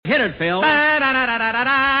Hit it, Phil. Can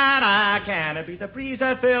it be the breeze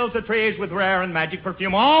that fills the trees with rare and magic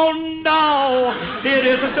perfume? Oh, no, it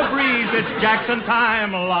isn't the breeze, it's Jackson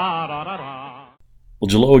time. La, da, da, da. Well,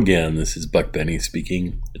 hello again. This is Buck Benny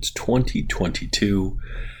speaking. It's 2022,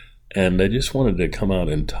 and I just wanted to come out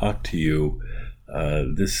and talk to you.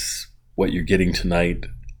 What you're getting tonight,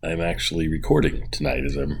 I'm actually recording tonight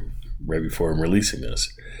right before I'm releasing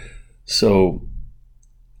this. So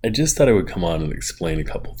I just thought I would come on and explain a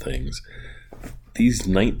couple things. These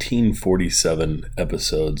 1947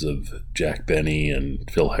 episodes of Jack Benny and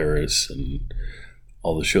Phil Harris and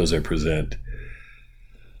all the shows I present,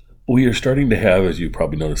 we are starting to have, as you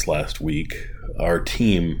probably noticed last week, our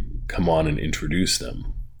team come on and introduce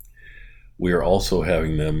them. We are also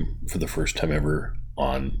having them for the first time ever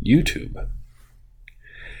on YouTube.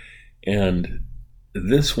 And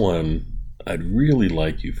this one, I'd really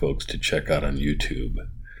like you folks to check out on YouTube,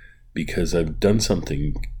 because I've done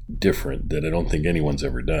something different that I don't think anyone's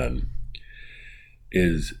ever done.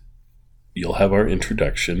 Is you'll have our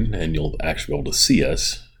introduction and you'll actually be able to see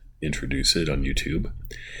us introduce it on YouTube,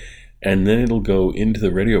 and then it'll go into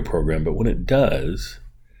the radio program. But when it does,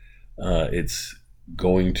 it's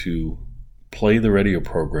going to play the radio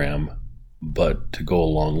program, but to go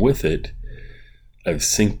along with it, I've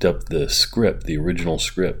synced up the script, the original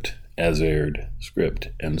script, as aired script,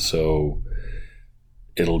 and so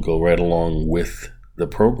it'll go right along with the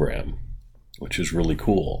program, which is really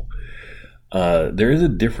cool. There is a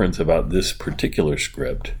difference about this particular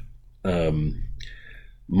script.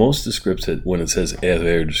 Most of the scripts, when it says as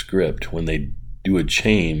aired script, when they do a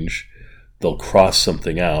change, they'll cross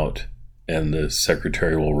something out and the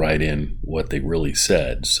secretary will write in what they really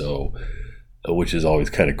said. So, which is always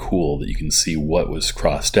kind of cool that you can see what was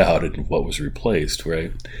crossed out and what was replaced,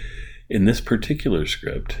 right? In this particular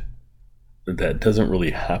script, that doesn't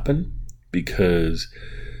really happen because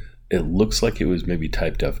it looks like it was maybe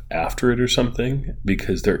typed up after it or something,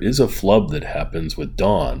 because there is a flub that happens with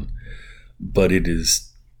Dawn, but it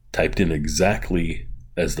is typed in exactly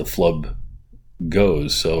as the flub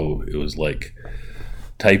goes. So it was like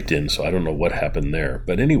typed in, so I don't know what happened there.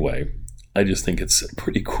 But anyway, I just think it's a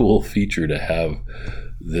pretty cool feature to have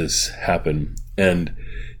this happen. And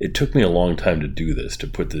it took me a long time to do this, to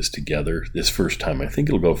put this together this first time. I think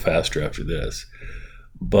it'll go faster after this.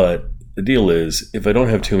 But the deal is, if I don't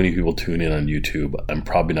have too many people tune in on YouTube, I'm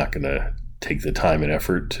probably not going to take the time and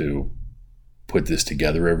effort to put this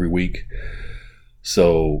together every week.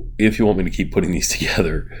 So if you want me to keep putting these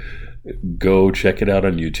together, go check it out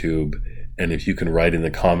on YouTube. And if you can write in the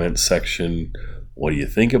comments section, what do you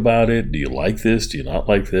think about it? Do you like this? Do you not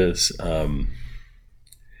like this?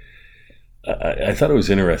 I thought it was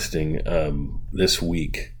interesting this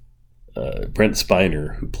week. Brent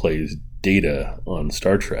Spiner, who plays Data on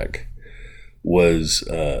Star Trek, was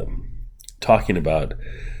talking about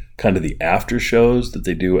kind of the after shows that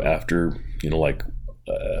they do after,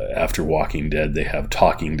 after Walking Dead. They have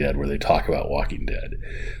Talking Dead, where they talk about Walking Dead.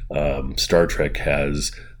 Star Trek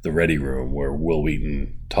has the Ready Room, where Will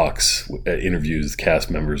Wheaton interviews cast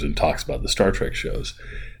members and talks about the Star Trek shows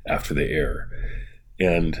after they air.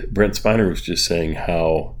 And Brent Spiner was just saying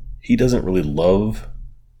how he doesn't really love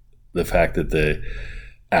the fact that the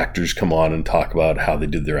actors come on and talk about how they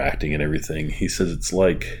did their acting and everything. He says it's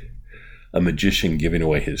like a magician giving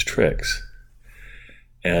away his tricks.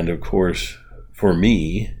 And of course, for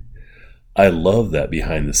me, I love that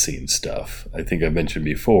behind the scenes stuff. I think I mentioned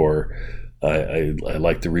before, I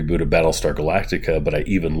like the reboot of Battlestar Galactica, but I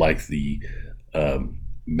even like the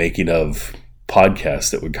making of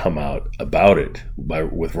podcasts that would come out about it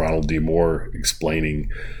with Ronald D. Moore explaining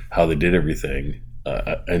how they did everything.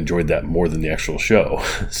 I enjoyed that more than the actual show.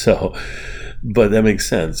 But that makes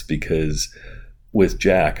sense, because with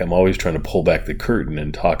Jack, I'm always trying to pull back the curtain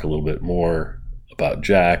and talk a little bit more about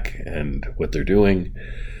Jack and what they're doing.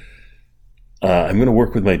 I'm going to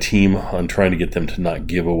work with my team on trying to get them to not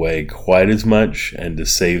give away quite as much and to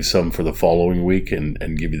save some for the following week and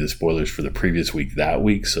give you the spoilers for the previous week that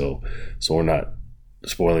week, so we're not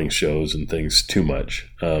spoiling shows and things too much.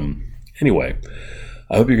 Anyway,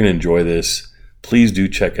 I hope you're going to enjoy this. Please do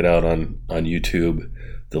check it out on YouTube.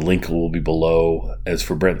 The link will be below. As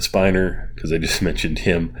for Brent Spiner, because I just mentioned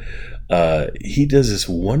him, he does this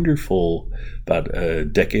wonderful, about a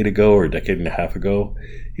decade ago or a decade and a half ago,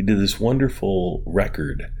 he did this wonderful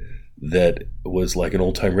record that was like an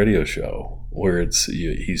old-time radio show, where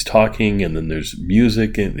he's talking and then there's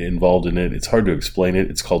music involved in it. It's hard to explain it.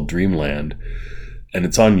 It's called Dreamland, and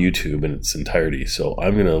it's on YouTube in its entirety. So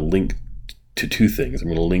I'm going to link to two things. I'm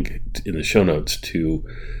going to link in the show notes to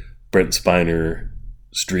Brent Spiner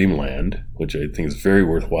Streamland, which I think is very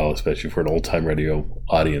worthwhile, especially for an old-time radio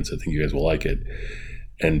audience. I think you guys will like it.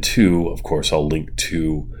 And 2, of course, I'll link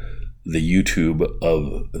to the YouTube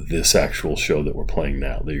of this actual show that we're playing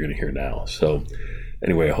now, that you're going to hear now. So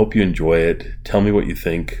anyway, I hope you enjoy it. Tell me what you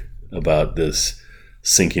think about this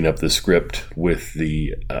syncing up the script with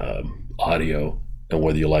the audio and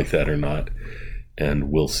whether you like that or not.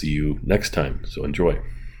 And we'll see you next time. So enjoy.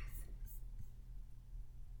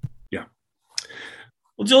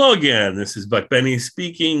 Well, hello again. This is Buck Benny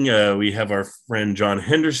speaking. We have our friend John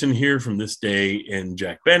Henderson here from This Day in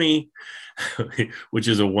Jack Benny, which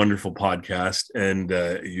is a wonderful podcast, and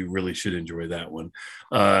you really should enjoy that one.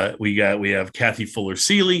 We have Kathy Fuller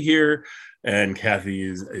Seeley here, and Kathy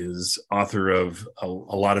is author of a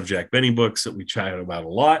lot of Jack Benny books that we chat about a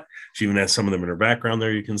lot. She even has some of them in her background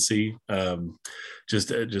there. You can see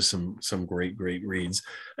just some great reads.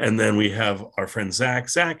 And then we have our friend Zach.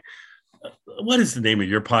 Zach, what is the name of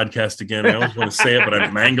your podcast again? I always want to say it, but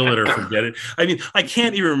I mangle it or forget it. I mean, I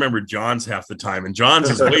can't even remember John's half the time, and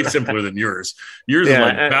John's is way simpler than yours. Yours is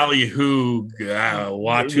like Ballyhoo,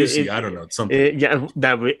 Watusi. I don't know, something.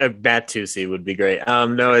 Batusi would be great.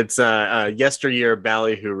 No, it's Yesteryear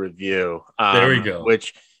Ballyhoo Review. There we go.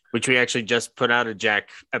 Which we actually just put out a Jack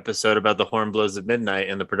episode about the Horn Blows at Midnight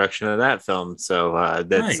and the production of that film. So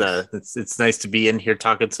it's nice to be in here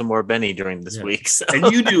talking some more Benny during this week. So.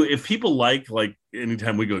 And you do, if people like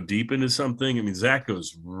anytime we go deep into something, I mean, Zach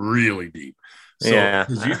goes really deep. So,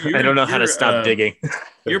 I don't know how to stop digging.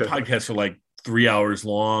 Your podcasts are like 3 hours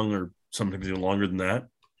long or sometimes even longer than that.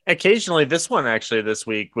 Occasionally, this one actually this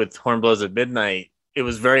week with Horn Blows at Midnight, it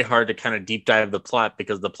was very hard to kind of deep dive the plot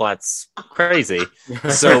because the plot's crazy.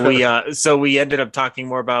 So we ended up talking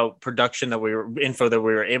more about production that we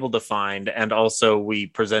were able to find, and also we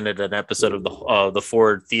presented an episode of the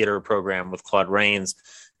Ford Theater program with Claude Rains,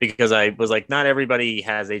 because I was like, not everybody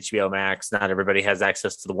has HBO Max, not everybody has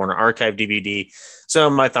access to the Warner Archive DVD. So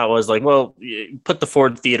my thought was like, well, put the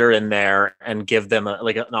Ford Theater in there and give them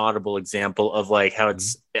an audible example of like how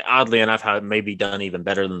it's oddly enough how it may be done even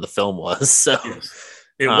better than the film was. So yes,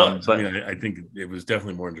 it was. But, I think it was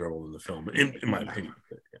definitely more enjoyable than the film, in my opinion.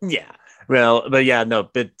 Yeah. Well, but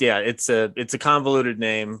it's a convoluted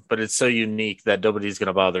name, but it's so unique that nobody's going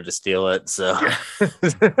to bother to steal it. So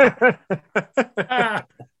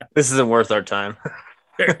this isn't worth our time.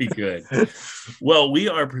 Very good. Well, we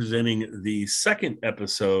are presenting the second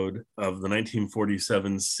episode of the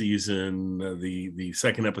 1947 season, the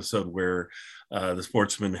second episode where the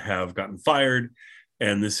sportsmen have gotten fired.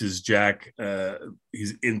 And this is Jack.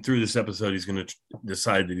 He's in through this episode. He's going to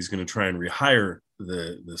decide that he's going to try and rehire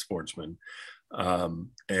the sportsman,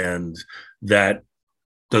 and that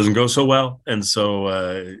doesn't go so well. And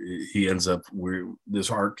so he ends up where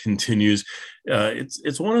this arc continues.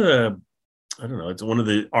 It's one of the, I don't know, it's one of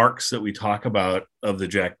the arcs that we talk about of the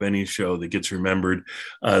Jack Benny show that gets remembered.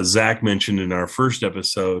 Zach mentioned in our first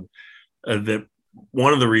episode that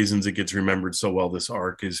one of the reasons it gets remembered so well, this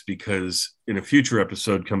arc, is because in a future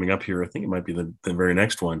episode coming up here, I think it might be the very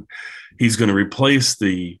next one, he's going to replace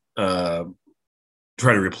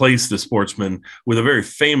try to replace the sportsman with a very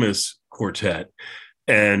famous quartet.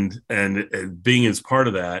 And Bing is part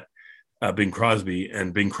of that, Bing Crosby.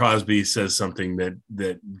 And Bing Crosby says something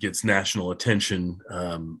that gets national attention.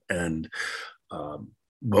 But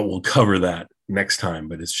we'll cover that next time.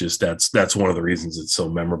 But it's just that's one of the reasons it's so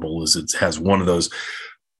memorable, is it has one of those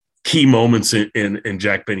key moments in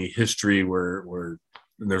Jack Benny history where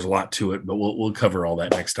there's a lot to it. But we'll cover all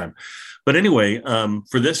that next time. But anyway,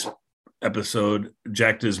 for this episode,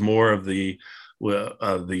 Jack does more of the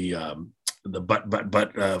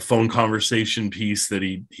phone conversation piece that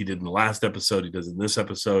he did in the last episode. He does in this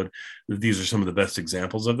episode. These are some of the best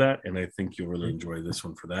examples of that, and I think you'll really enjoy this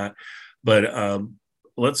one for that. But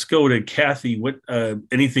let's go to Kathy. What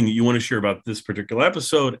anything you want to share about this particular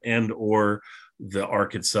episode and or the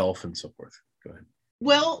arc itself and so forth? Go ahead.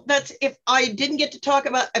 Well, that's if I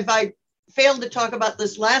failed to talk about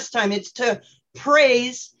this last time, it's to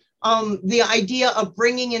praise the idea of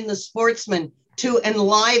bringing in the sportsman to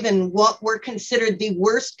enliven what were considered the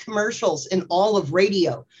worst commercials in all of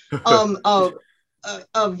radio.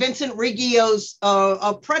 Vincent Riggio's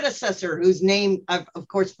predecessor, whose name I've of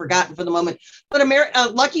course forgotten for the moment, but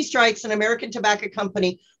Lucky Strikes and American Tobacco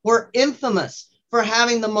Company were infamous for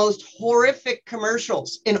having the most horrific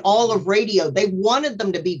commercials in all of radio. They wanted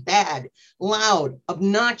them to be bad, loud,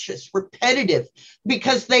 obnoxious, repetitive,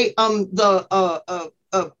 because they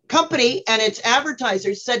company and its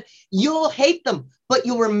advertisers said, you'll hate them, but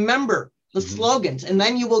you'll remember the slogans, and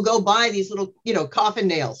then you will go buy these little, coffin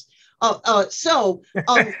nails.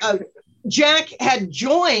 Jack had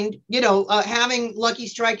joined, having Lucky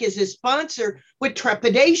Strike as his sponsor with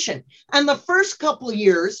trepidation. And the first couple of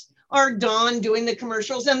years are Don doing the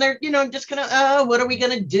commercials, and they're, just kind of, what are we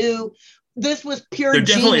going to do? This was pure They're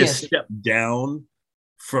definitely genius. a step down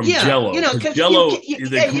from Yeah, Jello. because Jello, you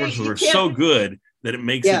the commercials are so good that it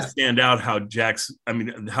makes Yeah. it stand out how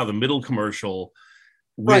how the middle commercial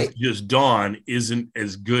with Right. just Dawn isn't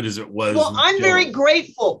as good as it was. Well, with I'm Jell-O. very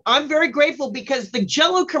grateful. I'm very grateful because the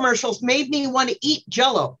Jell-O commercials made me want to eat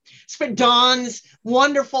Jell-O. It's for Don's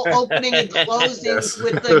wonderful opening and closings Yes.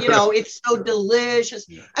 with the, it's so delicious.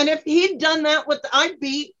 And if he'd done that I'd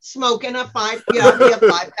be smoking I'd be a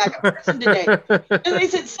 5-pack of person today. And they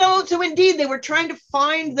said, so indeed, they were trying to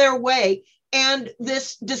find their way. And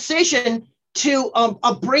this decision to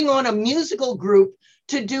bring on a musical group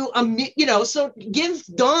to do so gives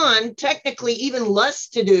Don technically even less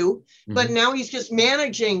to do, but now he's just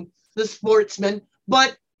managing the Sportsman.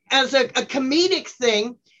 But as a comedic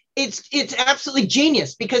thing, it's absolutely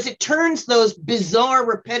genius because it turns those bizarre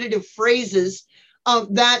repetitive phrases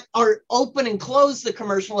that are open and close the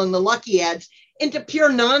commercial and the Lucky ads into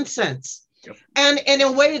pure nonsense. Yep. And in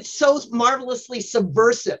a way, it's so marvelously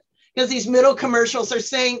subversive. Because these middle commercials are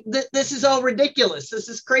saying this is all ridiculous, this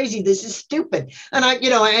is crazy, this is stupid, and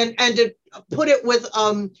and to put it with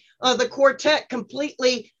the quartet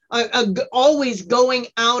completely always going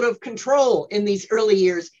out of control in these early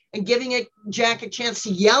years and giving Jack a chance to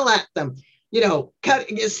yell at them, cut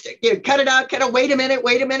it out, wait a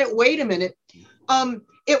minute.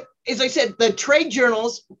 As I said, the trade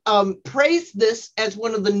journals praised this as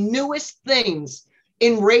one of the newest things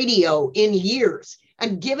in radio in years.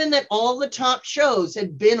 And given that all the top shows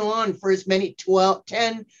had been on for as many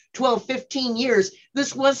 10, 12, 15 years,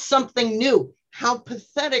 this was something new. How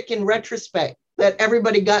pathetic in retrospect that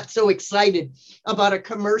everybody got so excited about a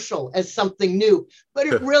commercial as something new. But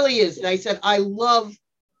it really is. And I said, I love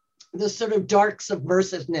the sort of dark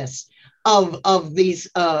subversiveness of these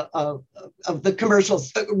of the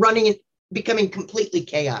commercials running, becoming completely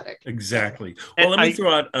chaotic. Exactly. Well, let me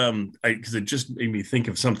throw out because it just made me think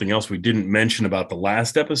of something else we didn't mention about the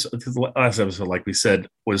last episode. Because the last episode, like we said,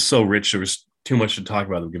 was so rich. There was too much to talk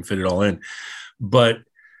about that we can fit it all in. But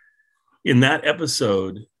in that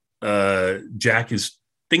episode, Jack is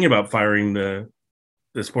thinking about firing the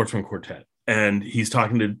Sportsman Quartet, and he's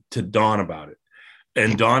talking to Dawn about it.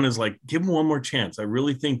 And Dawn is like, give him one more chance. I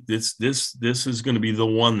really think this is going to be the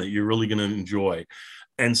one that you're really going to enjoy.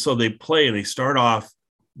 And so they play and they start off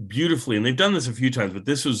beautifully. And they've done this a few times, but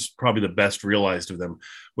this was probably the best realized of them,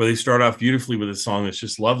 where they start off beautifully with a song that's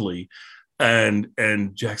just lovely. And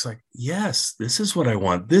Jack's like, yes, this is what I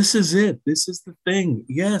want. This is it. This is the thing.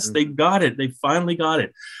 Yes, they got it. They finally got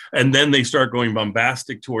it. And then they start going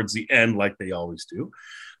bombastic towards the end, like they always do.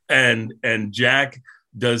 And Jack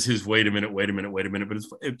does his wait a minute. But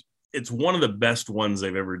it's one of the best ones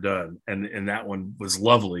they've ever done. And that one was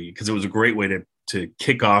lovely because it was a great way to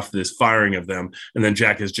kick off this firing of them. And then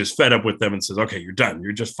Jack is just fed up with them and says, okay, you're done.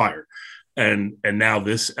 You're just fired. And now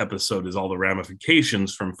this episode is all the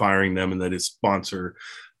ramifications from firing them, and that his sponsor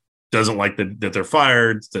doesn't like that they're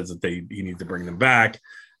fired, says that he needs to bring them back.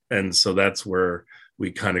 And so that's where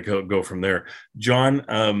we kind of go from there.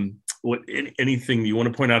 John, anything you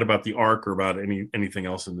want to point out about the arc or about anything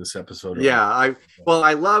else in this episode? Yeah,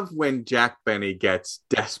 I love when Jack Benny gets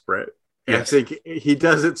desperate. Yes. I think he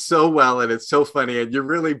does it so well, and it's so funny, and you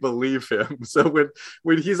really believe him. So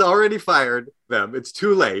when he's already fired them, it's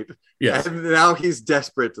too late. Yes. And now he's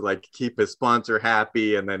desperate to like keep his sponsor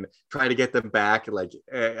happy and then try to get them back. Like,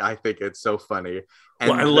 I think it's so funny. And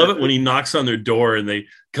well, I love it when he knocks on their door and they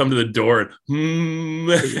come to the door and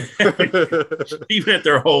even at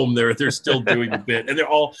their home, they're still doing the bit, and they're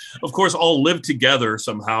all, of course, all live together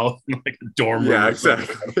somehow, like a dorm room. Yeah,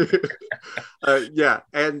 exactly. Yeah,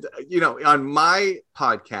 and on my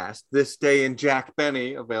podcast, This Day in Jack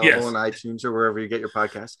Benny, available on iTunes or wherever you get your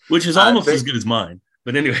podcasts, which is almost as good as mine.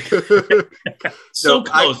 But anyway, so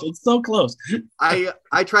close. It's so close.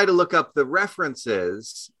 I try to look up the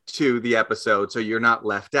references to the episode so you're not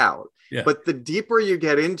left out. Yeah. But the deeper you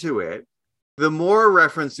get into it, the more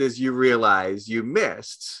references you realize you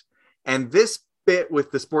missed. And this bit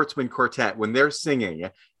with the Sportsman Quartet, when they're singing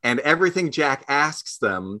and everything Jack asks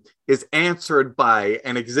them is answered by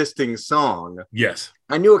an existing song. Yes.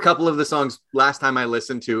 I knew a couple of the songs last time I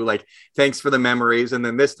listened to, like Thanks for the Memories. And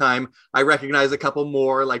then this time I recognize a couple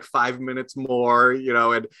more, like 5 minutes more,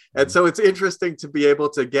 and so it's interesting to be able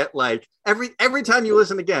to get like every time you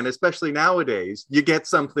listen again, especially nowadays, you get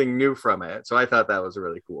something new from it. So I thought that was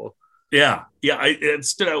really cool. Yeah. It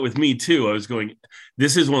stood out with me too. I was going,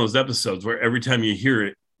 this is one of those episodes where every time you hear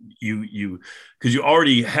it, you because you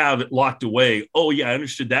already have it locked away. Oh yeah, I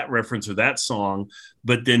understood that reference or that song,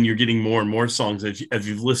 but then you're getting more and more songs as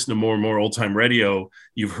you've listened to more and more old time radio.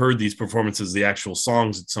 You've heard these performances, the actual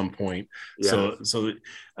songs at some point. Yeah. So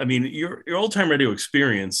I mean, your old time radio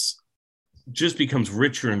experience just becomes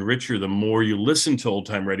richer and richer the more you listen to old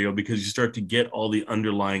time radio, because you start to get all the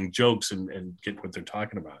underlying jokes and get what they're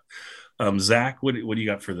talking about. Zach, what do you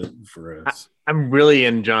got for us? I'm really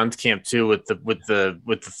in John's camp too with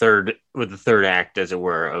the third act, as it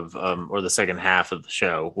were, of or the second half of the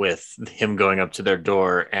show, with him going up to their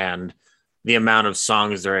door and the amount of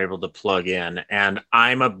songs they're able to plug in. And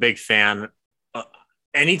I'm a big fan.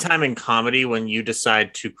 Anytime in comedy when you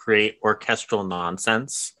decide to create orchestral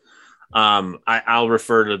nonsense, I'll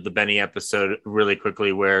refer to the Benny episode really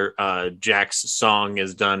quickly, where Jack's song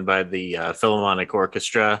is done by the Philharmonic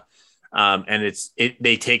Orchestra. And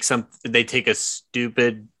they take a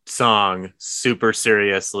stupid song super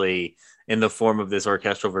seriously in the form of this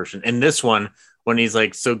orchestral version. And this one, when he's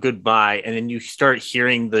like, so goodbye, and then you start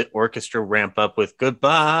hearing the orchestra ramp up with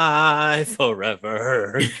goodbye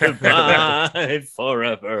forever, goodbye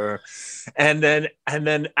forever. And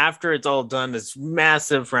then after it's all done, this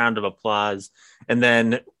massive round of applause. And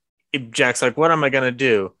then Jack's like, what am I going to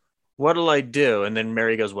do? What'll I do? And then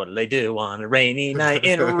Mary goes, what'll I do on a rainy night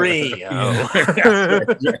in Rio?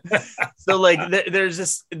 So like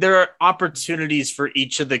there are opportunities for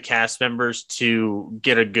each of the cast members to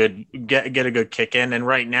get a good kick in. And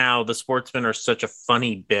right now the Sportsmen are such a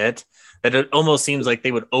funny bit that it almost seems like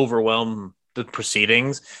they would overwhelm the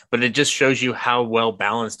proceedings, but it just shows you how well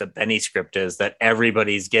balanced a Benny script is, that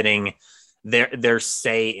everybody's getting their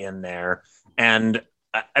say in there. And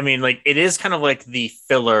I mean, like, it is kind of like the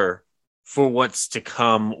filler for what's to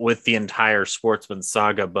come with the entire Sportsman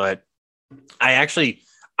saga. But I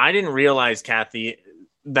didn't realize, Kathy,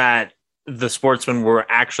 that the Sportsmen were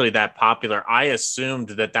actually that popular. I assumed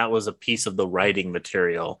that was a piece of the writing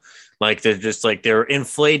material. Like, they're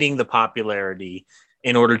inflating the popularity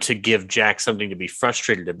in order to give Jack something to be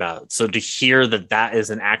frustrated about. So to hear that is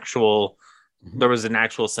there was an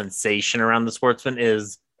actual sensation around the Sportsmen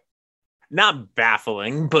is not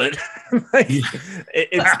baffling, but like,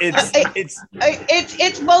 it's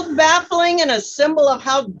both baffling and a symbol of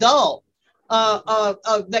how dull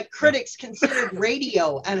that critics considered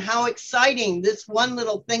radio, and how exciting this one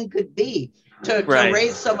little thing could be to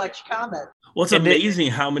raise so much comment. Well, it's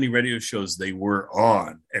amazing how many radio shows they were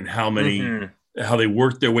on, and how many how they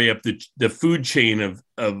worked their way up the food chain of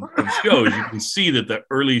shows. You can see that the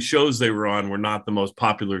early shows they were on were not the most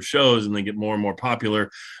popular shows, and they get more and more popular.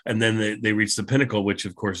 And then they reach the pinnacle, which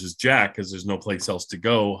of course is Jack, because there's no place else to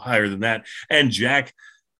go higher than that. And Jack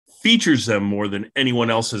features them more than anyone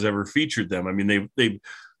else has ever featured them. I mean, they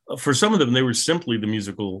for some of them, they were simply the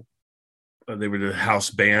musical, they were the house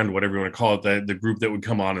band, whatever you want to call it, the group that would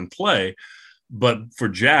come on and play. But for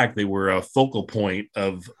Jack, they were a focal point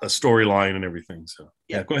of a storyline and everything. So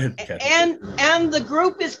yeah, go ahead, Kathy. And the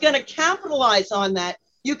group is going to capitalize on that.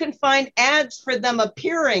 You can find ads for them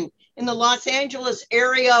appearing in the Los Angeles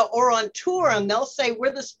area or on tour, and they'll say,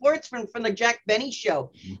 we're the Sportsmen from the Jack Benny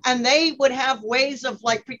Show. And they would have ways of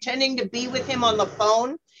like pretending to be with him on the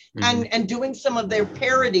phone and doing some of their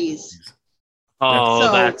parodies. Oh,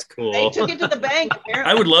 so that's cool. They took it to the bank,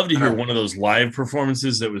 apparently. I would love to hear one of those live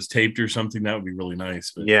performances that was taped or something. That would be really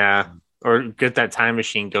nice. But, yeah. Or get that time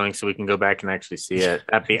machine going so we can go back and actually see it.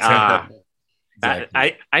 That'd be exactly.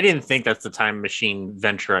 I didn't think that's the time machine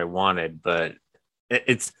venture I wanted, but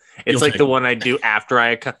it's like the one I do after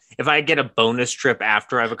if I get a bonus trip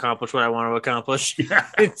after I've accomplished what I want to accomplish.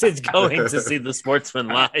 It's going to see the Sportsmen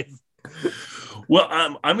live. Well,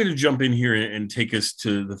 I'm going to jump in here and take us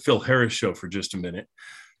to the Phil Harris show for just a minute,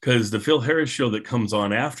 because the Phil Harris show that comes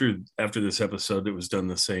on after this episode that was done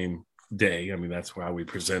the same day, I mean, that's how we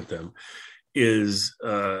present them, is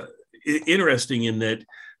interesting in that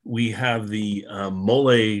we have the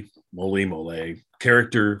Mole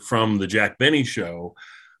character from the Jack Benny show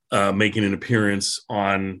making an appearance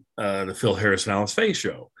on the Phil Harris and Alice Faye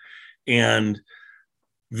show. And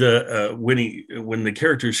when the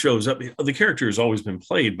character shows up, the character has always been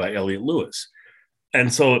played by Elliot Lewis,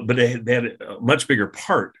 and so but they had a much bigger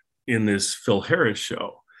part in this Phil Harris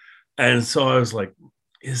show. And so I was like,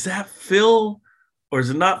 is that Phil or is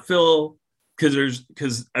it not Phil? Is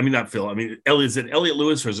it Elliot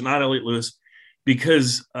Lewis or is it not Elliot Lewis?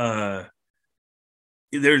 Because they're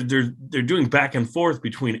doing back and forth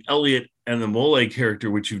between Elliot and the Mole character,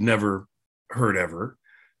 which you've never heard ever.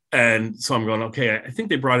 And so I'm going, okay, I think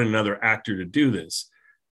they brought in another actor to do this.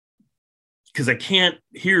 because I can't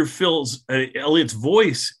hear Elliot's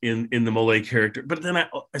voice in the Mole character, but then I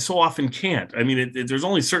so often can't. I mean, there's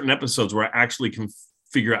only certain episodes where I actually can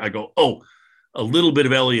figure out. I go, oh, a little bit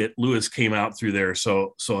of Elliot Lewis came out through there,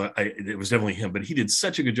 so it was definitely him. But he did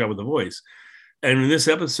such a good job with the voice, and in this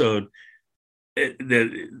episode,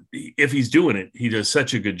 if he's doing it, he does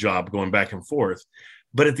such a good job going back and forth.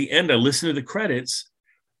 But at the end, I listen to the credits.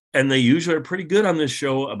 And they usually are pretty good on this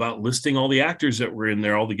show about listing all the actors that were in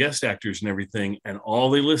there, all the guest actors and everything. And all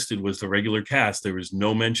they listed was the regular cast. There was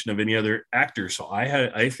no mention of any other actors. So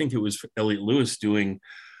I think it was Elliot Lewis doing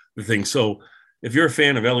the thing. So if you're a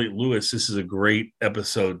fan of Elliot Lewis, this is a great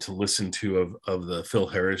episode to listen to of the Phil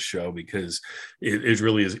Harris show, because it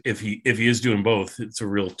really is. If he is doing both, it's a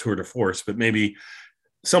real tour de force. But maybe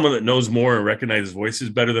someone that knows more and recognizes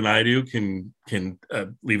voices better than I do can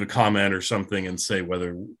leave a comment or something and say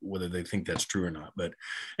whether they think that's true or not. But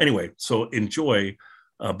anyway, so enjoy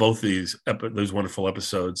both those wonderful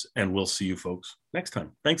episodes, and we'll see you folks next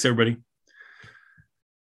time. Thanks, everybody.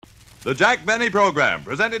 The Jack Benny Program,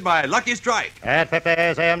 presented by Lucky Strike. At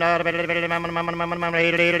 50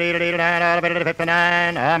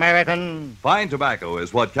 59 American. Fine tobacco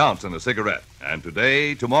is what counts in a cigarette. And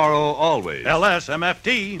today, tomorrow, always.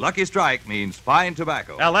 LSMFT. Lucky Strike means fine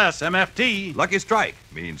tobacco. LSMFT. Lucky Strike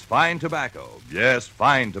means fine tobacco. Yes,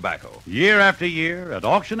 fine tobacco. Year after year, at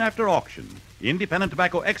auction after auction, independent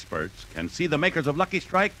tobacco experts can see the makers of Lucky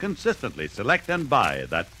Strike consistently select and buy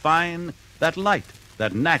that fine, that light,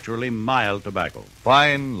 that naturally mild tobacco.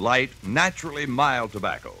 Fine, light, naturally mild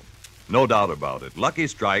tobacco. No doubt about it. Lucky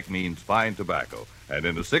Strike means fine tobacco. And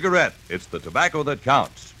in a cigarette, it's the tobacco that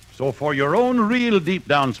counts. So for your own real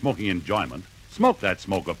deep-down smoking enjoyment, smoke that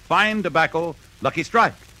smoke of fine tobacco, Lucky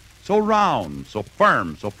Strike. So round, so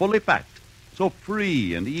firm, so fully packed, so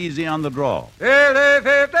free and easy on the draw.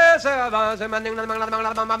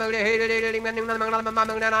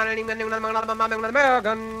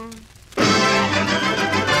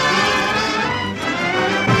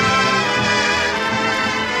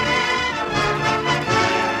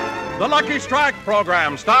 The Lucky Strike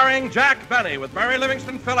Program, starring Jack Benny, with Mary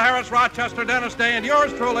Livingston, Phil Harris, Rochester, Dennis Day, and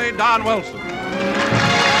yours truly, Don Wilson.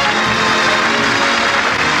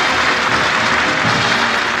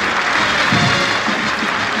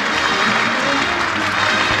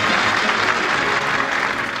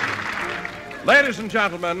 Ladies and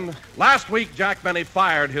gentlemen, last week Jack Benny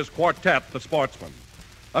fired his quartet, the Sportsmen.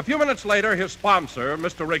 A few minutes later, his sponsor,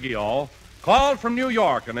 Mr. Riggio, called from New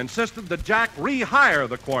York and insisted that Jack rehire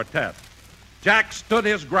the quartet. Jack stood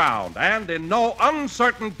his ground and, in no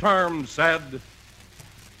uncertain terms, said,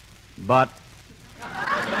 But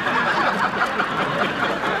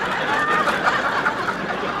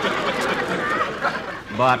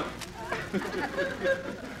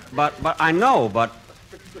I know, but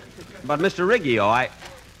Mr. Riggio,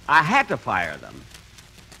 I had to fire them.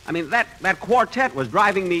 I mean, that quartet was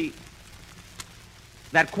driving me.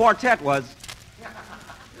 That quart.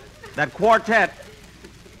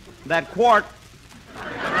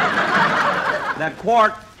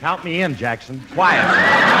 Count me in, Jackson. Quiet.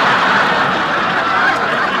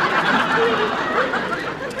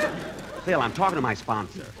 Phil, I'm talking to my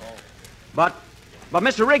sponsor. But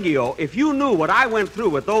Mr. Riggio, if you knew what I went through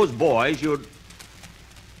with those boys, you'd...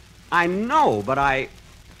 I know, but I...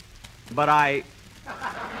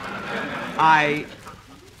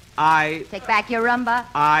 Take back your rumba.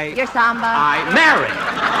 Your samba. Mary!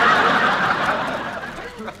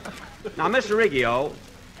 Now, Mr. Riggio,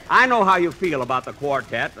 I know how you feel about the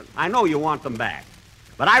quartet. I know you want them back.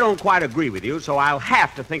 But I don't quite agree with you, so I'll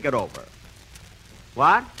have to think it over.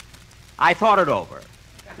 What? I thought it over.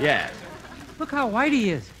 Yes. Look how white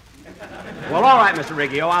he is. Well, all right, Mr.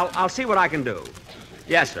 Riggio. I'll see what I can do.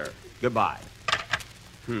 Yes, sir. Goodbye.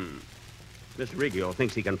 Mr. Riggio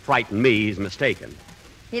thinks he can frighten me. He's mistaken.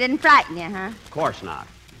 He didn't frighten you, huh? Of course not.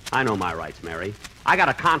 I know my rights, Mary. I got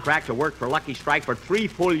a contract to work for Lucky Strike for 3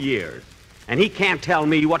 full years, and he can't tell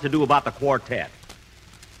me what to do about the quartet.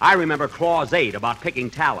 I remember Clause 8 about picking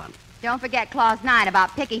talent. Don't forget Clause 9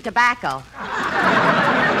 about picking tobacco.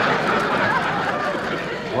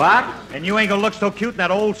 What? And you ain't gonna look so cute in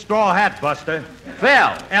that old straw hat, Buster. Phil.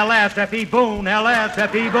 LSFE Boone,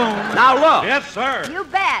 LSFE Boone. Now look. Yes, sir. You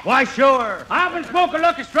bet. Why, sure. I've been smoking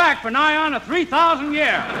Lucky Strike for nigh on 3,000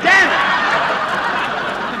 years.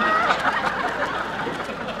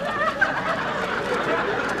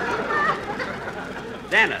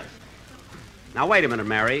 Dennis. Now, wait a minute,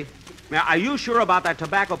 Mary. Now, are you sure about that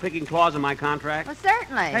tobacco picking clause in my contract? Well,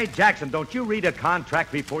 certainly. Hey, Jackson, don't you read a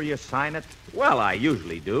contract before you sign it? Well, I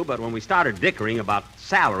usually do, but when we started dickering about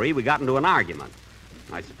salary, we got into an argument.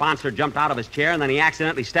 My sponsor jumped out of his chair, and then he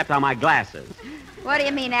accidentally stepped on my glasses. What do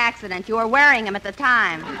you mean accident? You were wearing them at the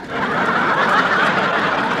time.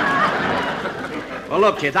 Well,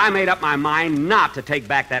 look, kids, I made up my mind not to take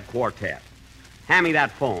back that quartet. Hand me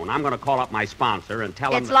that phone. I'm going to call up my sponsor and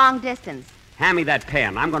tell him... It's long distance. Hand me that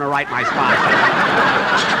pen. I'm going to write my sponsor.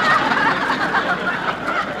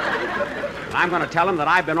 I'm going to tell him that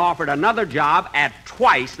I've been offered another job at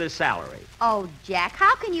twice this salary. Oh, Jack,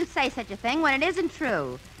 how can you say such a thing when it isn't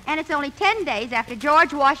true? And it's only 10 days after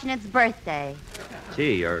George Washington's birthday.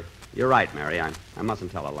 Gee, you're right, Mary. I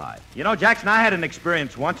mustn't tell a lie. You know, Jackson, I had an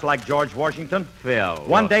experience once like George Washington. Phil.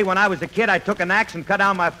 One day when I was a kid, I took an axe and cut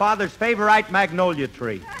down my father's favorite magnolia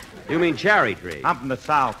tree. You mean cherry tree? I'm from the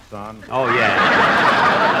South, son. Oh,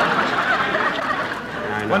 yeah.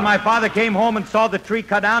 When my father came home and saw the tree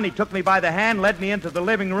cut down, he took me by the hand, led me into the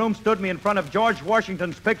living room, stood me in front of George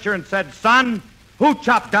Washington's picture and said, "Son, who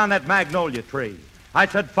chopped down that magnolia tree?" I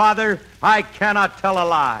said, "Father, I cannot tell a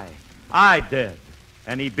lie. I did."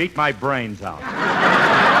 And he beat my brains out.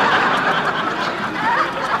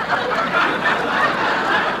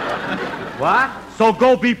 What? So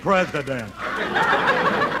go be president.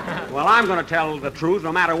 Well, I'm going to tell the truth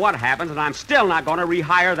no matter what happens, and I'm still not going to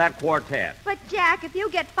rehire that quartet. But, Jack, if you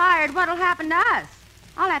get fired, what'll happen to us?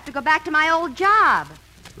 I'll have to go back to my old job.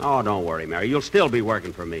 Oh, don't worry, Mary. You'll still be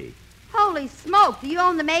working for me. Holy smoke, do you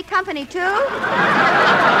own the May Company, too?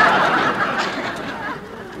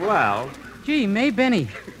 Well... Gee, May Benny.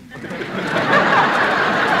 Oh,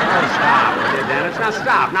 stop, will you, Dennis? Now,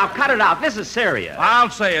 stop. Now, cut it out. This is serious. I'll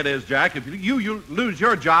say it is, Jack. If you lose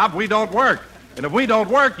your job, we don't work. And if we don't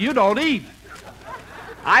work, you don't eat.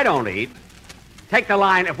 I don't eat. Take the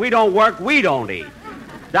line, if we don't work, we don't eat.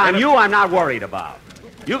 Don, you I'm not worried about.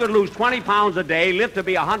 You could lose 20 pounds a day, live to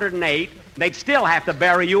be 108, they'd still have to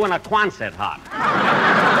bury you in a Quonset hut.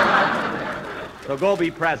 So go be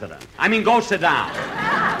president. Go sit down.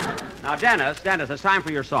 Now, Dennis, it's time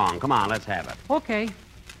for your song. Come on, let's have it. Okay.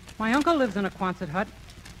 My uncle lives in a Quonset hut.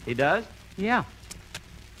 He does? Yeah.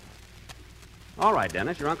 All right,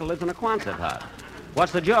 Dennis, your uncle lives in a Quonset hut.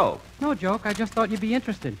 What's the joke? No joke. I just thought you'd be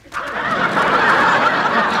interested.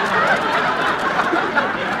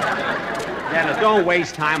 Dennis, don't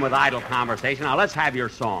waste time with idle conversation. Now, let's have your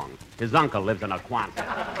song. His uncle lives in a Quonset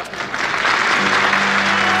hut.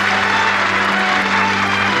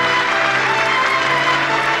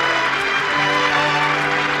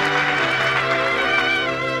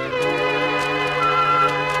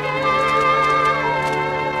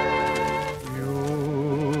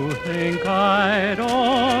 I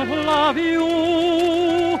don't love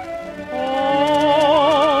you,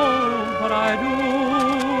 but I do.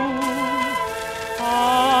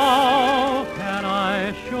 How can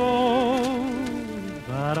I show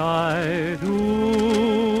that I do?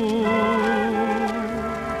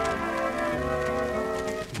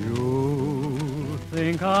 You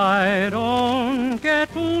think I don't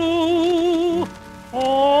get blue,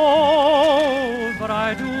 but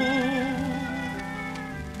I do.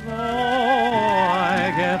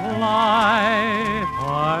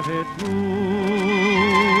 Light-hearted too.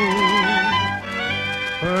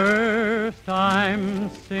 First I'm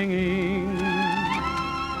singing,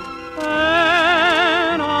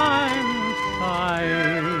 then I'm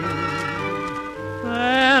sighing,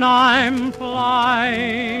 then I'm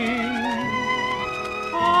flying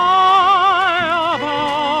high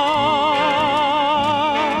above.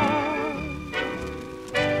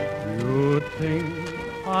 You'd think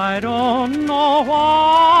I don't know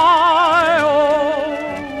why,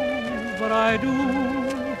 but I do.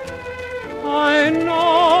 I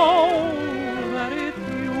know that it's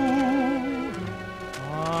you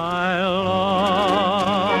I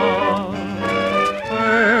love.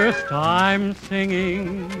 First I'm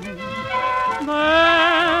singing,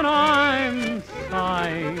 then I'm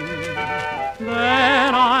sighing,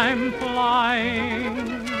 then I'm flying.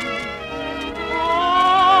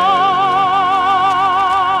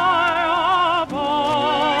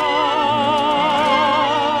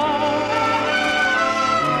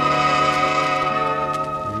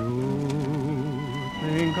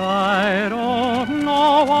 I don't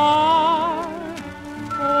know why,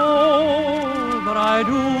 but I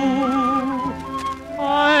do.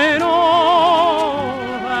 I know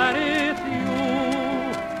that it's you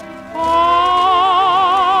I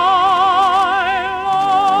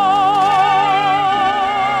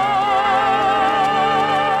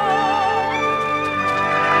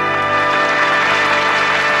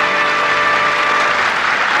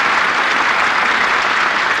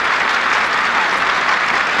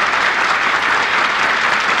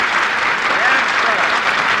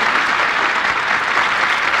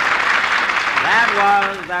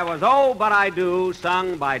that was Oh, But I Do,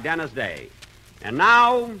 sung by Dennis Day. And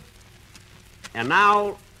now...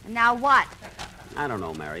 Now what? I don't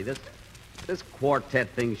know, Mary. This quartet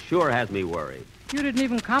thing sure has me worried. You didn't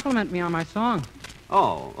even compliment me on my song.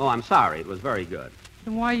 Oh, I'm sorry. It was very good.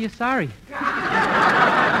 Then why are you sorry?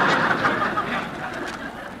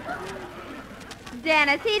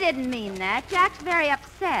 Dennis, he didn't mean that. Jack's very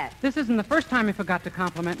upset. This isn't the first time he forgot to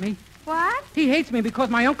compliment me. What? He hates me because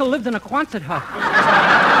my uncle lives in a Quonset hut.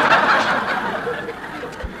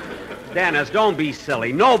 Dennis, don't be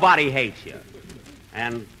silly. Nobody hates you.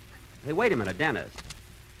 And, hey, wait a minute, Dennis.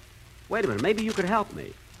 Wait a minute. Maybe you could help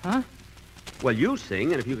me. Huh? Well, you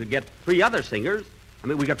sing, and if you could get 3 other singers,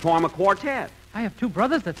 we could form a quartet. I have 2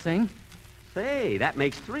 brothers that sing. Say, that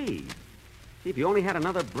makes 3. See, if you only had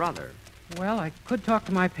another brother. Well, I could talk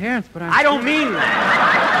to my parents, but I don't mean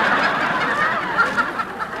that.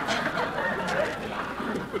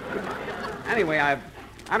 Anyway, I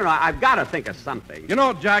don't know. I've got to think of something. You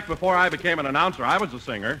know, Jack, before I became an announcer, I was a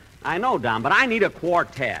singer. I know, Don, but I need a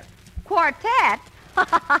quartet. Quartet?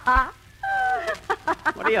 What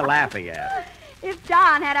are you laughing at? If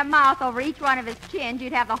Don had a mouth over each one of his chins,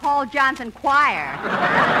 you'd have the whole Johnson choir.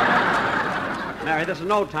 Mary, this is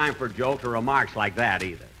no time for jokes or remarks like that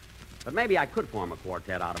either. But maybe I could form a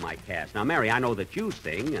quartet out of my cast. Now, Mary, I know that you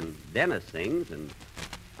sing, and Dennis sings, and...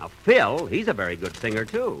 Now, Phil, he's a very good singer,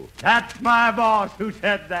 too. That's my boss who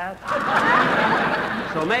said that.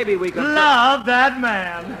 So maybe we could... Love that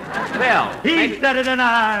man. Phil. He said it, and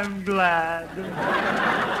I'm glad.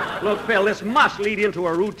 Look, Phil, this must lead into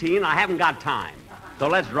a routine. I haven't got time. So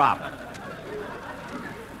let's drop it.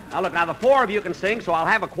 Now, look, the 4 of you can sing, so I'll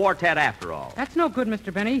have a quartet after all. That's no good,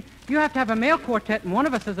 Mr. Benny. You have to have a male quartet, and one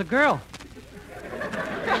of us is a girl.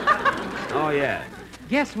 Oh, yeah.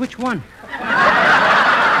 Guess which one?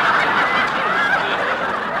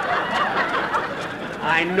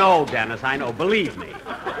 I know, Dennis, I know. Believe me.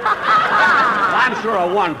 I'm sure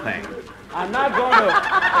of one thing. I'm not going to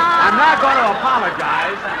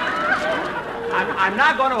apologize. I'm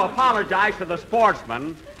not going to apologize to the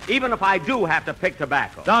sportsman, even if I do have to pick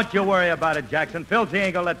tobacco. Don't you worry about it, Jackson. Philzy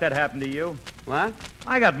ain't gonna let that happen to you. What?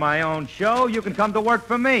 I got my own show. You can come to work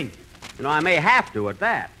for me. You know, I may have to at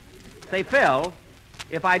that. Say, Phil,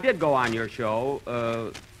 if I did go on your show,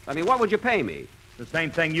 what would you pay me? The same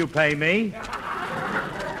thing you pay me.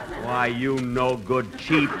 Why, you no good,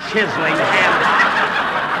 cheap, chiseling ham.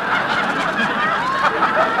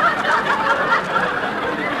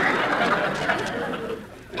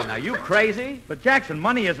 Now, you crazy? But, Jackson,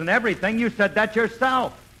 money isn't everything. You said that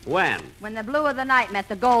yourself. When? When the blue of the night met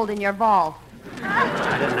the gold in your vault.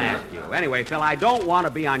 I didn't ask you. Anyway, Phil, I don't want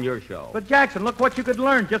to be on your show. But, Jackson, look what you could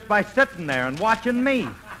learn just by sitting there and watching me.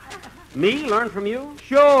 Me? Learn from you?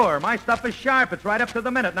 Sure. My stuff is sharp. It's right up to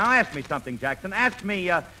the minute. Now, ask me something, Jackson. Ask me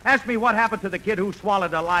what happened to the kid who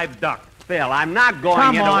swallowed a live duck. Phil, I'm not going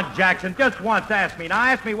Come on, Jackson. Just once, ask me. Now,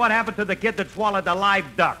 ask me what happened to the kid that swallowed a live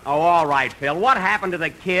duck. Oh, all right, Phil. What happened to the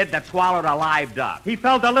kid that swallowed a live duck? He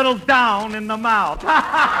felt a little down in the mouth.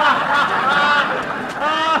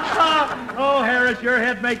 Oh, Harris, your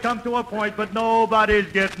head may come to a point, but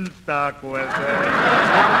nobody's getting stuck with it.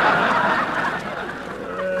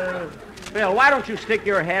 Phil, why don't you stick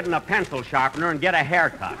your head in a pencil sharpener and get a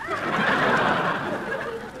haircut?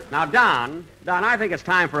 Now, Don, I think it's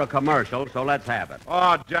time for a commercial, so let's have it.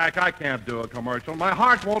 Oh, Jack, I can't do a commercial. My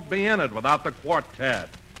heart won't be in it without the quartet.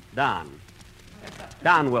 Don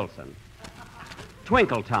Wilson.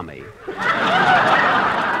 Twinkle Tummy.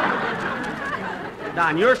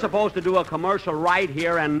 Don, you're supposed to do a commercial right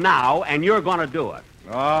here and now, and you're going to do it.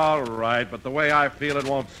 All right, but the way I feel, it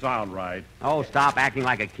won't sound right. Oh, stop acting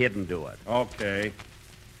like a kid and do it. Okay.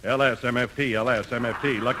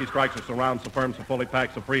 LSMFT. Lucky Strikes are surround, so firm, so fully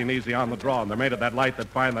packed, so free and easy on the draw. And they're made of that light, that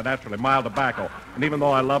fine, that naturally mild tobacco. And even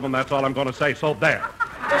though I love them, that's all I'm going to say. So there.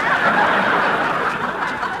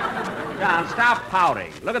 Don, stop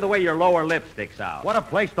pouting. Look at the way your lower lip sticks out. What a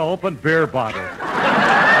place to open beer bottles.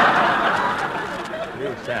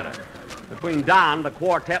 You said it. Between Don, the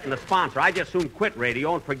quartet, and the sponsor, I just soon quit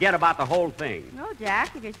radio and forget about the whole thing. No,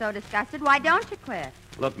 Jack, if you're so disgusted, why don't you quit?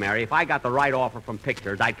 Look, Mary, if I got the right offer from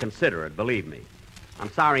pictures, I'd consider it, believe me. I'm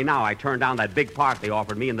sorry now I turned down that big part they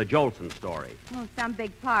offered me in the Jolson story. Oh, some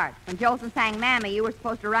big part. When Jolson sang Mammy, you were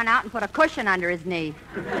supposed to run out and put a cushion under his knee.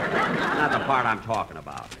 Not the part I'm talking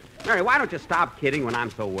about. Mary, why don't you stop kidding when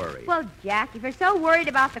I'm so worried? Well, Jack, if you're so worried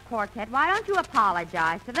about the quartet, why don't you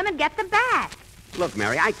apologize to them and get them back? Look,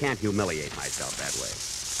 Mary, I can't humiliate myself that way.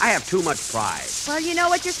 I have too much pride. Well, you know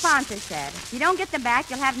what your sponsor said. If you don't get them back,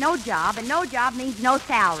 you'll have no job, and no job means no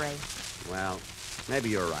salary. Well, maybe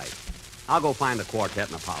you're right. I'll go find the quartet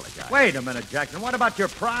and apologize. Wait a minute, Jackson. What about your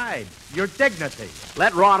pride, your dignity?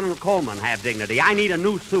 Let Ronald Coleman have dignity. I need a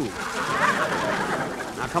new suit.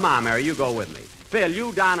 Now, come on, Mary, you go with me. Phil,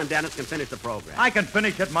 you, Don, and Dennis can finish the program. I can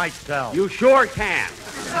finish it myself. You sure can.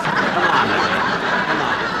 Come on, Mary. Come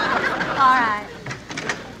on. All right.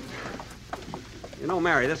 You know,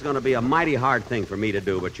 Mary, this is going to be a mighty hard thing for me to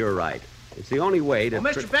do, but you're right. It's the only way to... Oh,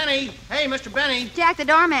 Mr. Benny. Hey, Mr. Benny. Jack, the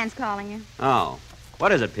doorman's calling you. Oh.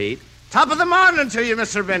 What is it, Pete? Top of the morning to you,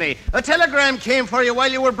 Mr. Benny. A telegram came for you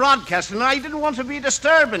while you were broadcasting, and I didn't want to be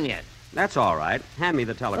disturbing you. That's all right. Hand me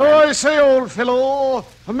the telegram. Oh, I say, old fellow,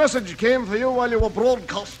 a message came for you while you were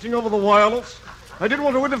broadcasting over the wireless. I didn't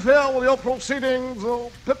want to interfere with your proceedings.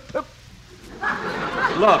 Oh, pip, pip.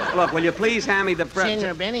 Look, will you please hand me the...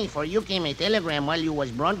 Senator Benny, for you came a telegram while you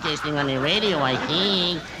was broadcasting on the radio, I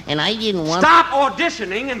think, and I didn't want... Stop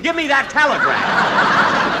auditioning and give me that telegram.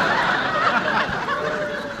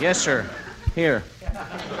 Yes, sir. Here.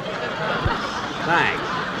 Thanks.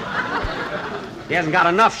 He hasn't got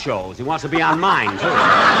enough shows. He wants to be on mine, too.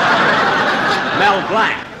 Mel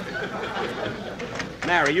Blanc.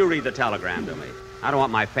 Mary, you read the telegram to me. I don't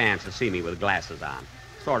want my fans to see me with glasses on.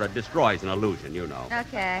 Sort of destroys an illusion, you know.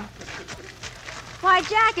 Okay. Why,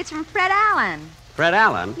 Jack, it's from Fred Allen. Fred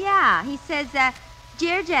Allen? Yeah, he says,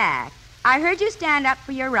 Dear Jack, I heard you stand up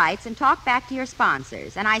for your rights and talk back to your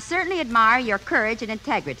sponsors, and I certainly admire your courage and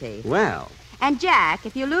integrity. Well. And Jack,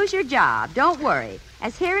 if you lose your job, don't worry,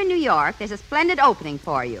 as here in New York, there's a splendid opening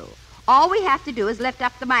for you. All we have to do is lift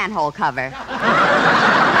up the manhole cover.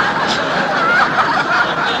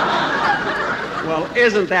 Well,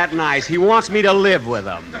 isn't that nice? He wants me to live with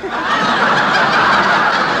him.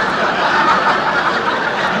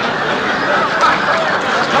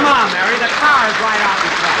 Come on, Mary. The car is right out in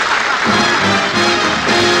front.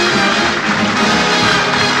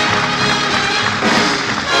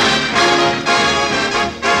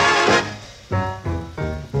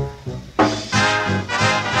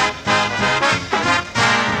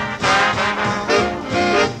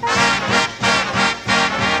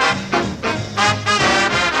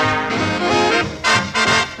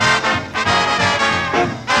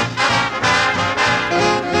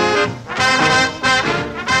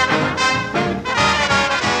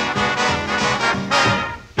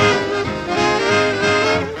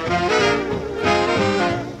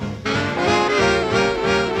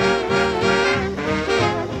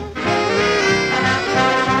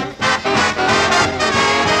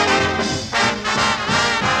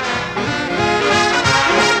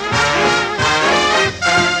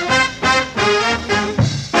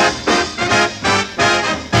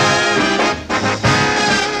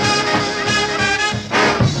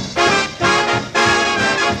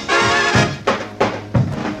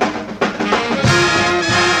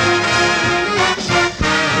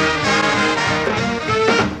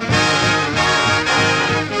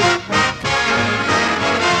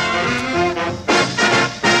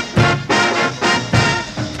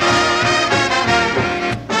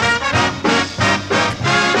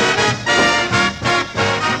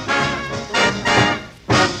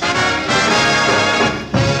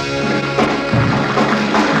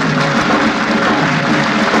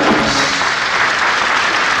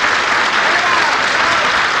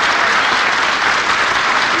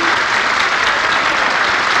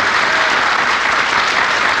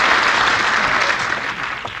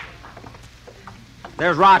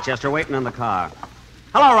 There's Rochester waiting in the car.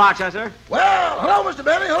 Hello, Rochester. Well, hello, Mr.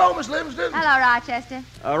 Benny. Hello, Miss Livingston. Hello, Rochester.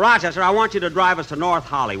 Rochester, I want you to drive us to North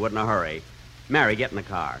Hollywood in a hurry. Mary, get in the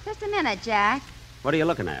car. Just a minute, Jack. What are you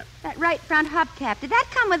looking at? That right front hubcap. Did that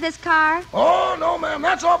come with this car? Oh, no, ma'am.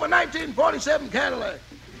 That's off a 1947 Cadillac.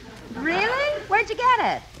 Really? Where'd you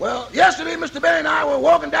get it? Well, yesterday, Mr. Benny and I were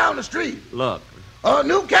walking down the street. Look. A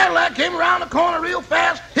new Cadillac came around the corner real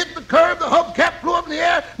fast, hit the curb, the hubcap flew up in the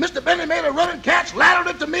air. Mr. Benny made a running catch, laddered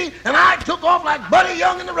it to me, and I took off like Buddy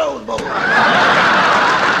Young in the Rose Bowl.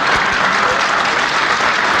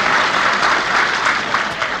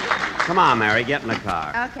 Come on, Mary, get in the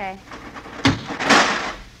car. Okay.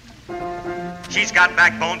 She's got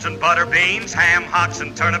backbones and butter beans, ham, hocks,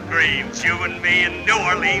 and turnip greens. You and me in New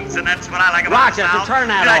Orleans, and that's what I like about the Rochester, South. turn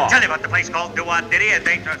that Did off. I tell you about the place called Do-Wah-Diddy? It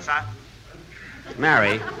ain't just,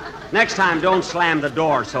 Mary, next time don't slam the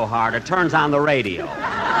door so hard. It turns on the radio.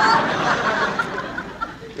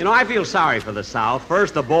 You know, I feel sorry for the South.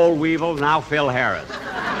 First the boll weevil, now Phil Harris.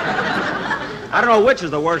 I don't know which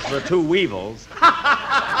is the worst of the two weevils.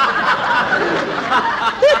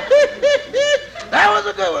 That was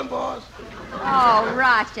a good one, boss. Oh,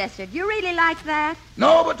 Rochester, do you really like that?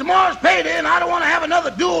 No, but tomorrow's payday, and I don't want to have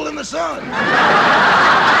another duel in the sun.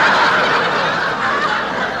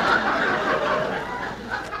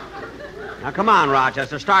 Now, come on,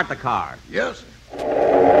 Rochester. Start the car. Yes, sir.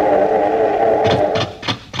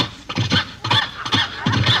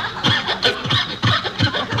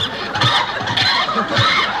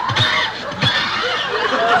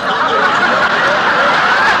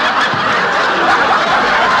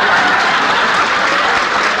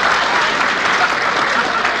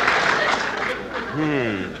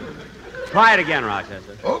 Try it again,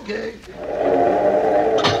 Rochester. Okay.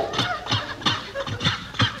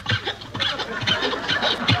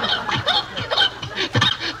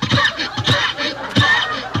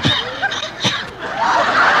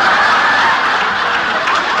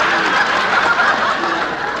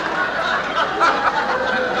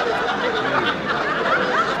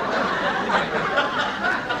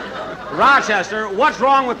 Rochester, what's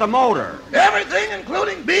wrong with the motor? Everything,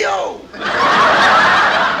 including B.O.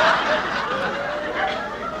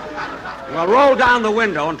 Well, roll down the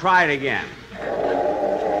window and try it again.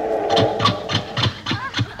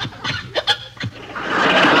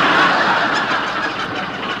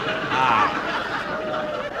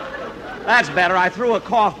 That's better. I threw a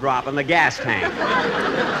cough drop in the gas tank.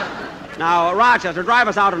 Now, Rochester, drive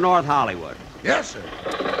us out to North Hollywood. Yes, sir.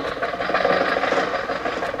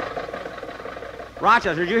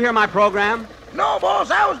 Rochester, did you hear my program? No, boss,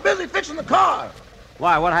 I was busy fixing the car.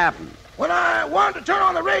 Why, what happened? When I wanted to turn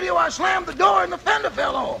on the radio, I slammed the door and the fender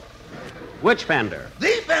fell off. Which fender?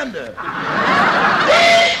 The fender. The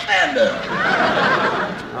fender.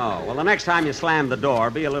 Oh, well, the next time you slam the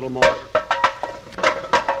door, be a little more...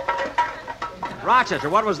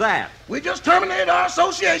 Rochester, what was that? We just terminated our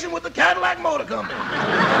association with the Cadillac Motor Company.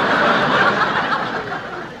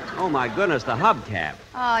 Oh, my goodness, the hubcap.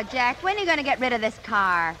 Oh, Jack, when are you going to get rid of this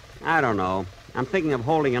car? I don't know. I'm thinking of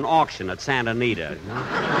holding an auction at Santa Anita.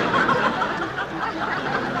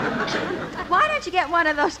 Why don't you get one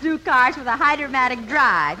of those new cars with a hydromatic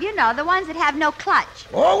drive? You know, the ones that have no clutch.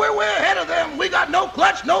 Oh, we're way ahead of them. We got no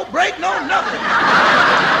clutch, no brake, no nothing.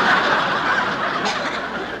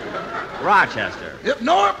 Rochester. If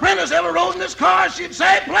Nora Prentice ever rode in this car, she'd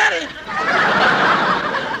say plenty.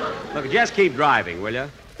 Look, just keep driving, will you?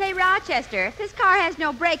 Say, Rochester, if this car has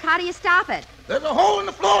no brake, how do you stop it? There's a hole in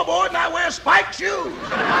the floorboard and I wear spiked shoes.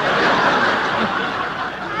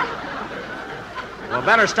 Well,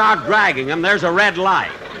 better start dragging them. There's a red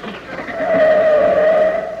light.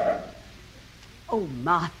 Oh,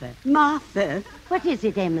 Martha. Martha. What is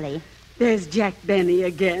it, Emily? There's Jack Benny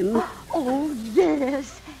again. Oh,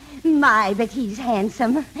 yes. My, but he's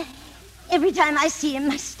handsome. Every time I see him,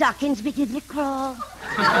 my stockings begin to crawl.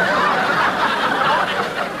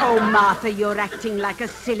 Oh, Martha, you're acting like a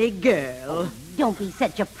silly girl. Don't be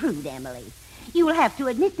such a prude, Emily. You will have to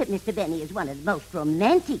admit that Mr. Benny is one of the most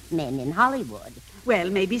romantic men in Hollywood. Well,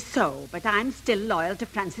 maybe so, but I'm still loyal to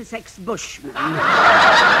Francis X. Bushman.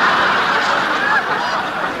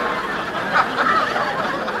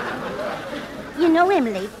 You know,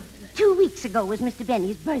 Emily, 2 weeks ago was Mr.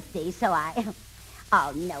 Benny's birthday, so I...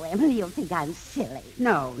 Oh, no, Emily, you'll think I'm silly.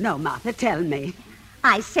 No, Martha, tell me.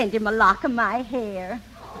 I sent him a lock of my hair.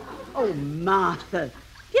 Oh, Martha,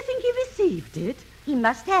 do you think he received it? He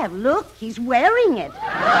must have. Look, he's wearing it.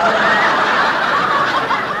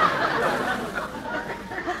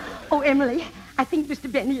 Oh, Emily, I think Mr.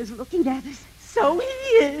 Benny is looking at us. So he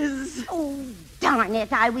is. Oh, darn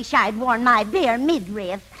it, I wish I'd worn my bare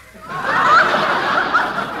midriff.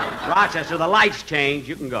 Rochester, the lights change.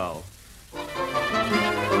 You can go.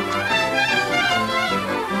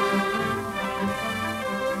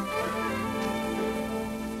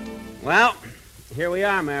 Well, here we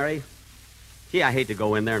are, Mary. Gee, I hate to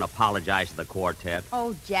go in there and apologize to the quartet.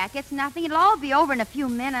 Oh, Jack, it's nothing. It'll all be over in a few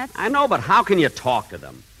minutes. I know, but how can you talk to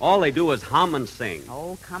them? All they do is hum and sing.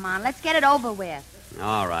 Oh, come on. Let's get it over with.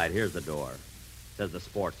 All right, here's the door. It says the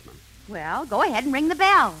Sportsman. Well, go ahead and ring the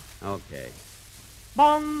bell. Okay.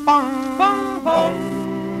 Bong, bong, bong,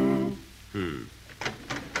 bong.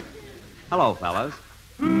 Hello, fellas.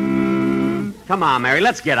 Come on, Mary,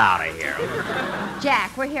 let's get out of here.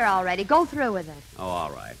 Jack, we're here already. Go through with it. Oh,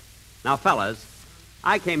 all right. Now, fellas,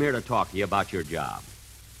 I came here to talk to you about your job.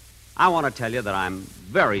 I want to tell you that I'm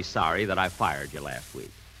very sorry that I fired you last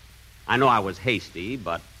week. I know I was hasty,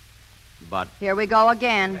 but... Here we go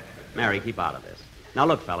again. Mary, keep out of this. Now,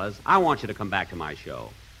 look, fellas, I want you to come back to my show.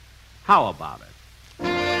 How about it?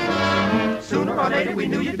 Sooner or later we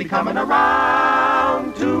knew you'd be coming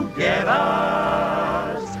around to get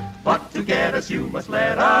us. But to get us you must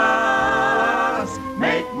let us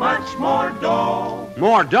make much more dough.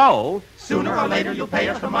 More dough? Sooner or later you'll pay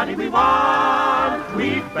us the money we want,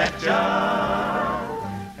 we betcha.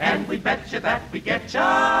 And we betcha that we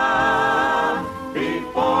getcha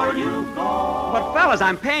before you go. But Fellas,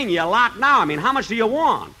 I'm paying you a lot now. I mean, how much do you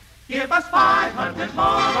want? Give us 500 more,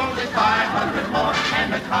 only 500 more,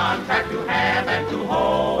 and the contract to have and to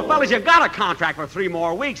hold. Well, fellas, you got a contract for 3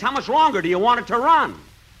 more weeks. How much longer do you want it to run?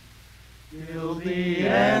 Till the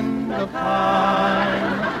end of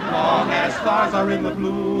time, long as stars are in the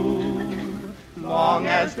blue, long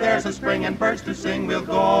as there's a spring and birds to sing, we'll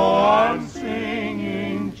go on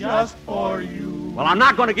singing just for you. Well, I'm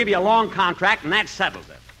not going to give you a long contract, and that settles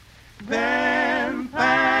it. Then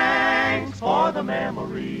thanks for the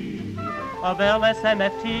memory of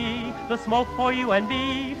LSMFT, the smoke for you and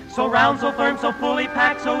me. So round, so firm, so fully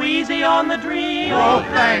packed, so easy on the dream. Oh,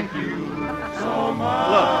 thank you so much.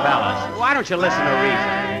 Look, fellas, why don't you listen to reason?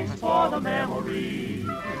 Thanks for the memory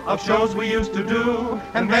of shows we used to do,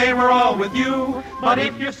 and they were all with you. But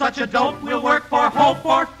if you're such a dope, we'll work for Hope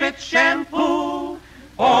or Fit Shampoo.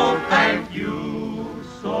 Oh, thank you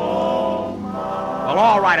so much. Well,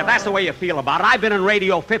 all right, if that's the way you feel about it. I've been in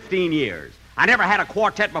radio 15 years. I never had a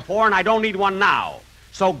quartet before, and I don't need one now.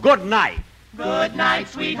 So good night. Good night,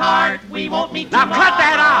 sweetheart. We won't meet now tomorrow. Cut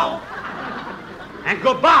that out. And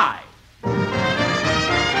goodbye.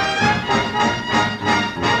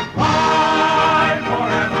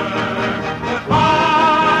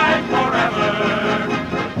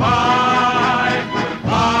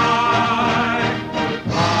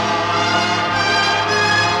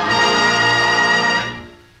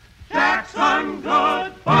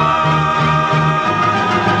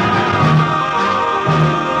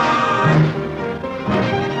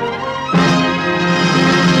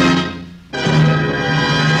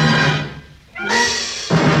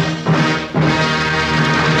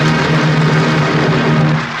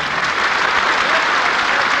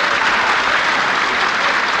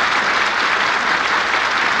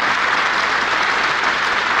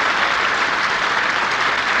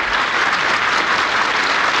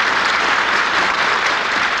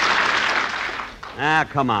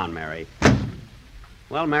 Come on, Mary.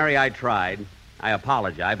 Well, Mary, I tried. I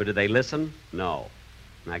apologize, but did they listen? No.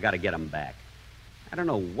 And I got to get them back. I don't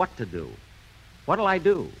know what to do. What'll I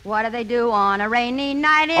do? What do they do on a rainy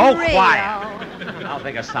night in Oh, Rio? quiet. I'll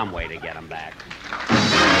think of some way to get them back.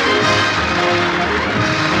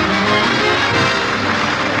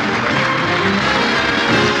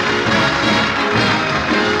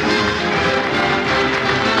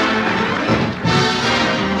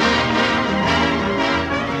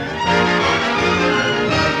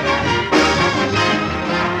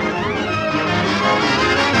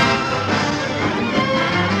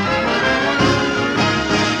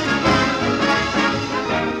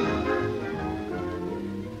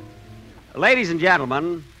 Ladies and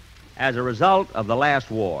gentlemen, as a result of the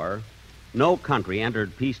last war, no country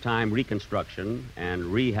entered peacetime reconstruction and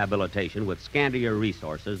rehabilitation with scantier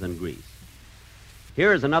resources than Greece.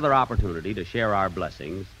 Here is another opportunity to share our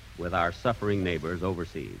blessings with our suffering neighbors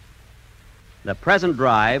overseas. The present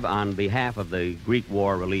drive on behalf of the Greek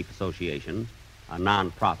War Relief Association, a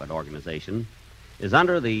non-profit organization, is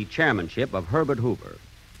under the chairmanship of Herbert Hoover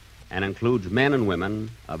and includes men and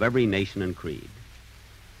women of every nation and creed.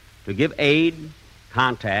 To give aid,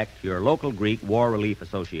 contact your local Greek War Relief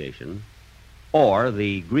Association or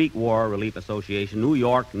the Greek War Relief Association, New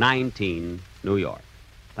York 19, New York.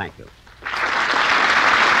 Thank you.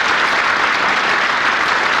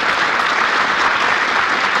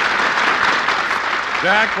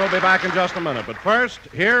 Jack will be back in just a minute, but first,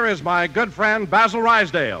 here is my good friend Basil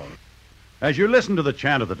Rysdale. As you listen to the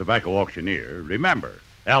chant of the tobacco auctioneer, remember,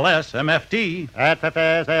 LSMFT.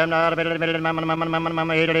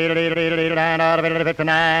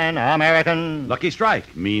 American. Lucky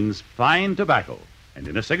Strike means fine tobacco. And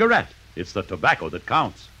in a cigarette, it's the tobacco that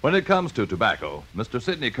counts. When it comes to tobacco, Mr.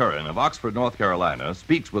 Sidney Curran of Oxford, North Carolina,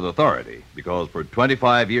 speaks with authority because for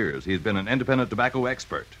 25 years he's been an independent tobacco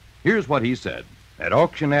expert. Here's what he said. At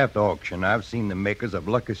auction after auction, I've seen the makers of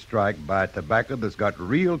Lucky Strike buy tobacco that's got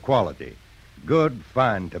real quality. Good,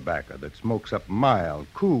 fine tobacco that smokes up mild,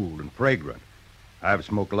 cool, and fragrant. I've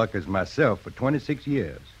smoked Lucky's myself for 26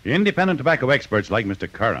 years. Independent tobacco experts like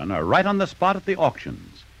Mr. Curran are right on the spot at the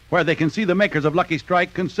auctions, where they can see the makers of Lucky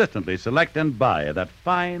Strike consistently select and buy that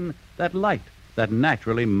fine, that light, that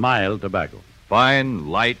naturally mild tobacco. Fine,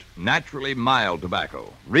 light, naturally mild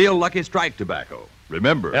tobacco. Real Lucky Strike tobacco.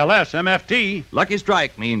 Remember, LSMFT. Lucky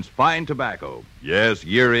Strike means fine tobacco. Yes,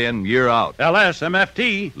 year in, year out.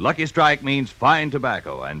 LSMFT. Lucky Strike means fine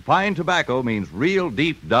tobacco, and fine tobacco means real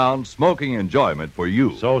deep down smoking enjoyment for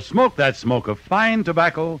you. So smoke that smoke of fine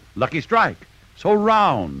tobacco, Lucky Strike. So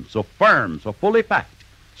round, so firm, so fully packed,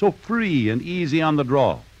 so free and easy on the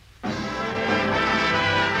draw.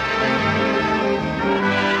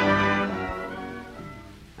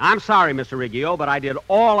 I'm sorry, Mr. Riggio, but I did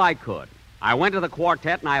all I could. I went to the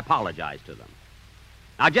quartet and I apologized to them.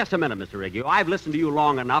 Now, just a minute, Mr. Riggio. I've listened to you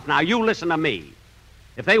long enough. Now, you listen to me.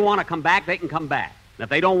 If they want to come back, they can come back. And if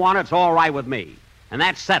they don't want it, it's all right with me. And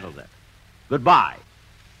that settles it. Goodbye.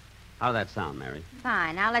 How'd that sound, Mary?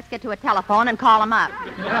 Fine. Now let's get to a telephone and call them up.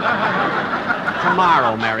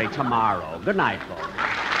 Tomorrow, Mary, tomorrow. Good night, folks.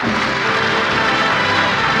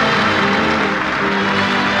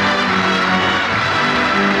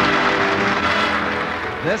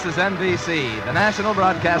 This is NBC, the National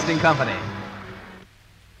Broadcasting Company.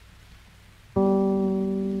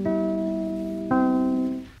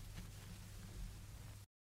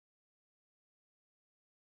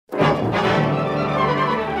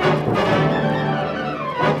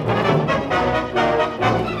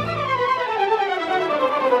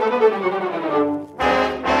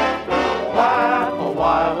 Laugh a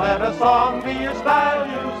while, let a song be your style.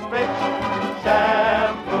 Use Fitch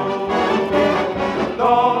shampoo.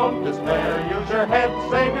 Don't despair, use your head,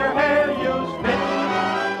 save your hair. Use Fitch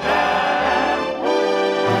shampoo.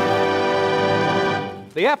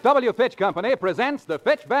 The F.W. Fitch Company presents The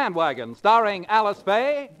Fitch Bandwagon, starring Alice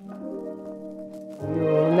Faye.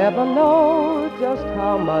 You'll never know just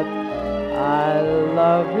how much I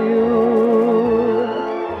love you.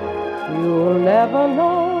 You'll never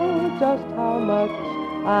know just how much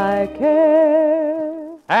I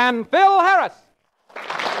care. And Phil Harris.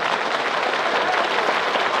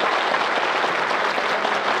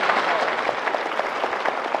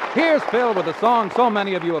 Here's Phil with the song so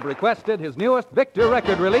many of you have requested, his newest Victor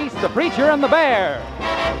record release, The Preacher and the Bear.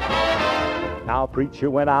 Now, preacher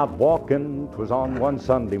went out walking, 'twas on one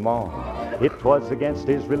Sunday morn. It was against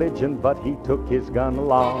his religion, but he took his gun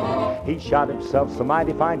along. He shot himself some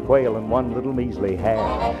mighty fine quail and one little measly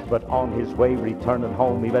hare. But on his way returning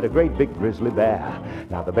home, he met a great big grizzly bear.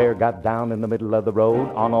 Now, the bear got down in the middle of the road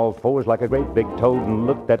on all fours like a great big toad and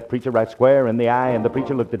looked that preacher right square in the eye. And the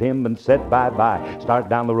preacher looked at him and said bye-bye. Started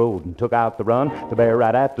down the road and took out the run. The bear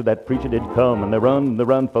right after that preacher did come. And they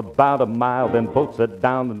run for about a mile. Then both sat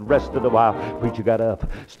down and rested a while. Preacher got up,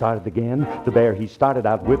 started again. The bear, he started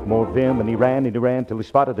out with more vim. And he ran till he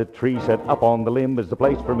spotted a tree. Said, up on the limb is the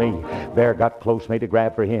place for me. Bear got close, made a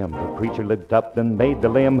grab for him. The preacher limped up, then made the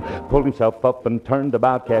limb. Pulled himself up and turned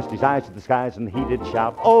about. Cast his eyes to the skies and he did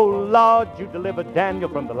shout, oh Lord, you delivered Daniel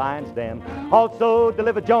from the lion's den. Also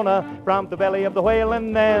delivered Jonah from the belly of the whale.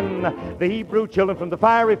 And then the Hebrew children from the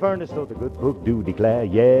fiery furnace. So the good book do declare,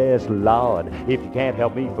 yes, Lord, if you can't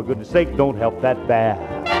help me, for goodness sake, don't help that bear.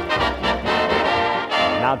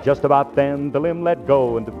 Now just about then the limb let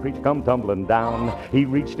go and the preacher come tumbling down. He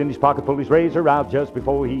reached in his pocket, pulled his razor out just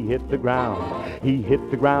before he hit the ground. He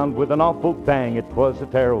hit the ground with an awful bang, it was a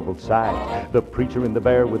terrible sight. The preacher and the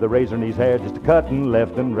bear with a razor in his hair just a-cutting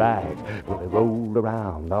left and right. Well, they rolled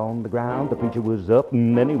around on the ground, the preacher was up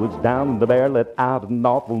and then he was down. And the bear let out an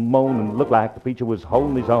awful moan and looked like the preacher was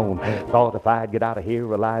holding his own. Thought if I'd get out of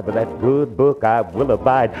here alive by that good book I will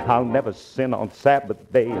abide. I'll never sin on Sabbath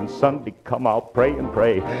day and Sunday come I'll pray and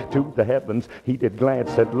pray to the heavens. He did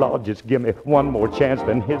glance, said, Lord, just give me one more chance.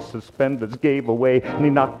 Then his suspenders gave away and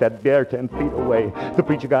he knocked that bear 10 feet away. The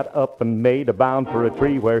preacher got up and made a bound for a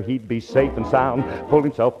tree where he'd be safe and sound. Pulled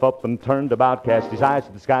himself up and turned about, cast his eyes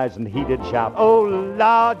to the skies and he did shout, oh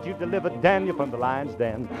Lord, you delivered Daniel from the lion's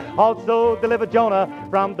den. Also delivered Jonah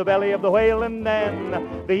from the belly of the whale. And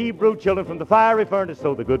then the Hebrew children from the fiery furnace.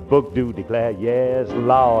 So the good book do declare, yes,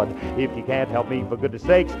 Lord, if you can't help me, for goodness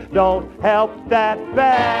sakes, don't help that bear.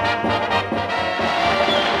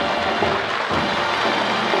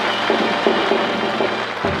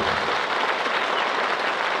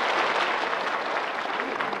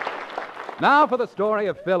 Now for the story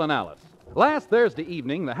of Phil and Alice. Last Thursday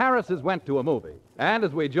evening, the Harrises went to a movie. And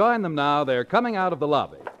as we join them now, they're coming out of the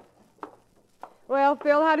lobby. Well,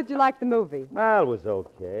 Phil, how did you like the movie? Well, it was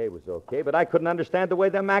okay, but I couldn't understand the way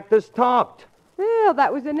them actors talked. Phil,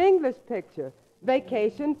 that was an English picture.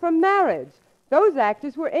 Vacation from Marriage. Those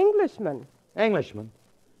actors were Englishmen. Englishmen?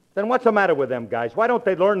 Then what's the matter with them guys? Why don't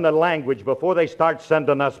they learn the language before they start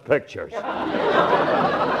sending us pictures?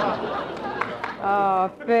 Oh,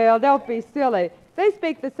 Phil, don't be silly. They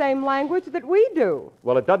speak the same language that we do.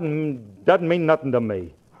 Well, it doesn't mean nothing to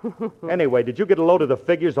me. Anyway, did you get a load of the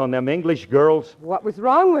figures on them English girls? What was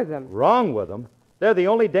wrong with them? Wrong with them? They're the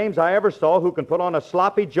only dames I ever saw who can put on a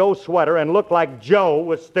sloppy Joe sweater and look like Joe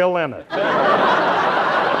was still in it.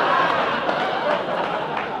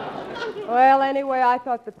 Well, anyway, I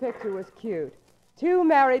thought the picture was cute. Two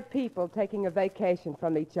married people taking a vacation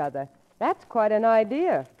from each other. That's quite an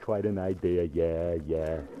idea. Quite an idea,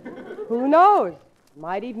 yeah. Who knows?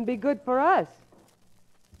 Might even be good for us.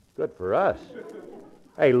 Good for us?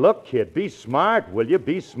 Hey, look, kid, be smart, will you?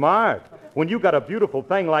 Be smart. When you got a beautiful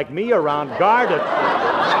thing like me around, guard it.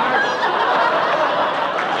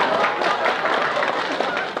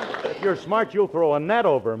 If you're smart, you'll throw a net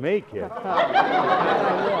over me, kid.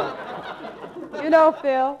 You know,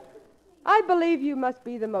 Phil, I believe you must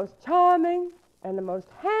be the most charming and the most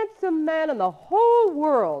handsome man in the whole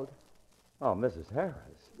world. Oh, Mrs.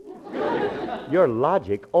 Harris, your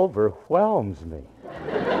logic overwhelms me.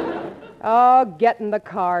 Oh, get in the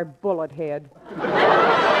car, bullet head.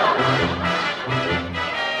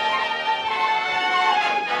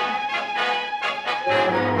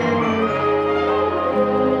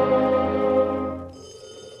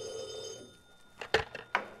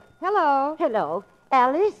 Hello. Hello.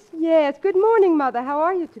 Alice? Yes, good morning, Mother. How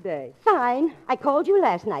are you today? Fine. I called you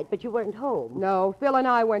last night, but you weren't home. No, Phil and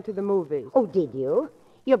I went to the movies. Oh, did you?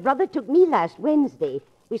 Your brother took me last Wednesday.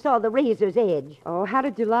 We saw The Razor's Edge. Oh, how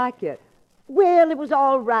did you like it? Well, it was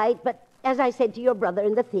all right, but as I said to your brother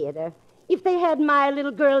in the theater, if they had my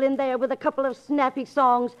little girl in there with a couple of snappy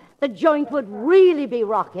songs, the joint would really be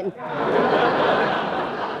rocking.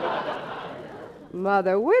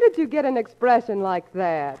 Mother, where did you get an expression like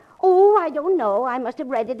that? Oh, I don't know. I must have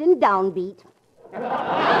read it in Downbeat. But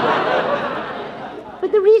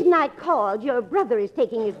the reason I called, your brother is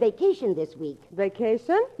taking his vacation this week.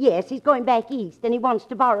 Vacation? Yes, he's going back east, and he wants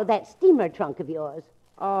to borrow that steamer trunk of yours.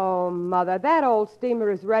 Oh, Mother, that old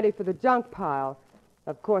steamer is ready for the junk pile.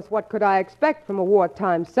 Of course, what could I expect from a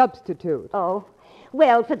wartime substitute? Oh,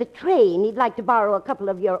 well, for the train, he'd like to borrow a couple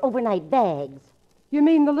of your overnight bags. You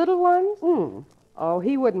mean the little ones? Hmm. Oh,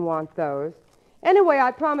 he wouldn't want those. Anyway,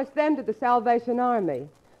 I promised them to the Salvation Army.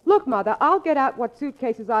 Look, Mother, I'll get out what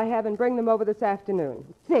suitcases I have and bring them over this afternoon.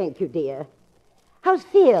 Thank you, dear. How's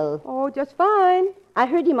Phil? Oh, just fine. I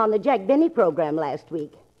heard him on the Jack Benny program last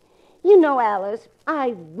week. You know, Alice,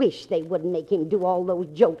 I wish they wouldn't make him do all those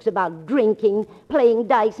jokes about drinking, playing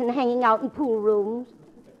dice, and hanging out in pool rooms.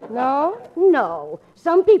 No? No.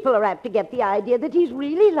 Some people are apt to get the idea that he's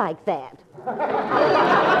really like that.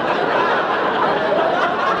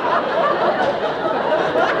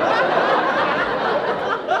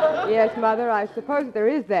 Yes, Mother, I suppose there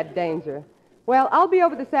is that danger. Well, I'll be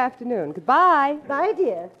over this afternoon. Goodbye. Bye,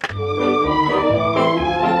 dear.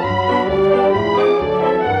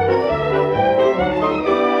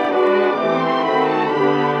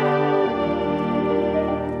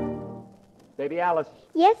 Baby Alice,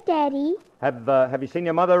 Yes, Daddy. have you seen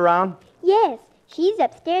your mother around? Yes, she's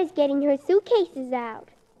upstairs getting her suitcases out.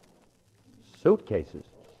 Suitcases?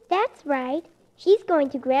 That's right. She's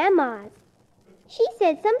going to Grandma's. She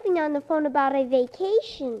said something on the phone about a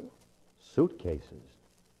vacation. Suitcases?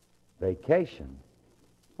 Vacation?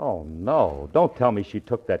 Oh, no. Don't tell me she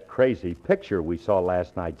took that crazy picture we saw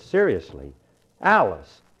last night. Seriously.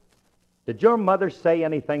 Alice, did your mother say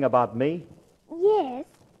anything about me? Yes,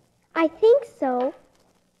 I think so.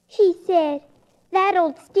 She said, that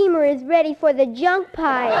old steamer is ready for the junk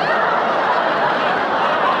pile.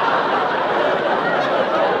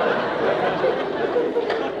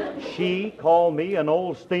 She called me an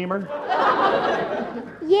old steamer?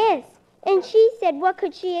 Yes, and she said what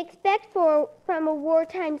could she expect from a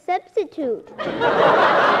wartime substitute?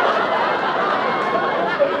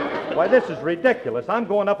 Why, this is ridiculous. I'm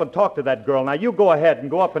going up and talk to that girl. Now, you go ahead and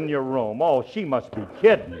go up in your room. Oh, she must be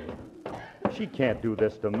kidding me. She can't do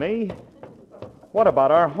this to me. What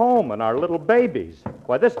about our home and our little babies?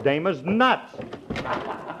 Why, this dame is nuts.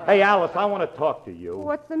 Hey, Alice, I want to talk to you.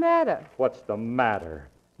 What's the matter? What's the matter?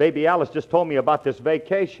 Baby Alice just told me about this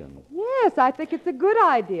vacation. Yes, I think it's a good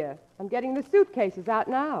idea. I'm getting the suitcases out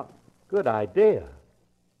now. Good idea.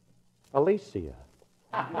 Alicia.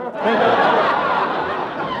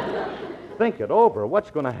 Think it over. What's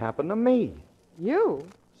going to happen to me? You?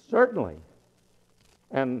 Certainly.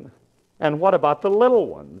 And what about the little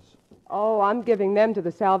ones? Oh, I'm giving them to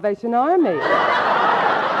the Salvation Army.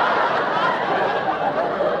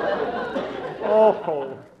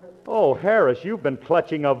 Oh, Harris, you've been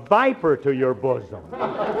clutching a viper to your bosom. Phil,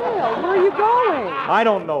 where are you going? I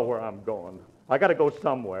don't know where I'm going. I got to go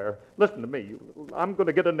somewhere. Listen to me. I'm going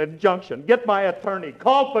to get an injunction. Get my attorney.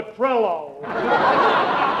 Call Petrillo.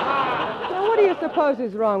 Now, what do you suppose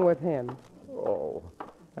is wrong with him? Oh,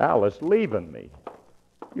 Alice leaving me.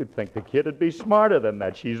 You'd think the kid would be smarter than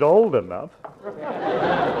that. She's old enough.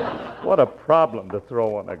 What a problem to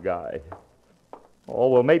throw on a guy. Oh,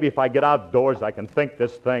 well, maybe if I get outdoors, I can think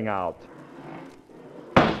this thing out.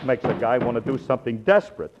 This makes a guy want to do something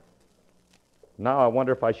desperate. Now I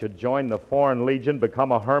wonder if I should join the Foreign Legion,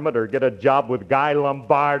 become a hermit, or get a job with Guy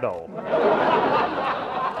Lombardo.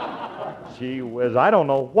 Gee whiz, I don't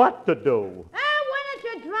know what to do. Why don't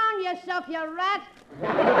you drown yourself, you rat?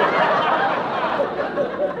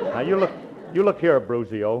 Now, you look here,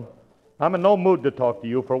 Bruzio. I'm in no mood to talk to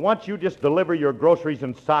you. For once, you just deliver your groceries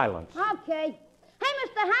in silence. Okay. Hey,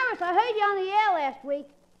 Mr. Harris, I heard you on the air last week.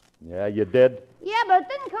 Yeah, you did? Yeah, but it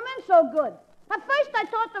didn't come in so good. At first, I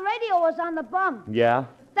thought the radio was on the bum. Yeah?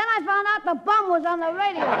 Then I found out the bum was on the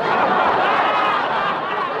radio.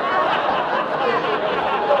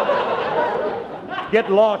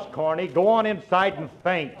 Get lost, Corny. Go on inside and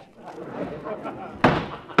faint.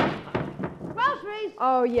 Groceries?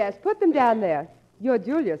 Oh, yes. Put them down there. You're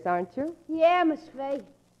Julius, aren't you? Yeah, Miss Fay.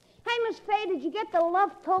 Hey, Miss Fay, did you get the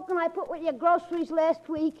love token I put with your groceries last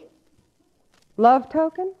week? Love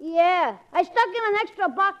token? Yeah. I stuck in an extra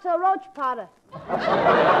box of roach powder.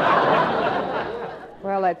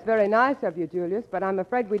 Well, that's very nice of you, Julius, but I'm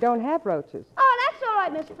afraid we don't have roaches. Oh, that's all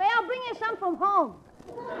right, Miss Fay. I'll bring you some from home.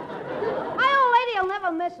 My old lady will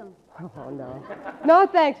never miss them. Oh, no. No,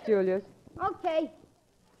 thanks, Julius. Okay.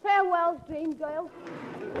 Farewell, dream girl.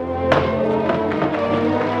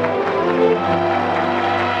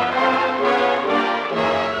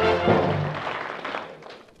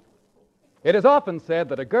 It is often said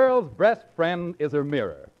that a girl's best friend is her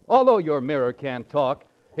mirror. Although your mirror can't talk,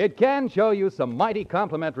 it can show you some mighty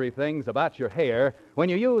complimentary things about your hair when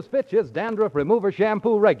you use Fitch's Dandruff Remover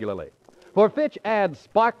Shampoo regularly. For Fitch adds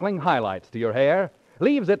sparkling highlights to your hair,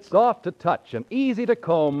 leaves it soft to touch and easy to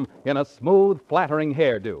comb in a smooth, flattering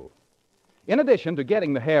hairdo. In addition to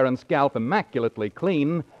getting the hair and scalp immaculately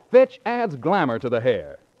clean, Fitch adds glamour to the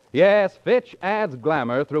hair. Yes, Fitch adds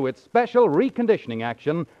glamour through its special reconditioning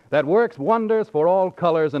action that works wonders for all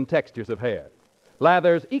colors and textures of hair.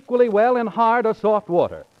 Lathers equally well in hard or soft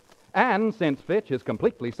water. And since Fitch is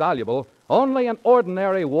completely soluble, only an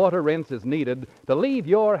ordinary water rinse is needed to leave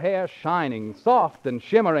your hair shining, soft, and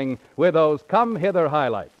shimmering with those come-hither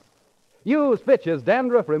highlights. Use Fitch's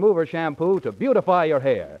Dandruff Remover Shampoo to beautify your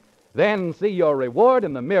hair. Then see your reward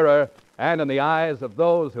in the mirror and in the eyes of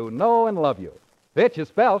those who know and love you. Fitch is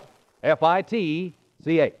spelt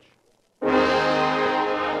F-I-T-C-H.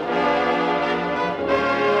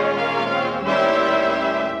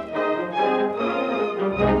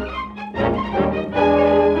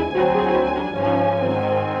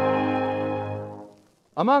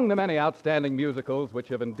 Among the many outstanding musicals which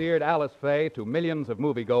have endeared Alice Faye to millions of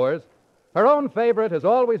moviegoers, her own favorite has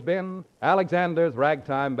always been Alexander's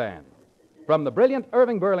Ragtime Band. From the brilliant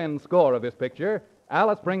Irving Berlin score of this picture,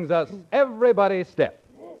 Alice brings us Everybody's Step.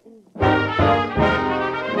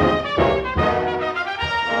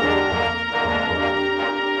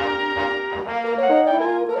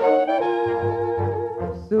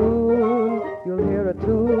 Soon you'll hear a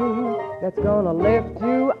tune that's gonna lift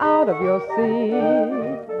you out of your seat,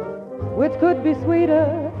 which could be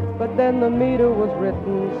sweeter, but then the meter was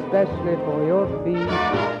written specially for your feet.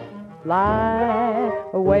 Fly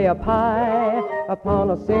away up high upon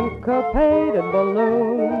a syncopated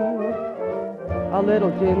balloon. A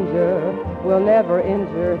little ginger will never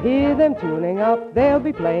injure. Hear them tuning up, they'll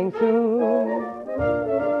be playing soon.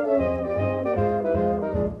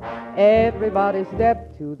 Everybody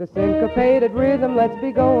step to the syncopated rhythm. Let's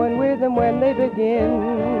be going with them when they begin.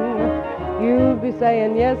 You'll be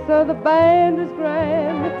saying, yes, sir, the band is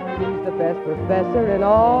grand. He's the best professor in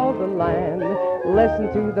all the land. Listen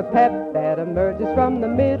to the pep that emerges from the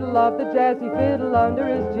middle of the jazzy fiddle under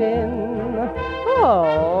his chin.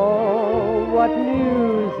 Oh, what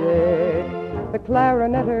music! The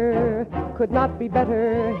clarinetter could not be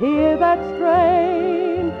better. Hear that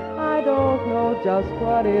strain? I don't know just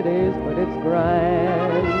what it is, but it's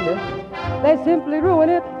grand. They simply ruin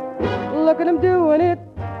it. Look at them doing it.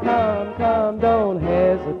 Come, come, don't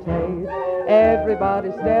hesitate.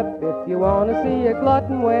 Everybody step if you want to see a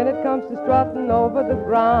glutton when it comes to strutting over the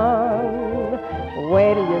ground.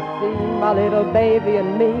 Where do you see my little baby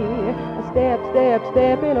and me? Step, step,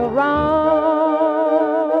 stepping around.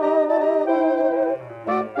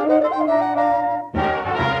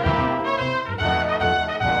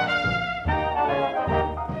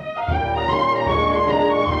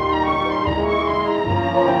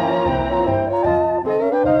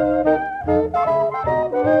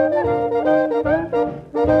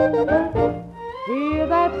 Hear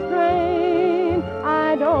that strain?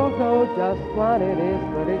 I don't know just what it is,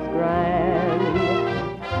 but it's grand.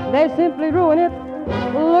 They simply ruin it.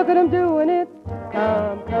 Look at them doing it.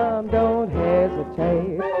 Come, come, don't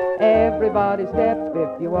hesitate. Everybody step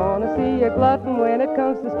if you want to see a glutton when it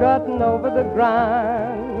comes to strutting over the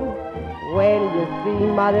ground. Where do you see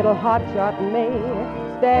my little hotshot and me?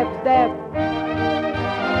 Step, step,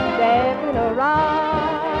 stepping around.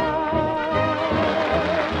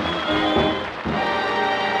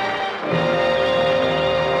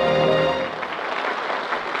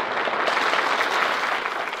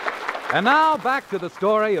 And now back to the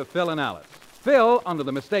story of Phil and Alice. Phil, under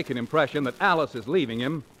the mistaken impression that Alice is leaving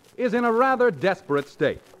him, is in a rather desperate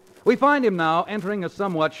state. We find him now entering a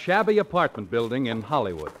somewhat shabby apartment building in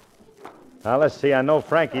Hollywood. Now, let's see. I know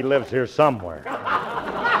Frankie lives here somewhere.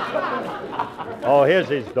 Oh, here's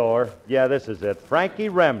his door. Yeah, this is it. Frankie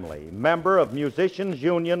Remley, member of Musicians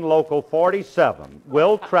Union Local 47.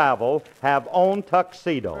 Will travel, have own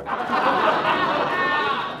tuxedo.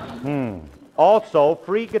 Also,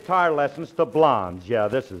 free guitar lessons to blondes. Yeah,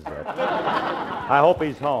 this is it. I hope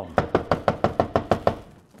he's home.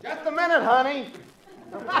 Just a minute, honey.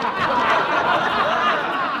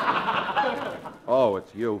 Oh,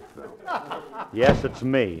 it's you, Phil. Yes, it's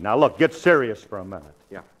me. Now, look, get serious for a minute.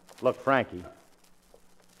 Yeah. Look, Frankie,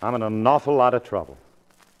 I'm in an awful lot of trouble.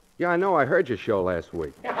 Yeah, I know. I heard your show last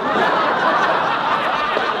week.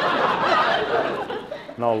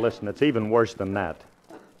 No, listen, it's even worse than that.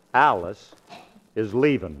 Alice is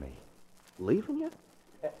leaving me. Leaving you?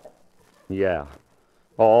 Yeah.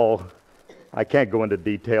 Oh, I can't go into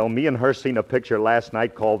detail. Me and her seen a picture last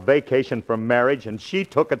night called Vacation from Marriage, and she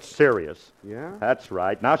took it serious. Yeah? That's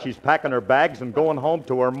right. Now she's packing her bags and going home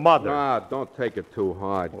to her mother. Ah, don't take it too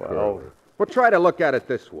hard, Well, Well, try to look at it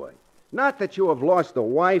this way. Not that you have lost a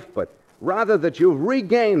wife, but rather that you've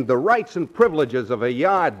regained the rights and privileges of a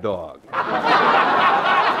yard dog.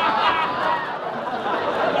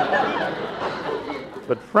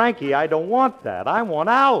 But, Frankie, I don't want that. I want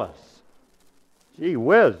Alice. Gee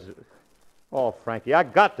whiz. Oh, Frankie, I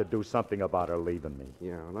got to do something about her leaving me.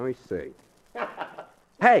 Yeah, let me see.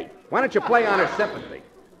 Hey, why don't you play on her sympathy?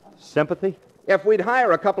 Sympathy? If we'd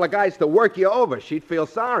hire a couple of guys to work you over, she'd feel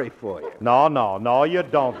sorry for you. No, you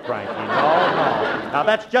don't, Frankie. No. Now,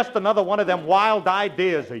 that's just another one of them wild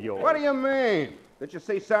ideas of yours. What do you mean? Did you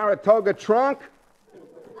see Saratoga Trunk?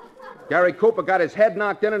 Gary Cooper got his head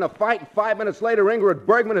knocked in a fight, and 5 minutes later, Ingrid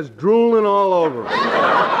Bergman is drooling all over him.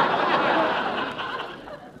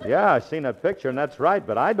 Yeah, I seen that picture, and that's right,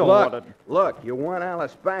 but I don't want to... Look, you want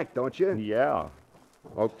Alice back, don't you? Yeah.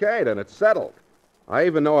 Okay, then it's settled. I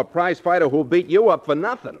even know a prize fighter who'll beat you up for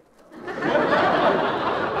nothing.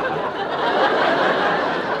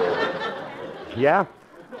 Yeah?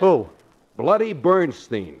 Who? Bloody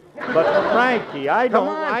Bernstein. But, Frankie, I don't...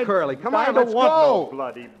 Come on, Curly, come I on, don't let's want go. no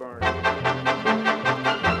bloody burn.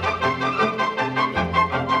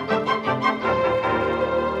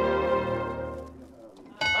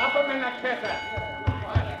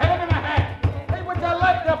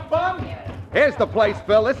 Here's the place,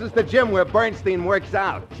 Phil. This is the gym where Bernstein works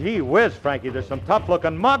out. Gee whiz, Frankie, there's some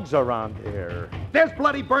tough-looking mugs around here. There's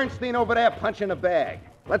bloody Bernstein over there punching a bag.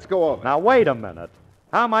 Let's go over. Now, wait a minute.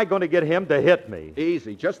 How am I going to get him to hit me?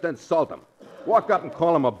 Easy. Just insult him. Walk up and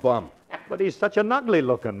call him a bum. But he's such an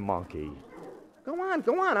ugly-looking monkey. Go on.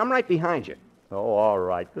 I'm right behind you. Oh, all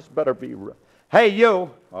right. This better be... Hey,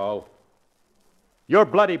 you. Oh. You're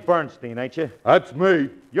bloody Bernstein, ain't you? That's me.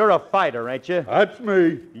 You're a fighter, ain't you? That's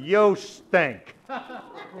me. You stink.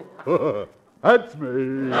 That's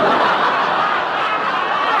me.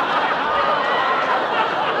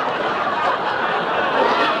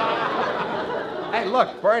 Hey,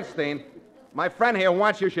 look, Bernstein. My friend here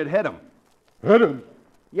wants you should hit him. Hit him.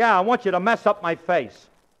 Yeah, I want you to mess up my face.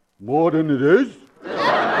 More than it is?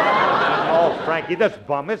 Oh, Frankie, this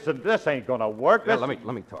bum, this ain't gonna work. Yeah, let me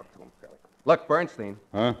talk to him, Curly. Look, Bernstein.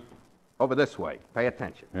 Huh? Over this way. Pay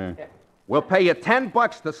attention. Yeah. We'll pay you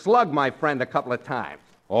 $10 to slug my friend a couple of times.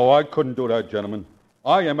 Oh, I couldn't do that, gentlemen.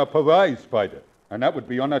 I am a prize fighter, and that would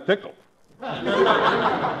be unethical.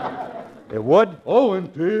 It would? Oh,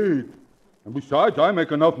 indeed. And besides, I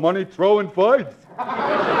make enough money throwing fights.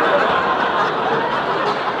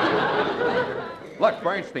 Look,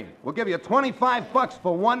 Bernstein, we'll give you $25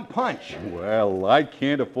 for one punch. Well, I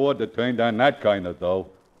can't afford to turn down that kind of dough.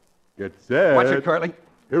 Get set. Watch it, Curly.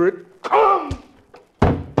 Here it comes.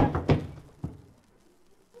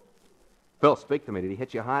 Phil, speak to me. Did he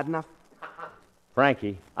hit you hard enough?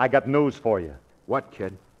 Frankie, I got news for you. What,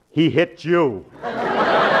 kid? He hit you.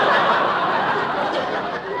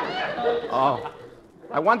 Oh,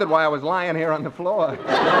 I wondered why I was lying here on the floor.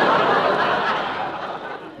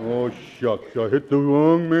 Oh, shucks, I hit the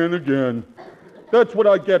wrong man again. That's what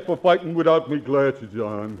I get for fighting without me glasses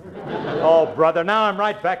on. Oh, brother, now I'm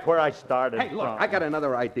right back where I started. Hey, look, from. I got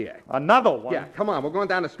another idea. Another one? Yeah, come on, we're going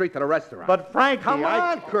down the street to the restaurant. But, Frankie, Come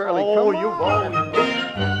on, Curly, Oh, come you've on.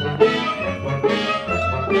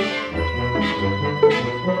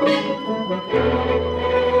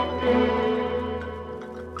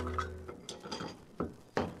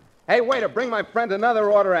 Hey, waiter, bring my friend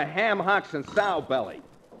another order of ham hocks and sow belly.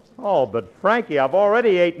 Oh, but, Frankie, I've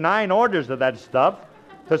already ate 9 orders of that stuff.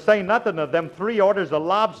 To say nothing of them 3 orders of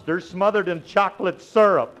lobster smothered in chocolate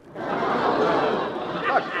syrup.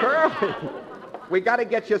 Look, Curly, we got to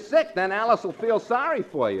get you sick. Then Alice will feel sorry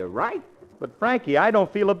for you, right? But, Frankie, I don't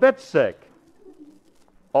feel a bit sick.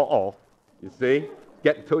 Uh-oh. You see?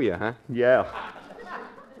 Getting to you, huh? Yeah.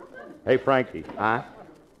 Hey, Frankie. Huh?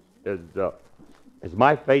 Is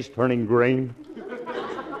my face turning green?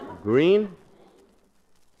 Green?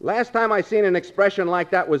 Last time I seen an expression like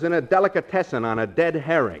that was in a delicatessen on a dead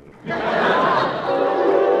herring.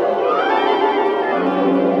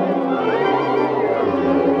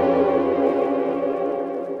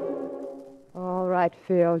 All right,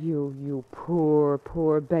 Phil, you poor,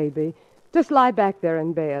 poor baby. Just lie back there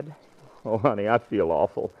in bed. Oh, honey, I feel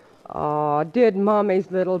awful. Oh, did Mommy's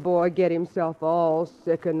little boy get himself all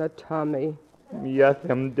sick in the tummy? Yes,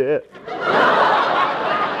 him did.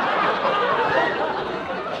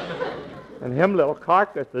 And him little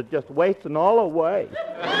carcass is just wasting all away.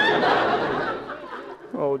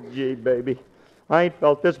 Oh, gee, baby. I ain't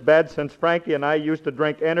felt this bad since Frankie and I used to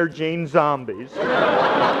drink Energine Zombies.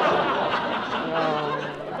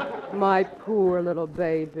 My poor little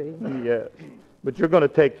baby. Yes. But you're going to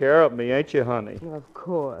take care of me, ain't you, honey? Of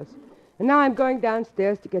course. And now I'm going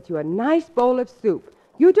downstairs to get you a nice bowl of soup.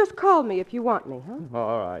 You just call me if you want me, huh?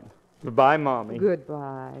 All right. Goodbye, Mommy.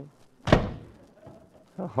 Goodbye.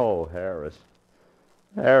 Oh, Harris.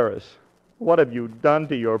 Harris, what have you done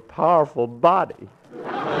to your powerful body?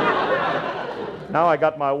 Now I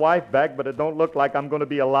got my wife back, but it don't look like I'm going to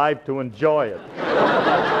be alive to enjoy it.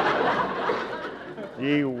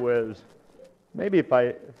 Gee whiz. Maybe if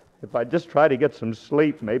I just try to get some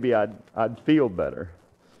sleep, maybe I'd feel better.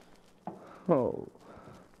 Oh,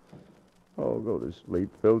 go to sleep,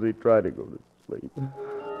 Philsy. Try to go to sleep.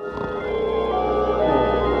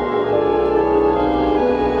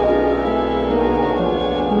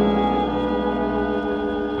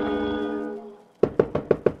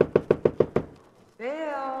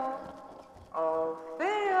 Phil. Oh,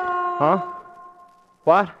 Phil. Huh?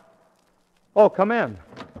 What? Oh, come in.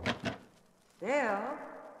 Phil,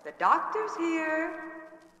 the doctor's here.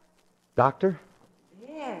 Doctor?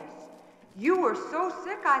 Yes. You were so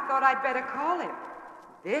sick I thought I'd better call him.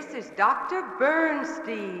 This is Dr.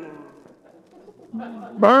 Bernstein.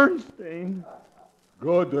 Bernstein?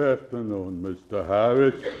 Good afternoon, Mr.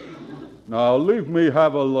 Harris. Now, leave me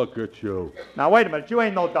have a look at you. Now, wait a minute. You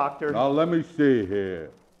ain't no doctor. Now, let me see here.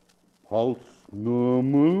 Pulse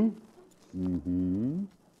normal. Mm-hmm.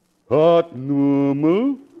 Heart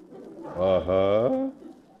normal. Uh-huh.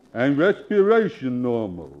 And respiration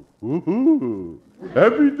normal. Woohoo.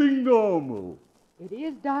 Everything normal. It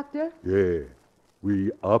is, Doctor. Yeah.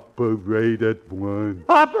 We operate at once.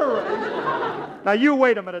 Operate? Now, you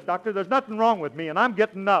wait a minute, Doctor. There's nothing wrong with me, and I'm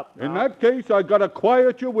getting up. In that case, I gotta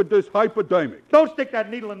quiet you with this hypodermic. Don't stick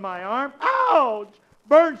that needle in my arm. Ouch!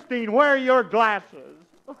 Bernstein, where are your glasses?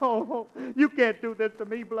 Oh, you can't do this to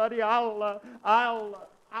me, bloody. Oh,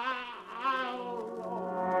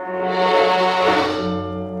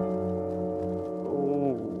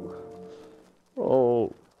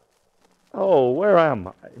 where am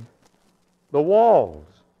I? The walls.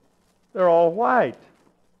 They're all white.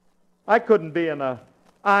 I couldn't be in a...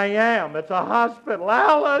 I am. It's a hospital.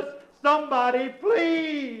 Alice, somebody,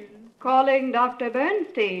 please. Calling Dr.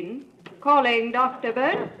 Bernstein. Calling Dr.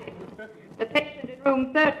 Bernstein. The patient in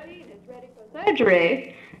room 13 is ready for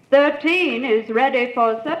surgery. 13 is ready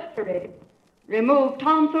for surgery. Remove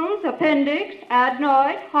tonsils, appendix,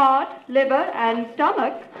 adenoid, heart, liver, and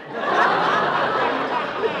stomach.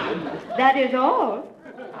 That is all.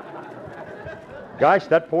 Gosh,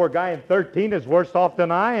 that poor guy in 13 is worse off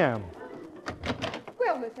than I am.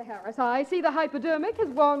 Well, Mr. Harris, I see the hypodermic has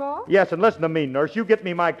worn off. Yes, and listen to me, nurse. You get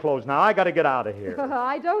me my clothes now. I got to get out of here.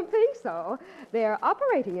 I don't think so. They're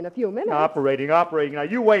operating in a few minutes. Operating. Now,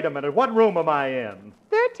 you wait a minute. What room am I in?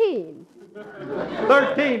 13.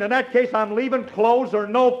 13. In that case, I'm leaving clothes or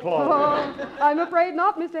no clothes. Oh, I'm afraid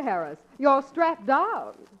not, Mr. Harris. You're strapped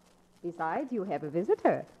down. Besides, you have a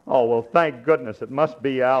visitor. Oh, well, thank goodness. It must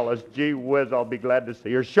be Alice. Gee whiz, I'll be glad to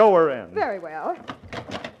see her. Show her in. Very well.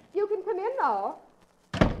 You can come in now.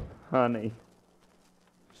 Honey,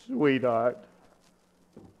 sweetheart,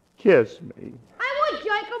 kiss me. I would,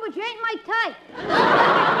 Jacob, but you ain't my type.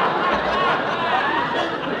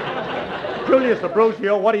 Julius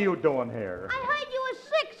Abruzio, what are you doing here? I heard you were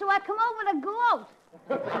sick, so I come over to gloat.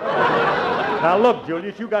 Now, look,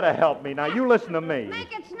 Julius, you got to help me. Now, you listen to me.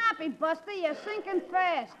 Make it snappy, Buster. You're sinking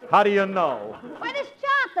fast. How do you know? By this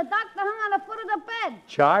chart the doctor hung on the foot of the bed.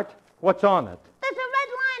 Chart? What's on it? There's a red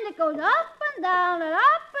line that goes up and down and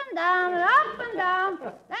up and down and up and down.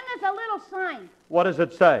 Then there's a little sign. What does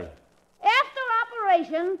it say? After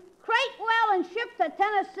operation, crate well and shipped to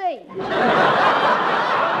Tennessee.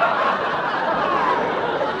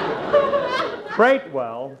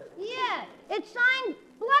 Cratewell? Yeah, it's signed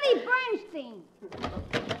Bloody Bernstein.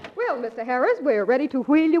 Well, Mr. Harris, we're ready to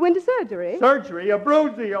wheel you into surgery. Surgery?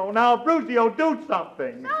 Abruzio. Now, Abruzio, do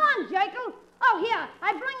something. So long, Jekyll. Oh, here,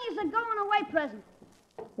 I bring you a going-away present.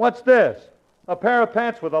 What's this? A pair of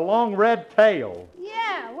pants with a long red tail.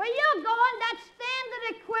 Yeah, where you're going, that's standard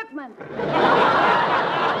equipment.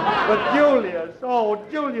 But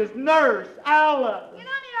Julius, nurse, Alice. You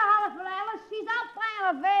don't need a holler for Alice. She's out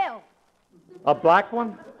buying a veil. A black one?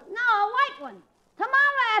 No, a white one.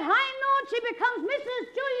 Tomorrow at high noon, she becomes Mrs.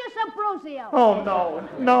 Julius Abruzio. Oh,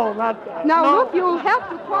 no, not that. Now, no. look, you'll have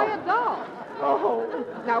to quiet down. Oh.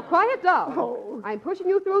 Now, quiet down. Oh. I'm pushing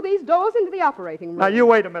you through these doors into the operating room. Now, you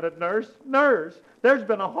wait a minute, nurse. Nurse, there's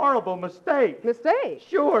been a horrible mistake. Mistake?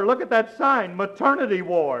 Sure, look at that sign, maternity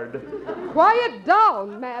ward. Quiet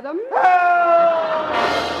down, madam.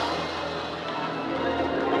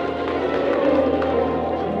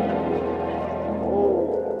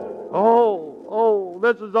 Oh,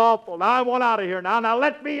 this is awful. Now, I want out of here now. Now,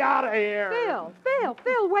 let me out of here.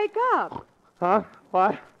 Phil, wake up. Huh?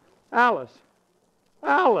 What?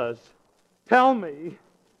 Alice, tell me.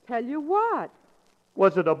 Tell you what?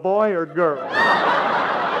 Was it a boy or girl?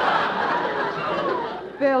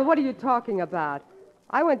 Phil, what are you talking about?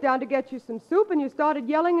 I went down to get you some soup and you started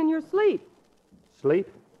yelling in your sleep. Sleep?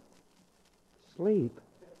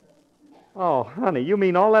 Oh, honey, you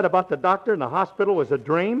mean all that about the doctor and the hospital was a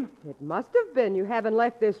dream? It must have been. You haven't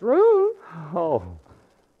left this room. Oh,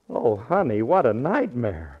 honey, what a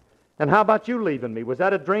nightmare. And how about you leaving me? Was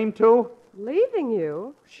that a dream, too? Leaving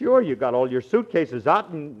you? Sure, you got all your suitcases out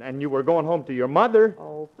and you were going home to your mother.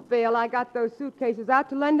 Oh, Phil, I got those suitcases out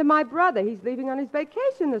to lend to my brother. He's leaving on his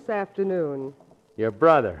vacation this afternoon. Your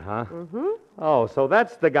brother, huh? Mm-hmm. Oh, so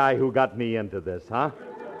that's the guy who got me into this, huh?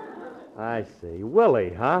 I see.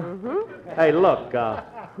 Willie, huh? Mm-hmm. Hey, look,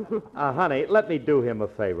 honey, let me do him a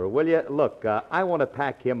favor, will you? Look, I want to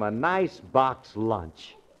pack him a nice box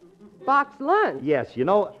lunch. Box lunch? Yes, you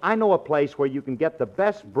know, I know a place where you can get the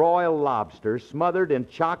best broiled lobster smothered in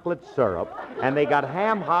chocolate syrup, and they got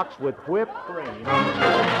ham hocks with whipped cream.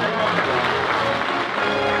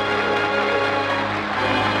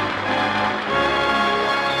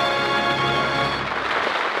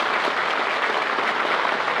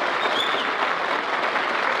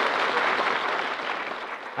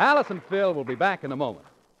 Alice and Phil will be back in a moment.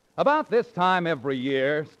 About this time every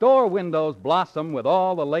year, store windows blossom with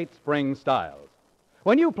all the late spring styles.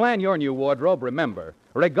 When you plan your new wardrobe, remember,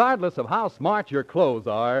 regardless of how smart your clothes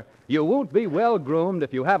are, you won't be well groomed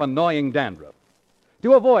if you have annoying dandruff.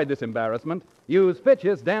 To avoid this embarrassment, use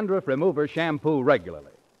Fitch's Dandruff Remover Shampoo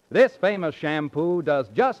regularly. This famous shampoo does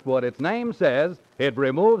just what its name says. It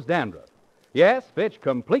removes dandruff. Yes, Fitch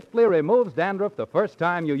completely removes dandruff the first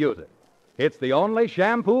time you use it. It's the only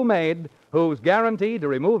shampoo made whose guarantee to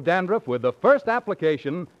remove dandruff with the first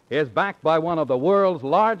application is backed by one of the world's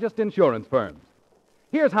largest insurance firms.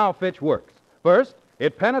 Here's how Fitch works. First,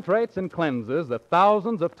 it penetrates and cleanses the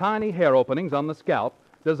thousands of tiny hair openings on the scalp,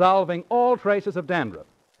 dissolving all traces of dandruff.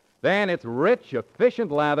 Then its rich, efficient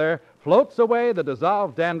lather floats away the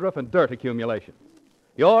dissolved dandruff and dirt accumulation.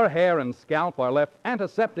 Your hair and scalp are left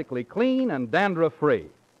antiseptically clean and dandruff-free.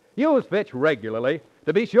 Use Fitch regularly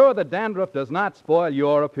to be sure that dandruff does not spoil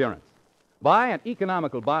your appearance. Buy an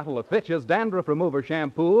economical bottle of Fitch's Dandruff Remover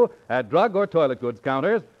Shampoo at drug or toilet goods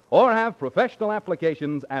counters, or have professional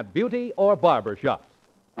applications at beauty or barber shops.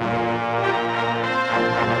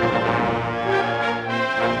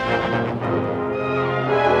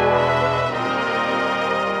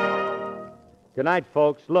 Good night,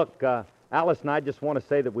 folks. Look, Alice and I just want to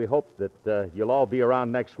say that we hope that you'll all be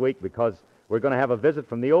around next week because we're going to have a visit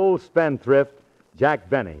from the old spendthrift, Jack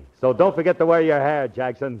Benny. So don't forget to wear your hair,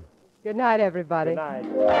 Jackson. Good night, everybody. Good night.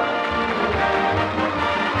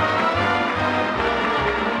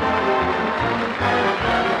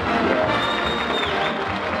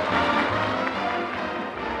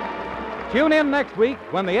 Tune in next week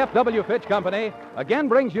when the F.W. Fitch Company again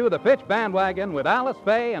brings you the Fitch Bandwagon with Alice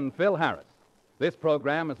Faye and Phil Harris. This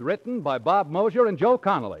program is written by Bob Mosier and Joe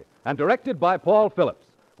Connolly and directed by Paul Phillips,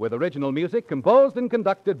 with original music composed and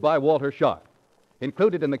conducted by Walter Sharp.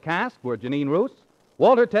 Included in the cast were Janine Roos,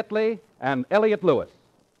 Walter Tetley, and Elliott Lewis.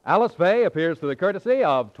 Alice Faye appears through the courtesy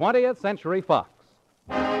of 20th Century Fox.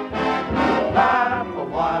 Laugh a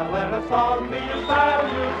while and a song be a style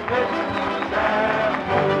use Fitch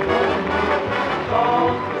shampoo.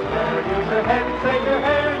 Don't despair, use your head, save your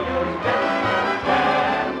hair, use Fitch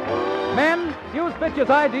shampoo. Men, use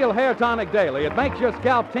Fitch's Ideal Hair Tonic Daily. It makes your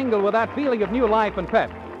scalp tingle with that feeling of new life and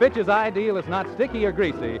pep. Fitch's Ideal is not sticky or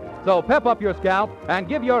greasy, so pep up your scalp and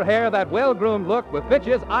give your hair that well-groomed look with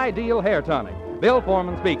Fitch's Ideal Hair Tonic. Bill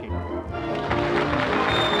Foreman speaking.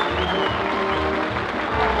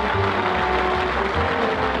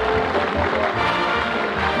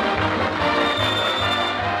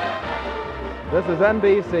 This is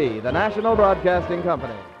NBC, the National Broadcasting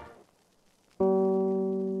Company.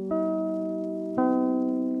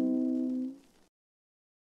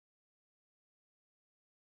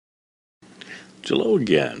 Hello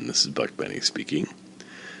again. This is Buck Benny speaking.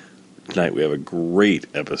 Tonight we have a great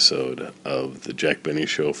episode of the Jack Benny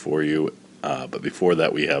Show for you. But before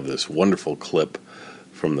that, we have this wonderful clip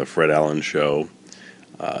from the Fred Allen Show.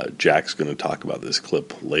 Jack's going to talk about this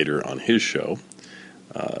clip later on his show.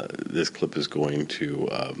 This clip is going to,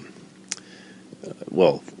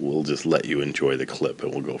 we'll just let you enjoy the clip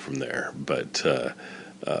and we'll go from there. But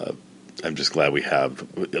I'm just glad we have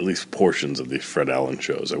at least portions of these Fred Allen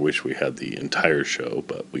shows. I wish we had the entire show,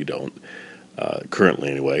 but we don't.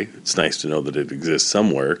 Currently, anyway. It's nice to know that it exists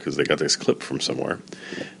somewhere because they got this clip from somewhere.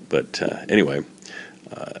 But anyway,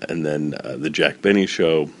 and then the Jack Benny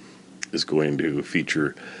Show is going to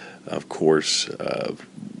feature, of course,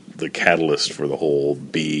 the catalyst for the whole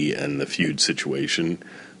Bee and the feud situation,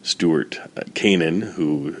 Stuart Kanan,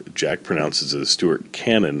 who Jack pronounces as Stuart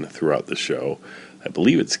Cannon throughout the show. I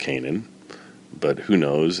believe it's Kanan, but who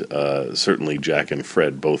knows? Certainly Jack and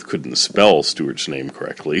Fred both couldn't spell Stuart's name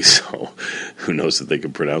correctly, so who knows that they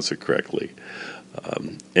could pronounce it correctly.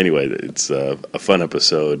 Anyway, it's a fun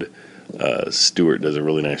episode. Stuart does a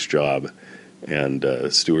really nice job, and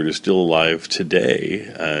Stuart is still alive today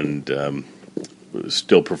and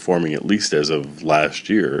still performing, at least as of last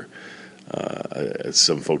year.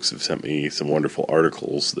 Some folks have sent me some wonderful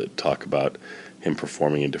articles that talk about him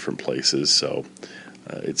performing in different places, so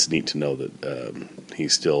it's neat to know that he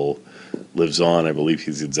still lives on. I believe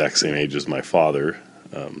he's the exact same age as my father,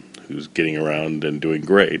 who's getting around and doing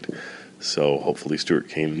great. So hopefully Stuart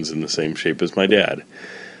Kanan's in the same shape as my dad.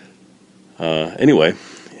 Anyway,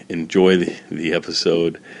 enjoy the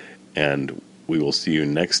episode, and we will see you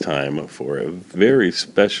next time for a very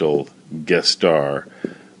special guest star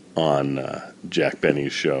on Jack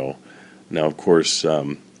Benny's show. Now, of course,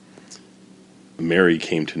 Mary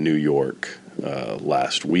came to New York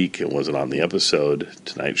last week and wasn't on the episode.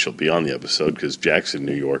 Tonight she'll be on the episode because Jack's in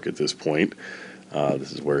New York at this point.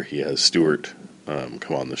 This is where he has Stuart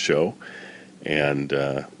come on the show. And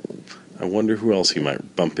I wonder who else he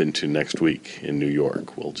might bump into next week in New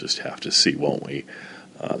York. We'll just have to see, won't we?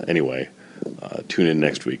 Anyway, tune in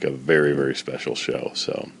next week. A very, very special show.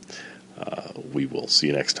 So we will see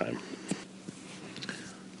you next time.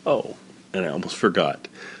 Oh, and I almost forgot.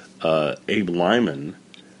 Abe Lyman,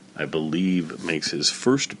 I believe, makes his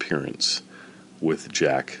first appearance with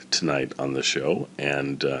Jack tonight on the show,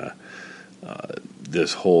 and the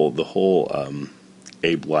whole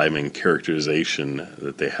Abe Lyman characterization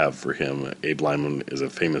that they have for him. Abe Lyman is a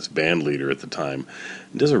famous band leader at the time,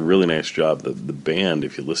 and does a really nice job. The band,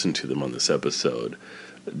 if you listen to them on this episode,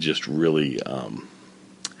 just really,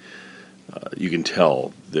 you can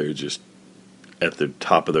tell they're just at the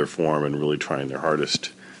top of their form and really trying their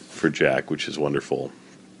hardest for Jack, which is wonderful.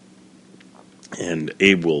 And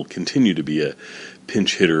Abe will continue to be a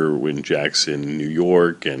pinch hitter when Jack's in New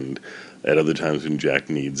York and at other times when Jack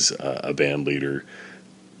needs a band leader.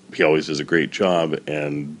 He always does a great job,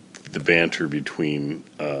 and the banter between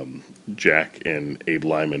Jack and Abe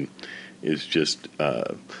Lyman is just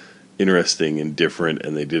interesting and different,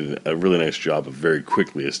 and they did a really nice job of very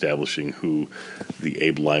quickly establishing who the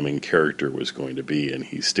Abe Lyman character was going to be, and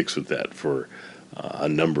he sticks with that for a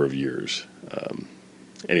number of years.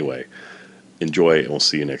 Anyway, enjoy, and we'll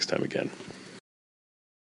see you next time again.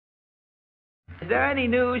 Is there any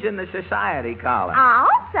news in the society column? I'll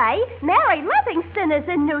say. Mary Livingston is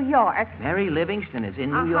in New York. Mary Livingston is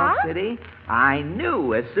in New York City? I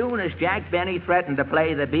knew as soon as Jack Benny threatened to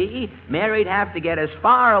play the Bee, Mary'd have to get as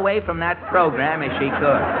far away from that program as she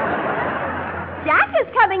could. Jack is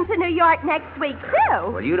coming to New York next week,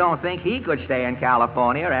 too. Well, you don't think he could stay in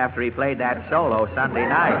California after he played that solo Sunday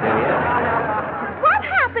night, do you? What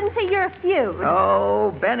happened to your feud?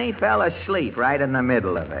 Oh, Benny fell asleep right in the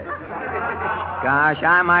middle of it. Gosh,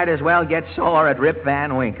 I might as well get sore at Rip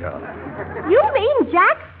Van Winkle. You mean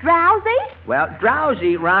Jack's drowsy? Well,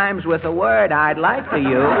 drowsy rhymes with a word I'd like to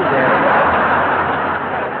use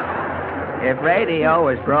if radio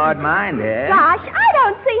was broad-minded. Gosh, I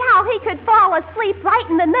don't see how he could fall asleep right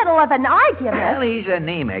in the middle of an argument. Well, he's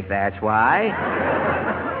anemic, that's why.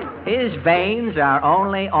 His veins are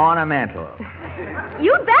only ornamental.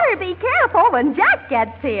 You'd better be careful when Jack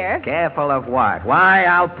gets here. Careful of what? Why,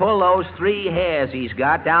 I'll pull those 3 hairs he's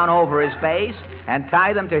got down over his face and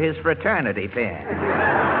tie them to his fraternity pin.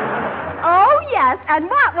 Oh, yes, and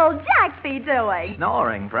what will Jack be doing?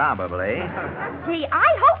 Snoring, probably. Gee, I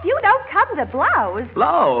hope you don't come to blows.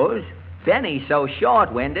 Blows? Benny's so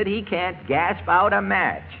short-winded he can't gasp out a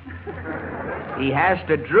match. He has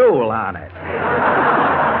to drool on it.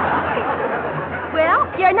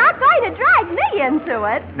 Well, you're not going to drag me into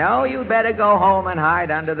it. No, you'd better go home and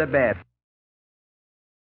hide under the bed.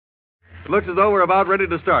 Looks as though we're about ready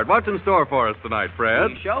to start. What's in store for us tonight,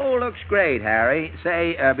 Fred? The show looks great, Harry.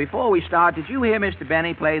 Say, before we start, did you hear Mr.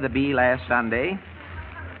 Benny play the bee last Sunday?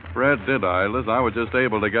 Fred, did I? Liz, I was just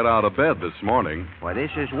able to get out of bed this morning. Well,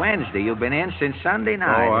 this is Wednesday. You've been in since Sunday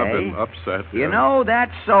night, Oh, I've eh? been upset. You know,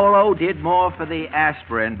 that solo did more for the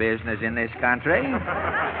aspirin business in this country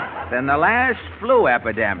than the last flu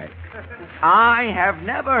epidemic. I have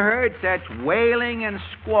never heard such wailing and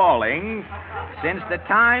squalling since the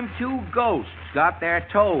time 2 ghosts got their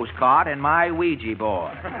toes caught in my Ouija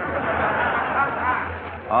board.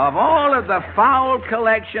 Of all of the foul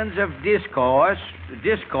collections of discords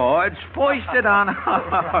foisted on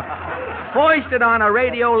a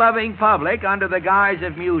radio-loving public under the guise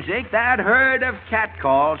of music, that herd of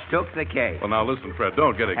catcalls took the cake. Well, now listen, Fred,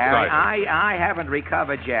 don't get excited. Harry, I haven't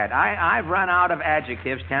recovered yet. I've run out of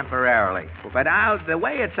adjectives temporarily. But the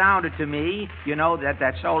way it sounded to me, you know,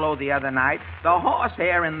 that solo the other night, the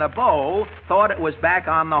horsehair in the bow thought it was back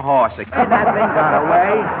on the horse again. That thing got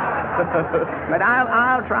away. But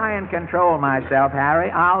I'll try and control myself, Harry.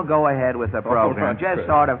 I'll go ahead with the program. Just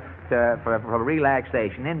sort of for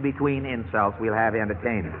relaxation. In between insults, we'll have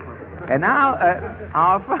entertainment. And now,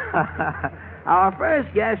 our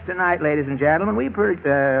first guest tonight, ladies and gentlemen, we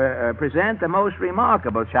present the most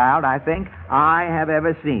remarkable child I think I have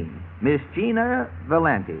ever seen, Miss Gina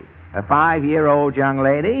Valenti, a 5-year-old young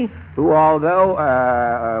lady who,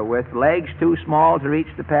 although with legs too small to reach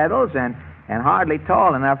the pedals and hardly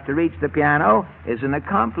tall enough to reach the piano, is an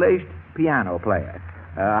accomplished piano player.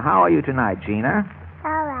 How are you tonight, Gina?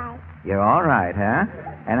 All right. You're all right, huh?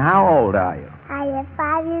 And how old are you? I am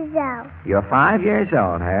 5 years old. You're 5 years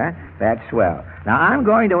old, huh? That's swell. Now, I'm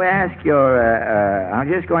going to ask I'm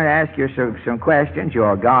just going to ask you some questions.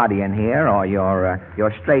 Your guardian here, or your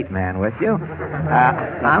straight man with you.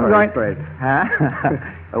 I'm going... Huh?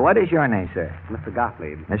 What is your name, sir? Mr.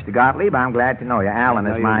 Gottlieb. Mr. Gottlieb, I'm glad to know you. Alan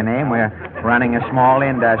is my name. We're running a small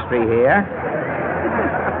industry here,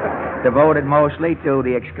 devoted mostly to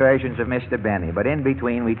the excursions of Mr. Benny. But in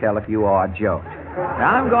between, we tell a few odd jokes.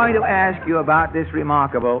 Now, I'm going to ask you about this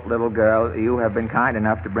remarkable little girl you have been kind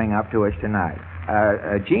enough to bring up to us tonight.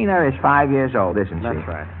 Gina is 5 years old, isn't she? That's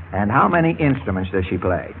right. And how many instruments does she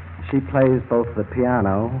play? She plays both the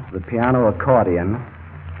piano accordion.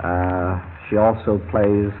 She also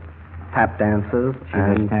plays tap dances. She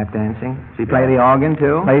does tap dancing? She play the organ,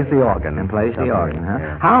 too? Plays the organ. And plays the organ, huh?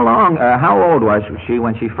 Yeah. How old was she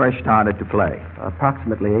when she first started to play?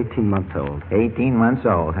 Approximately 18 months old. 18 months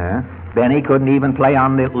old, huh? Benny couldn't even play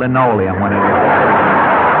on the linoleum when he was...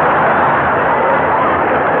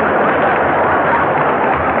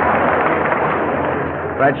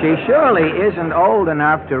 But she surely isn't old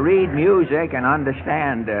enough to read music and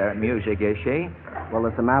understand music, is she? Well,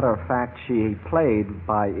 as a matter of fact, she played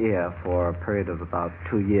by ear for a period of about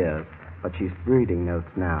 2 years, but she's reading notes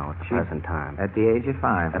now at present time. At the age of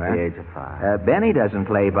 5, At huh? the age of 5. Benny doesn't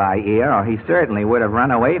play by ear, or he certainly would have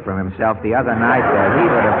run away from himself the other night. He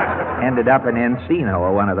would have ended up in Encino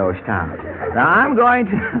or one of those towns. Now, I'm going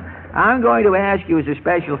to ask you as a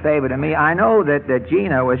special favor to me. I know that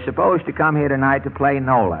Gina was supposed to come here tonight to play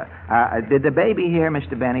Nola. Did the baby hear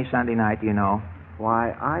Mr. Benny Sunday night, do you know?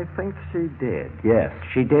 Why, I think she did. Yes.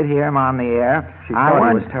 She did hear him on the air? She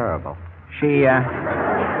thought it was terrible. She,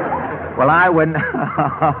 well, I wouldn't...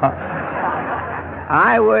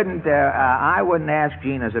 I wouldn't ask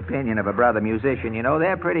Gina's opinion of a brother musician. You know,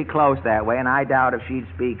 they're pretty close that way, and I doubt if she'd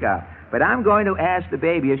speak up. But I'm going to ask the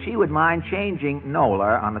baby if she would mind changing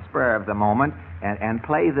Nola on the spur of the moment and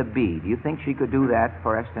play the B. Do you think she could do that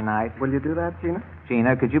for us tonight? Will you do that, Gina?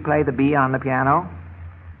 Gina, could you play the B on the piano?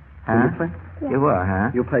 Huh? Will you play? You will,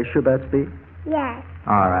 huh? You play Schubert's B? Yes.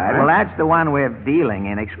 All right. Well, that's the one we're dealing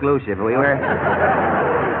in exclusively.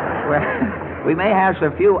 We may have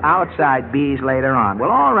a few outside B's later on.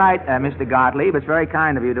 Well, all right, Mr. Gottlieb. It's very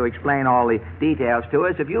kind of you to explain all the details to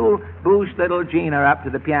us. If you'll boost little Gina up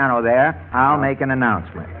to the piano there, I'll make an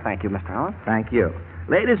announcement. Thank you, Mr. Allen. Thank you.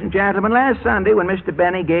 Ladies and gentlemen, last Sunday when Mr.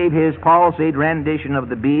 Benny gave his palsied rendition of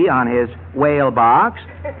the B on his whale box,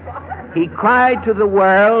 He cried to the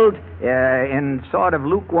world in sort of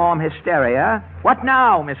lukewarm hysteria, "What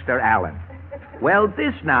now, Mr. Allen?" Well,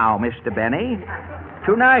 this now, Mr. Benny.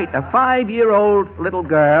 Tonight, a 5-year-old little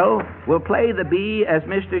girl will play the bee as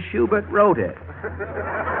Mr. Schubert wrote it.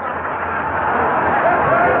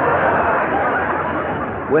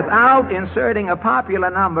 Without inserting a popular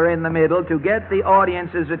number in the middle to get the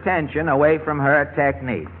audience's attention away from her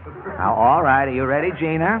technique. Now, all right, are you ready,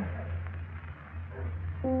 Gina?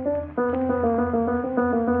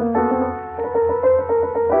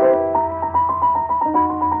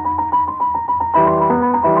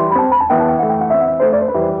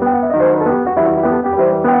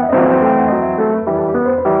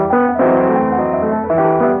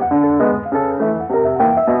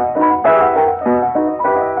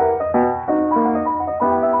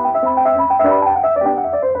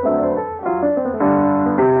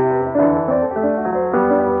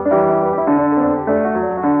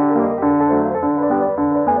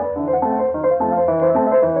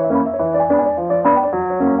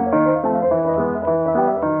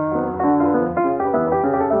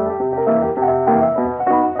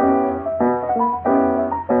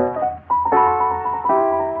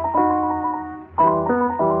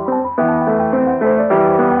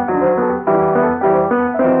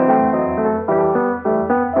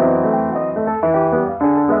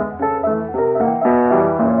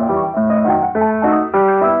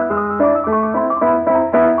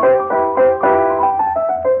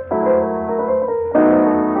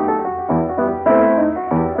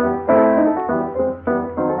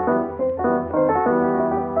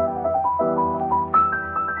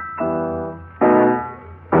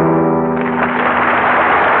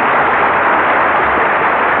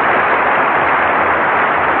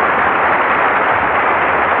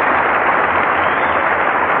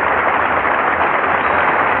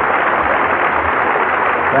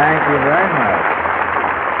 Thank you very much.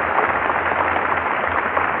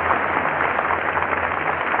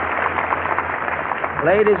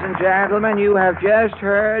 Ladies and gentlemen, you have just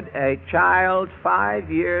heard a child 5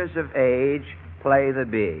 years of age play the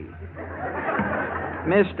bee.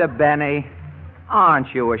 Mr. Benny, aren't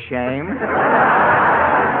you ashamed?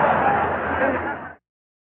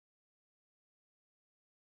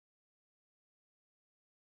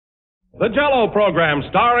 The Jell-O program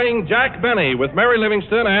starring Jack Benny with Mary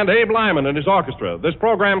Livingston and Abe Lyman and his orchestra. This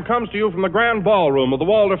program comes to you from the Grand Ballroom of the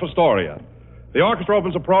Waldorf Astoria. The orchestra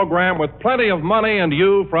opens the program with Plenty of Money and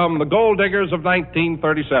You from the Gold Diggers of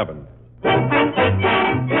 1937.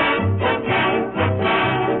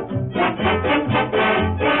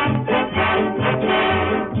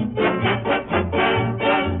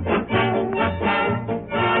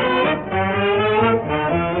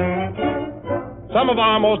 Some of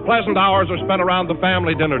our most pleasant hours are spent around the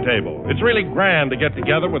family dinner table. It's really grand to get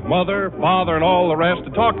together with mother, father, and all the rest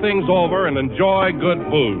to talk things over and enjoy good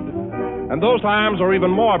food. And those times are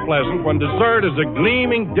even more pleasant when dessert is a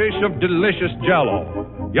gleaming dish of delicious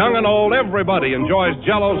Jell-O. Young and old, everybody enjoys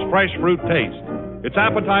Jell-O's fresh fruit taste. It's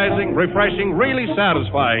appetizing, refreshing, really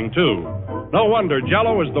satisfying, too. No wonder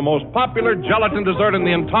Jell-O is the most popular gelatin dessert in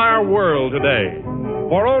the entire world today.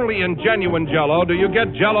 For only in genuine Jell-O do you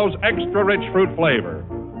get Jell-O's extra-rich fruit flavor.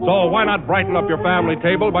 So why not brighten up your family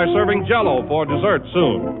table by serving Jell-O for dessert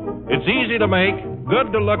soon? It's easy to make,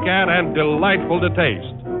 good to look at, and delightful to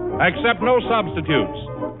taste. Accept no substitutes.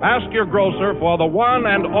 Ask your grocer for the one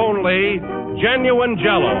and only genuine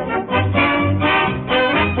Jell-O.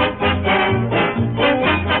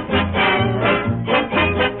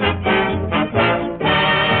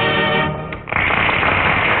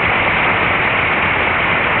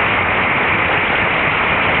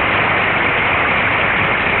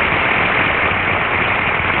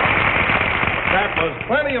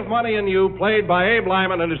 Plenty of Money in You, played by Abe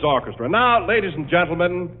Lyman and his orchestra. Now, ladies and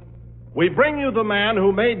gentlemen, we bring you the man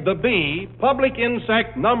who made the bee public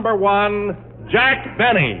insect number 1, Jack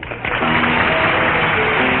Benny.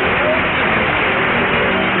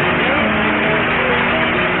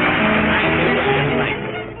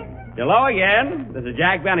 Hello again. This is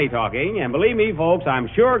Jack Benny talking, and believe me, folks, I'm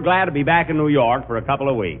sure glad to be back in New York for a couple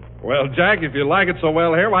of weeks. Well, Jack, if you like it so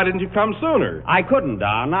well here, why didn't you come sooner? I couldn't,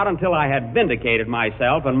 Don, not until I had vindicated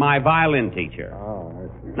myself and my violin teacher. Oh, I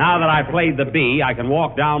see. Now that I've played the bee, I can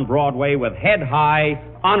walk down Broadway with head high,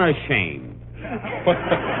 unashamed.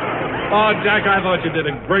 Oh, Jack, I thought you did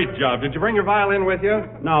a great job. Did you bring your violin with you?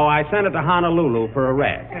 No, I sent it to Honolulu for a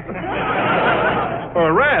rest. For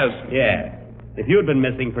a rest? Yeah. If you'd been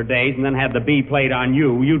missing for days and then had the bee played on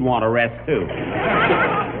you, you'd want a rest, too.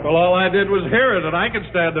 Well, all I did was hear it, and I could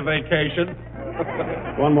stand a vacation.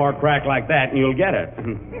 One more crack like that and you'll get it.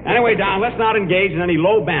 Anyway, Don, let's not engage in any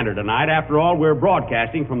low banter tonight. After all, we're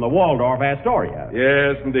broadcasting from the Waldorf Astoria.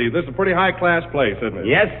 Yes, indeed. This is a pretty high-class place, isn't it?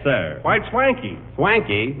 Yes, sir. Quite swanky.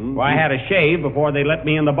 Swanky? Why, I had a shave before they let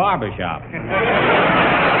me in the barber shop. Yes,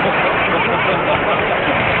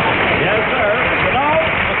 sir.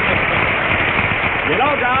 You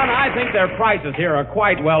know, Don, I think their prices here are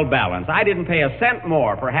quite well balanced. I didn't pay a cent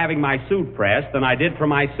more for having my suit pressed than I did for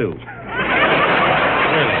my suit.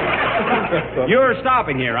 Really. You're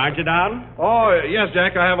stopping here, aren't you, Don? Oh, yes,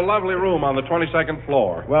 Jack. I have a lovely room on the 22nd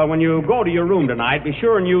floor. Well, when you go to your room tonight, be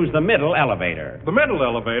sure and use the middle elevator. The middle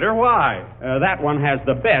elevator? Why? That one has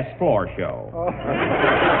the best floor show.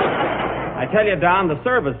 I tell you, Don, the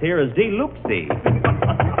service here is de-loopsy.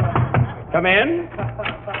 Come in.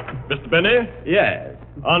 Mr. Benny? Yes.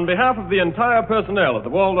 On behalf of the entire personnel of the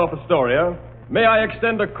Waldorf Astoria, may I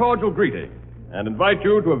extend a cordial greeting and invite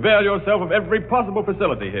you to avail yourself of every possible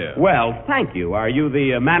facility here. Well, thank you. Are you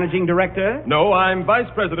the managing director? No, I'm vice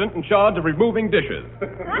president in charge of removing dishes. A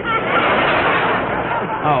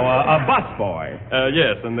busboy.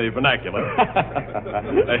 Yes, in the vernacular.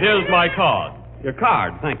 Here's my card. Your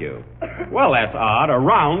card, thank you. Well, that's odd. A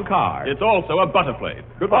round card. It's also a butter plate.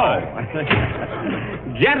 Goodbye. Oh.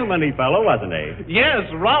 Gentlemanly fellow, wasn't he? Yes,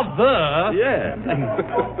 rather. Yes.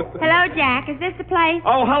 Hello, Jack. Is this the place?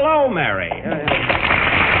 Oh, hello, Mary. Well,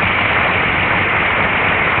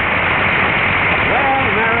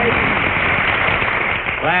 Mary.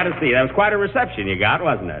 Glad to see you. That was quite a reception you got,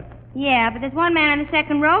 wasn't it? Yeah, but there's one man in the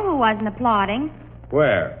second row who wasn't applauding.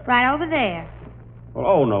 Where? Right over there. Well,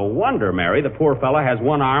 oh, no wonder, Mary. The poor fellow has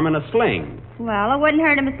one arm in a sling. Well, it wouldn't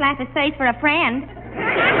hurt him to slap his face for a friend.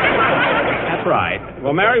 That's right.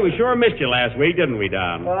 Well, Mary, we sure missed you last week, didn't we,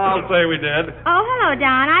 Don? Well, I'll say we did. Oh, hello,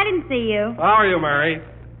 Don. I didn't see you. How are you, Mary?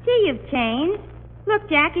 Gee, you've changed. Look,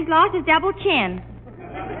 Jack, he's lost his double chin.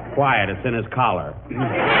 Quiet, it's in his collar.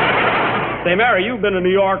 Say, Mary, you've been in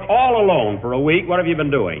New York all alone for a week. What have you been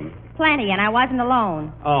doing? Plenty, and I wasn't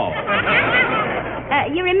alone. Oh.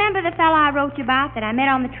 You remember the fellow I wrote you about that I met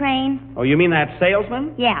on the train? Oh, you mean that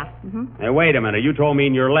salesman? Yeah. Hey, wait a minute. You told me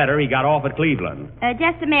in your letter he got off at Cleveland.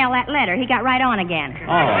 Just to mail that letter. He got right on again.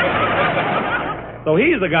 Oh. So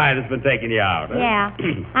he's the guy that's been taking you out, huh? Yeah.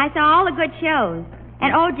 I saw all the good shows.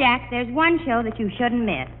 And, oh, Jack, there's one show that you shouldn't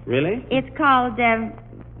miss. Really? It's called,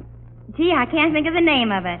 gee, I can't think of the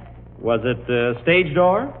name of it. Was it Stage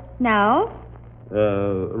Door? No.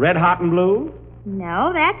 Red Hot and Blue?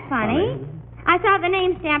 No, that's funny. I saw the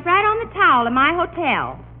name stamped right on the towel in my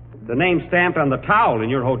hotel. The name stamped on the towel in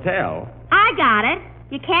your hotel? I got it.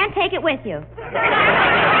 You can't take it with you.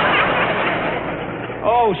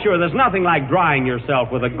 Oh, sure. There's nothing like drying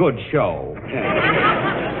yourself with a good show.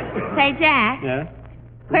 Say, Jack. Yeah?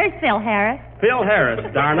 Where's Phil Harris? Phil Harris,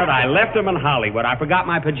 darn it. I left him in Hollywood. I forgot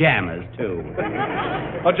my pajamas, too.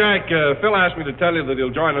 Oh, Jack, Phil asked me to tell you that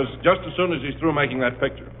he'll join us just as soon as he's through making that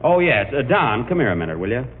picture. Oh, yes. Don, come here a minute,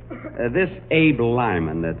 will you? This Abe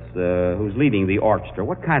Lyman who's leading the orchestra,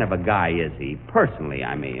 what kind of a guy is he? Personally,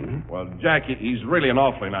 I mean. Well, Jack, he's really an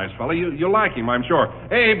awfully nice fellow. You'll like him, I'm sure.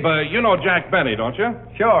 Abe, you know Jack Benny, don't you?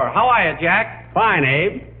 Sure. How are you, Jack? Fine,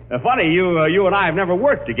 Abe. Funny, you and I have never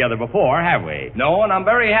worked together before, have we? No, and I'm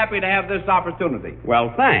very happy to have this opportunity.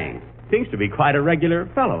 Well, thanks. Seems to be quite a regular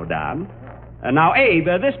fellow, Don. Now, Abe,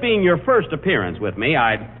 this being your first appearance with me,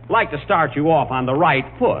 I'd like to start you off on the right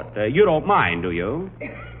foot. You don't mind, do you?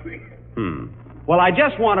 Well, I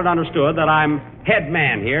just want it understood that I'm head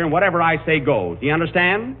man here, and whatever I say goes. Do you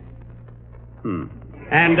understand?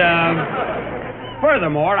 And,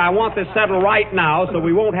 furthermore, I want this settled right now so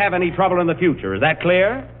we won't have any trouble in the future. Is that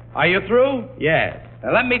clear? Are you through? Yes.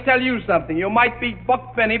 Now, let me tell you something. You might beat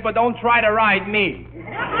Buck Benny, but don't try to ride me. Well,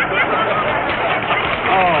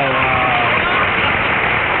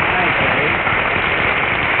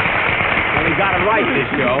 he got it right this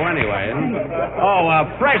show, anyway. Oh, a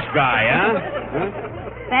fresh guy, huh?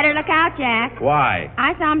 Better look out, Jack. Why?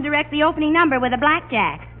 I saw him direct the opening number with a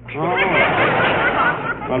blackjack. Oh.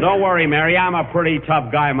 Well, don't worry, Mary. I'm a pretty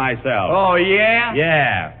tough guy myself. Oh, yeah?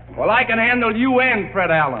 Yeah. Well, I can handle you and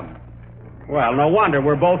Fred Allen. Well, no wonder.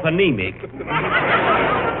 We're both anemic.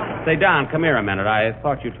 Say, Don, come here a minute. I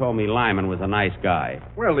thought you told me Lyman was a nice guy.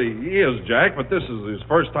 Well, he is, Jack, but this is his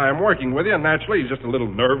first time working with you, and naturally he's just a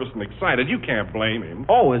little nervous and excited. You can't blame him.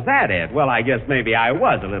 Oh, is that it? Well, I guess maybe I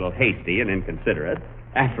was a little hasty and inconsiderate.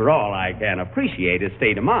 After all, I can appreciate his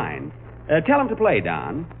state of mind. Tell him to play,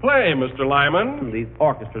 Don. Play, Mr. Lyman. These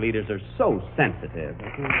orchestra leaders are so sensitive.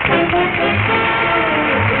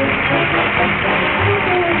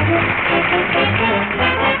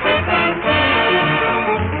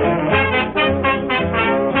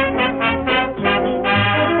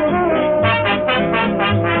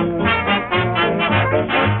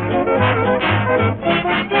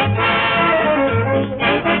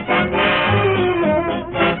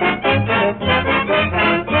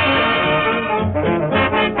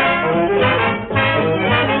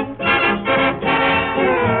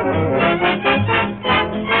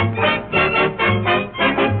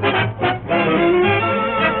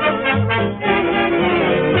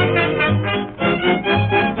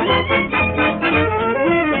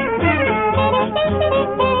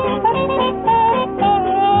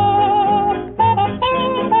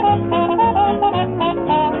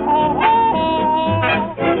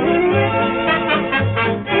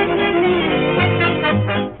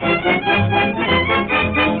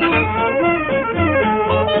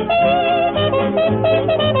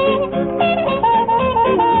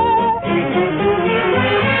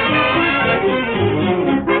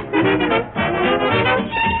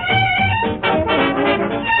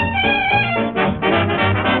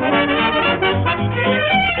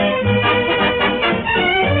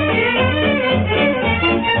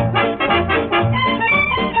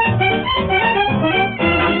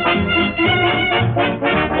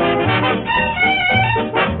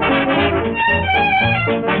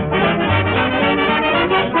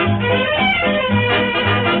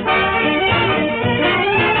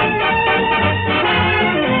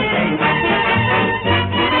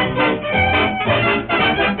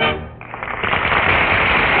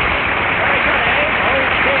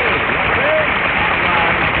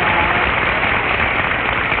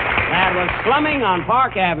 on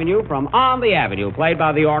Park Avenue from On the Avenue, played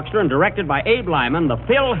by the orchestra and directed by Abe Lyman, the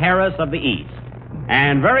Phil Harris of the East.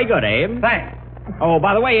 And very good, Abe. Thanks. Oh,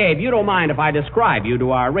 by the way, Abe, you don't mind if I describe you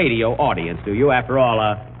to our radio audience, do you? After all,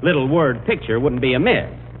 a little word picture wouldn't be amiss.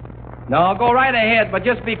 No, go right ahead, but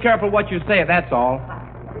just be careful what you say, that's all.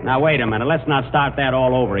 Now, wait a minute. Let's not start that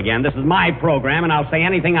all over again. This is my program, and I'll say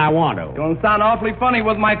anything I want to. You'll sound awfully funny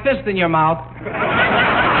with my fist in your mouth.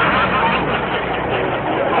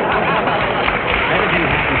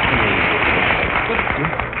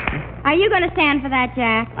 Are you going to stand for that,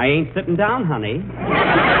 Jack? I ain't sitting down, honey.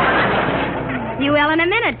 You will in a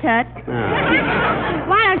minute, Toots. Oh.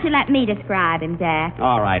 Why don't you let me describe him, Jack?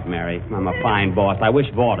 All right, Mary. I'm a fine boss. I wish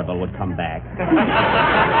Vaudeville would come back.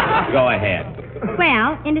 Go ahead.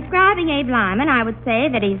 Well, in describing Abe Lyman, I would say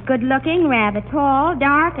that he's good-looking, rather tall,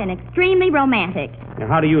 dark, and extremely romantic. Now,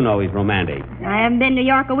 how do you know he's romantic? I haven't been to New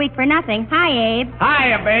York a week for nothing. Hi, Abe.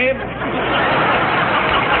 Hiya, babe.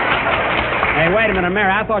 Hey, wait a minute,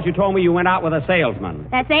 Mary. I thought you told me you went out with a salesman.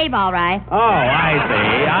 That's Abe, all right. Oh,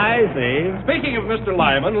 I see. Speaking of Mr.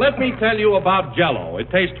 Lyman, let me tell you about Jell-O.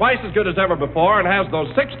 It tastes twice as good as ever before and has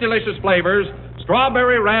those 6 delicious flavors: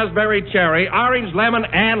 strawberry, raspberry, cherry, orange, lemon,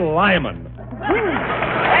 and lemon. Hey,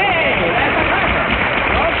 that's clever.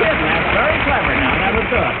 No kidding, that's very clever now. That was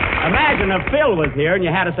good. Imagine if Phil was here and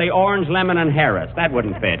you had to say orange, lemon, and Harris. That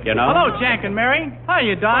wouldn't fit, you know. Hello, Jack and Mary. How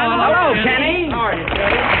you doing? Hello, Kenny. How are you,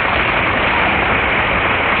 Kenny?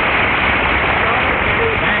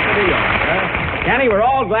 Back to New York, huh? Kenny, we're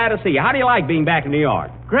all glad to see you. How do you like being back in New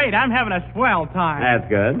York? Great, I'm having a swell time. That's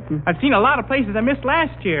good. I've seen a lot of places I missed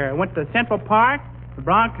last year. I went to Central Park, the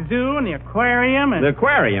Bronx Zoo, and the aquarium, and... The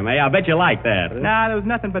aquarium, eh? I'll bet you like that. Nah, there was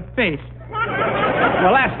nothing but fish.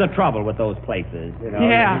 Well, that's the trouble with those places, you know.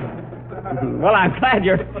 Yeah. Well, I'm glad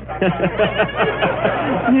you're...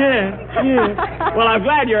 Yeah. Well, I'm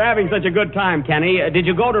glad you're having such a good time, Kenny. Did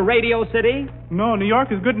you go to Radio City? No, New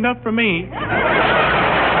York is good enough for me.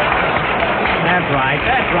 That's right.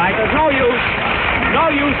 There's no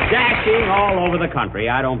use dashing all over the country.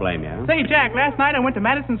 I don't blame you. Say, Jack, last night I went to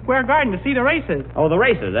Madison Square Garden to see the races. Oh, the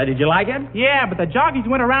races. Did you like it? Yeah, but the jockeys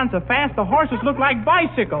went around so fast the horses looked like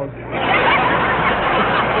bicycles.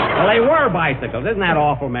 Well, they were bicycles. Isn't that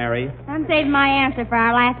awful, Mary? I'm saving my answer for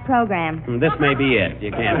our last program. This may be it.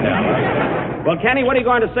 You can't tell. Well, Kenny, what are you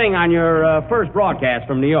going to sing on your first broadcast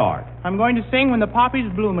from New York? I'm going to sing When the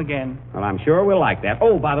Poppies Bloom Again. Well, I'm sure we'll like that.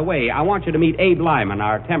 Oh, by the way, I want you to meet Abe Lyman,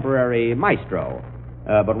 our temporary maestro.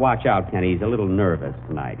 But watch out, Kenny. He's a little nervous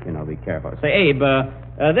tonight. You know, be careful. Say, Abe,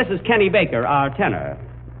 this is Kenny Baker, our tenor.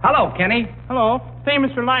 Hello, Kenny. Hello. Say,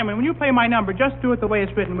 Mr. Lyman, when you play my number, just do it the way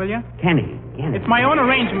it's written, will you? Kenny. It's my own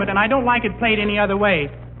arrangement, and I don't like it played any other way.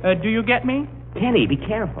 Do you get me? Kenny, be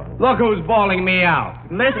careful. Look who's bawling me out.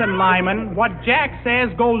 Listen, Lyman, what Jack says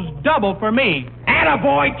goes double for me.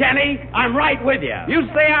 Attaboy, Kenny. I'm right with you. You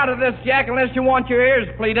stay out of this, Jack, unless you want your ears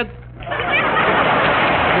pleated.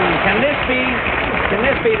 Can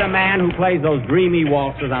this be the man who plays those dreamy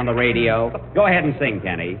waltzes on the radio? Go ahead and sing,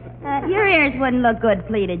 Kenny. Your ears wouldn't look good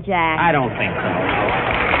pleated, Jack. I don't think so.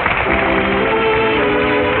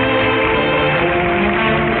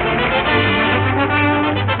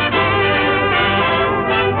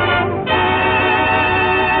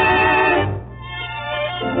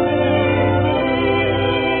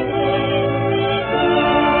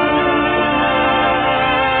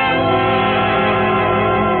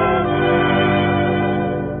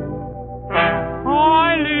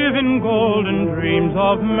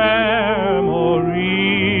 Of memory,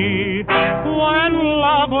 when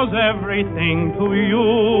love was everything to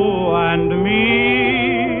you and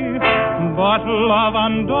me, but love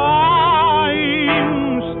undying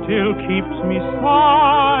still keeps me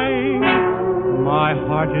sighing. My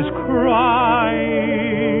heart is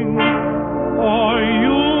crying for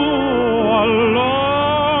you alone.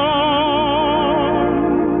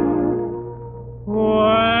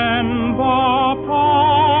 When the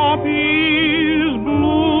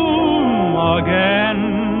again,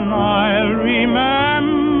 I'll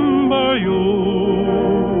remember you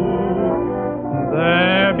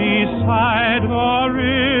there beside the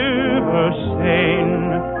river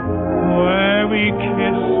Seine, where we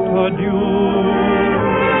kissed adieu.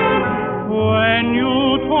 When you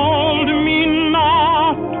told me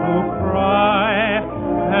not to cry,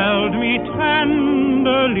 held me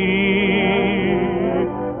tenderly,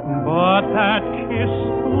 but that kiss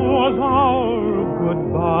was our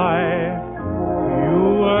goodbye. You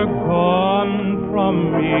were gone from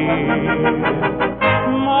me.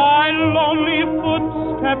 My lonely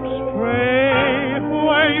footsteps stray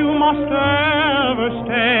where you must ever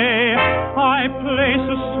stay. I place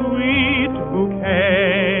a sweet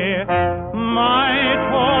bouquet. My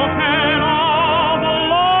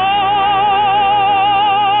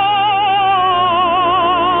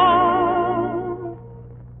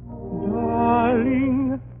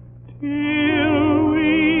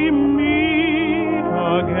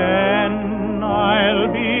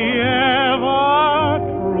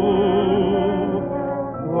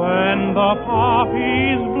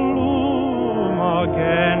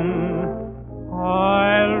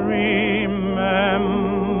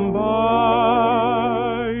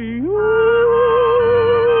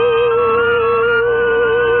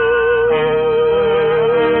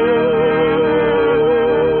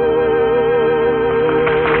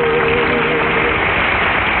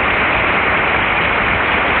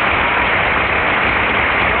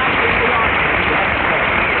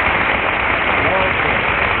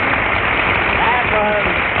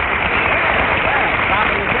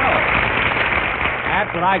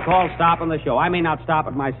I call stopping the show. I may not stop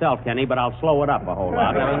it myself, Kenny, but I'll slow it up a whole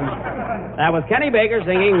lot. That was Kenny Baker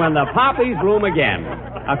singing When the Poppies Bloom Again,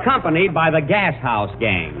 accompanied by the Gas House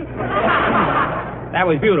Gang. That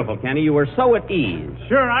was beautiful, Kenny. You were so at ease.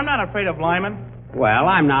 Sure, I'm not afraid of Lyman. Well,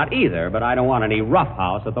 I'm not either, but I don't want any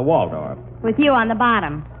roughhouse at the Waldorf. With you on the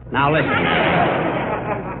bottom. Now, listen.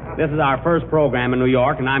 This is our first program in New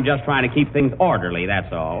York, and I'm just trying to keep things orderly,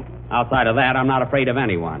 that's all. Outside of that, I'm not afraid of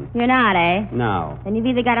anyone. You're not, eh? No. Then you've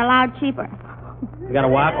either got a loud cheaper. You got a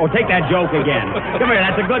what? Oh, take that joke again. Come here,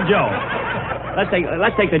 that's a good joke.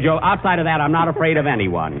 Let's take the joke. Outside of that, I'm not afraid of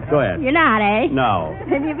anyone. Go ahead. You're not, eh? No.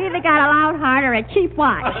 Then you've either got a loud heart or a cheap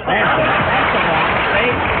watch. That's the one.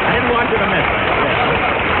 See? I didn't want you to miss that.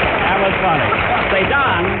 That was funny. Say,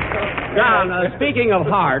 Don, speaking of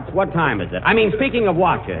hearts, what time is it? I mean, speaking of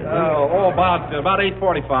watches. About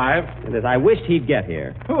 8:45. I wished he'd get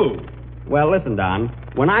here. Who? Well, listen, Don.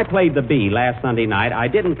 When I played the bee last Sunday night, I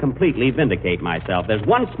didn't completely vindicate myself. There's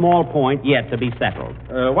one small point yet to be settled.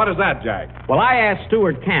 What is that, Jack? Well, I asked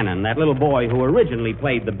Stuart Cannon, that little boy who originally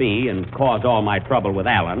played the bee and caused all my trouble with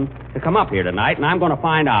Alan, to come up here tonight, and I'm going to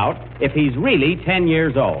find out if he's really 10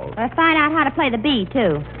 years old. Find out how to play the bee,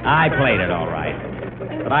 too. I played it all right.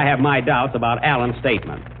 But I have my doubts about Alan's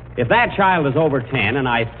statement. If that child is over 10, and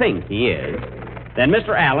I think he is, then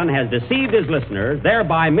Mr. Allen has deceived his listeners,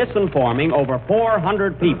 thereby misinforming over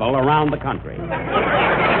 400 people around the country.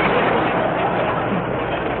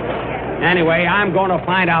 Anyway, I'm going to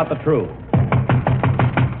find out the truth.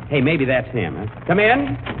 Hey, maybe that's him. Huh? Come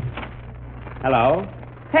in. Hello.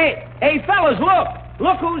 Hey, fellas, look.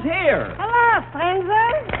 Look who's here. Hello,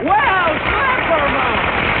 stranger. Well, Slapperman.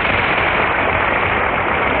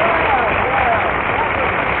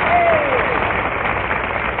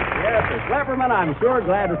 Slapperman, I'm sure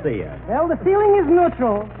glad to see you. Well, the feeling is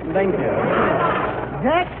neutral. Thank you.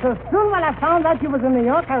 Jack, so soon when I found out you was in New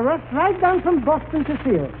York, I rushed right down from Boston to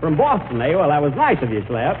see you. From Boston, eh? Well, that was nice of you,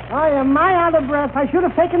 Slap. I am my out of breath. I should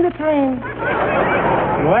have taken the train.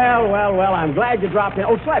 Well, I'm glad you dropped in.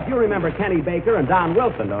 Oh, Slap, you remember Kenny Baker and Don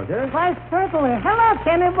Wilson, don't you? Why, certainly. Hello,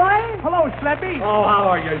 Kenny boy. Hello, Slappy. Oh, how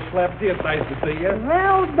are you, Slappy? It's nice to see you.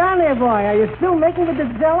 Well, Donny boy, are you still making with the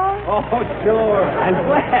Jello? Oh, sure. And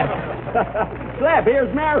Slap. Slap,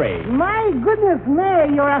 here's Mary. My goodness,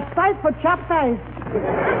 Mary, you're a sight for chopped ice.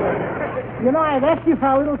 You know, I'd asked you for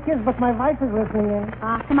a little kiss, but my wife is listening in.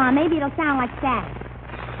 Come on, maybe it'll sound like that.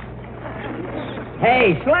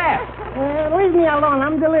 Hey, Slap. Leave me alone.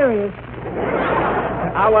 I'm delirious.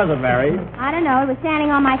 How was it, Mary? I don't know. It was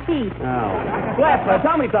standing on my feet. Oh. Slap,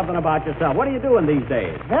 tell me something about yourself. What are you doing these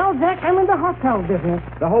days? Well, Jack, I'm in the hotel business.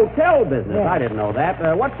 The hotel business? Yes. I didn't know that.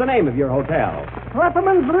 What's the name of your hotel?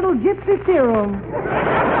 Slapperman's Little Gypsy Tea Room.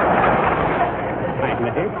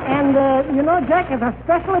 And, you know, Jack, it's a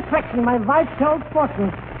special attraction. My wife tells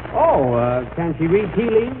fortunes. Oh, can she read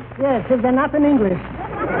tea leaves? Yes, if they're not in English.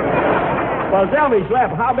 Well, tell me,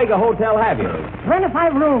 Slap, how big a hotel have you?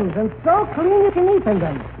 25 rooms, and so clean you can eat in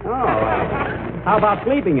them. Oh, how about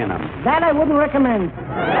sleeping in them? That I wouldn't recommend.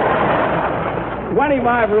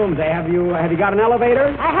 25 rooms, eh? Have you got an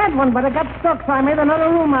elevator? I had one, but it got stuck, so I made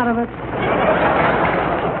another room out of it.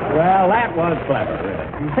 Well, that was clever,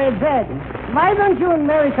 really. Say, Jack, why don't you and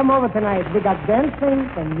Mary come over tonight? We got dancing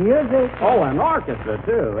and music. Oh, an orchestra,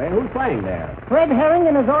 too, eh? Who's playing there? Fred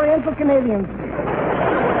Herring and his Oriental Canadians.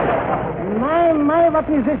 My, what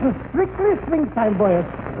musicians. Strictly swing time, boys.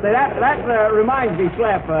 Say, that reminds me,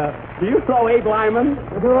 Slap, do you know Abe Lyman?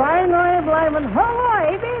 Do I know Abe Lyman? Hello,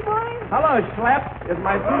 Abe, boy. Hello, Slap. Is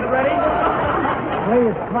my suit ready?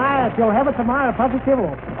 Please, quiet. You'll have it tomorrow, positive.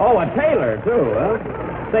 Oh, a tailor, too, huh?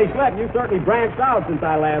 Say, Slap, you certainly branched out since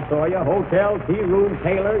I last saw you. Hotel, tea room,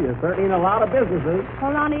 tailor. You're certainly in a lot of businesses.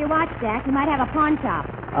 Hold on to your watch, Jack. You might have a pawn shop.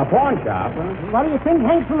 A pawn shop, huh? What do you think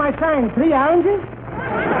hangs from my sign? 3 oranges?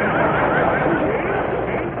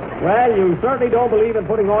 Well, you certainly don't believe in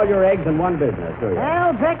putting all your eggs in one business, do you?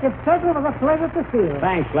 Well, Jack, it certainly was a pleasure to see you.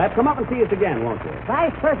 Thanks, Slap. Come up and see us again, won't you?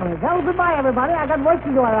 Why, certainly. Well, goodbye, everybody. I got work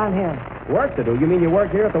to do around here. Work to do? You mean you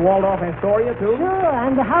work here at the Waldorf Astoria, too? Sure,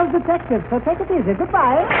 I'm the house detective, so take it easy.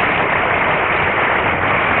 Goodbye.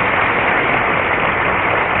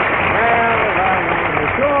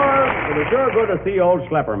 It was sure good to see old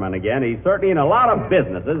Schlepperman again. He's certainly in a lot of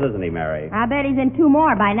businesses, isn't he, Mary? I bet he's in 2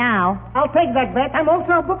 more by now. I'll take that bet. I'm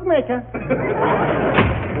also a bookmaker.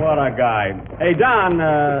 What a guy. Hey, Don,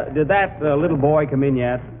 did that little boy come in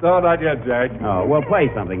yet? No, not yet, Jack. Oh, well,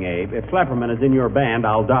 play something, Abe. If Schlepperman is in your band,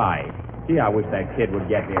 I'll die. Gee, I wish that kid would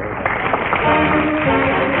get here.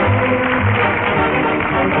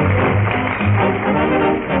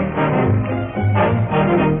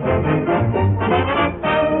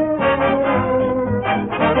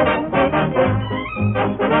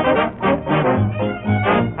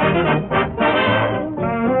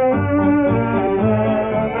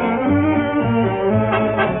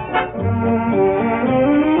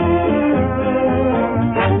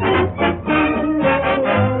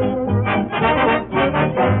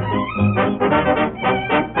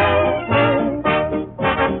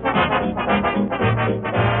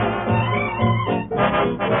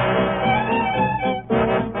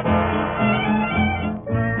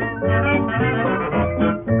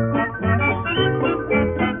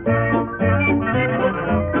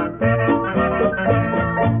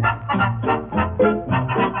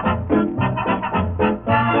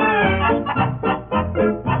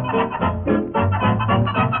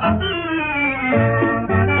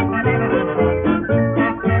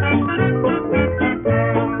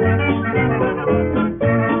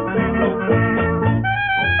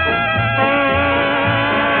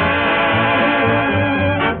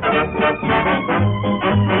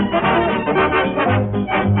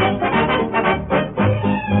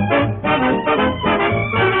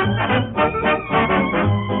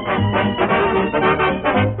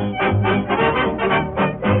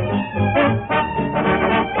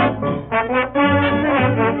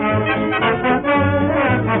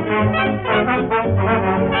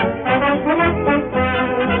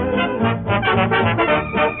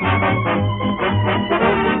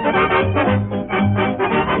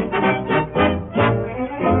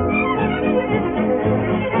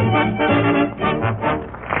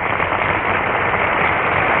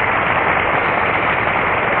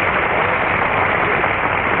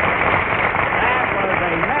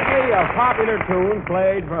 popular tunes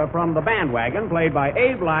played from the bandwagon, played by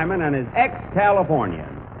Abe Lyman and his ex-Californian.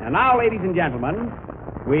 And now, ladies and gentlemen,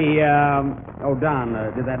 Don,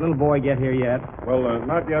 did that little boy get here yet? Well,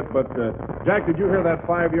 not yet, but, Jack, did you hear that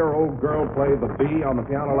 5-year-old girl play the bee on the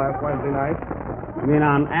piano last Wednesday night? You mean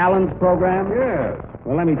on Alan's program? Yes.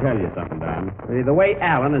 Well, let me tell you something, Don. The way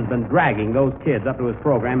Alan has been dragging those kids up to his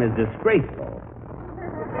program is disgraceful.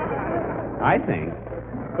 I think.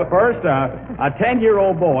 First, a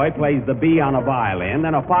 10-year-old boy plays the bee on a violin,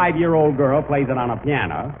 then a 5-year-old girl plays it on a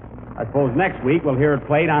piano. I suppose next week we'll hear it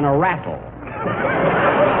played on a rattle.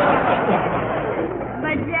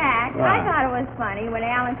 But, Jack, I thought it was funny when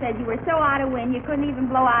Alan said you were so out of wind you couldn't even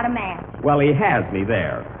blow out a match. Well, he has me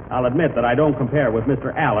there. I'll admit that I don't compare with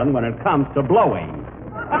Mr. Allen when it comes to blowing.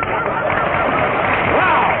 Wow!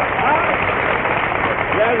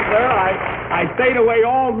 Yes, sir, I stayed away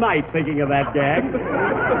all night thinking of that gag.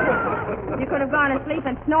 You could have gone to sleep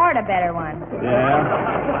and snored a better one.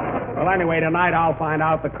 Yeah? Well, anyway, tonight I'll find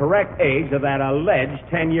out the correct age of that alleged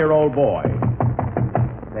 10-year-old boy.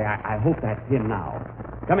 Say, I hope that's him now.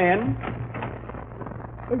 Come in.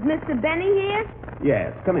 Is Mr. Benny here?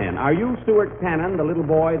 Yes, come in. Are you Stuart Cannon, the little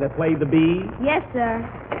boy that played the bee? Yes, sir.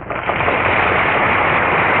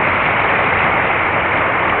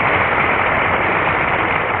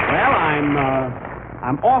 Well,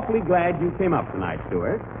 I'm awfully glad you came up tonight,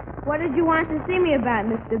 Stuart. What did you want to see me about,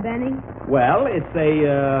 Mr. Benny? Well, it's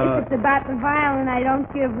If it's about the violin, I don't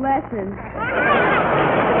give lessons.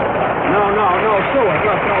 No, Stuart.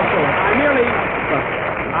 Look, Stuart.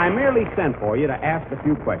 I merely sent for you to ask a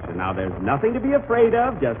few questions. Now, there's nothing to be afraid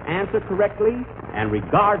of. Just answer correctly and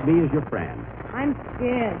regard me as your friend. I'm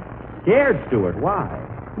scared. Scared, Stuart? Why?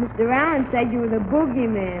 Mr. Allen said you were the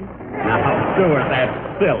boogeyman. Now, Stuart, that's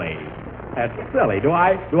silly. That's silly. Do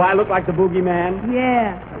I look like the boogeyman?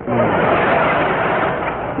 Yeah.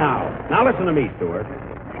 Now listen to me, Stuart.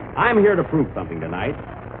 I'm here to prove something tonight.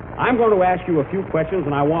 I'm going to ask you a few questions,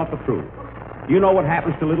 and I want the proof. You know what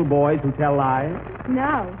happens to little boys who tell lies?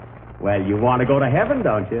 No. Well, you want to go to heaven,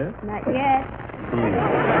 don't you? Not yet.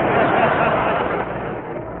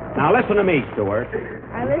 Now listen to me, Stuart.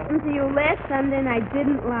 I listened to you last Sunday, and I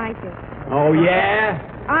didn't like it. Oh, yeah?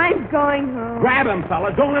 I'm going home. Grab him,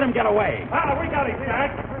 fellas. Don't let him get away. We got him,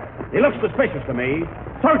 Jack. He looks suspicious to me.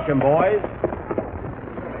 Search him, boys.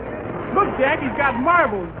 Look, Jack, he's got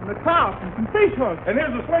marbles and a clout and some fish hooks. And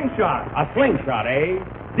here's a slingshot. A slingshot, eh?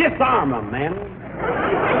 Disarm him, then.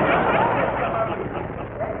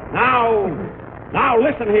 Now,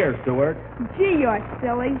 listen here, Stuart. Gee, you're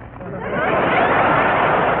silly.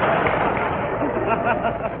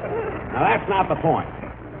 Now, that's not the point.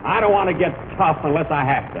 I don't want to get tough unless I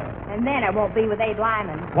have to. And then it won't be with Abe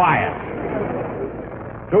Lyman. Quiet.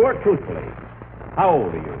 Stuart, truthfully, how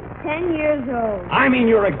old are you? 10 years old. I mean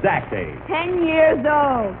your exact age. 10 years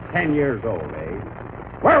old. 10 years old, eh?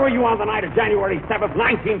 Where were you on the night of January 7th,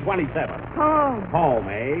 1927? Home. Home,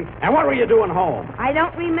 eh? And what were you doing home? I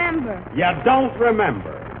don't remember. You don't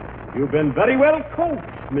remember. You've been very well coached,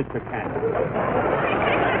 Mr. Cannon.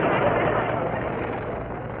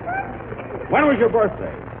 When was your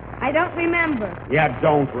birthday? I don't remember. You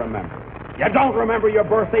don't remember. You don't remember your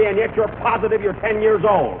birthday, and yet you're positive you're 10 years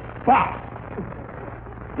old. Bah!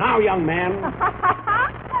 Now, young man.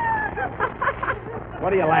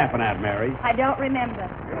 What are you laughing at, Mary? I don't remember.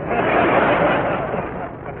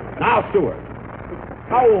 Now, Stuart,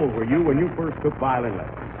 how old were you when you first took violin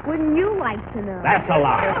lessons? Wouldn't you like to know? That's a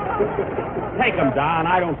lie. Take him, Don.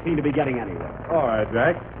 I don't seem to be getting anywhere. All right,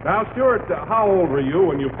 Jack. Now, Stuart, how old were you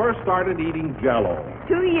when you first started eating Jell-O?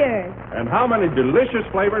 2 years. And how many delicious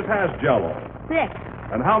flavors has Jell-O? 6.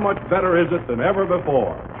 And how much better is it than ever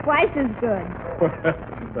before? Twice as good.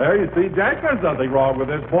 There you see, Jack, there's nothing wrong with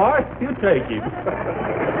this boy. You take him.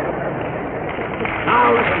 Now,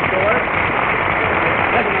 listen, Stuart.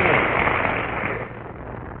 Listen to me.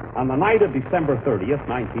 On the night of December 30th,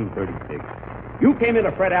 1936, you came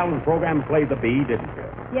into Fred Allen's program and played the bee, didn't you?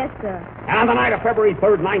 Yes, sir. And on the night of February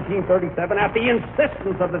 3rd, 1937, at the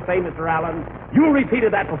insistence of the same Mr. Allen, you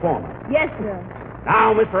repeated that performance. Yes, sir.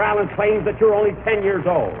 Now, Mr. Allen claims that you're only 10 years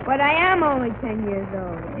old. But I am only 10 years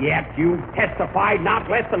old. Yet you testified not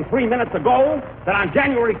less than 3 minutes ago that on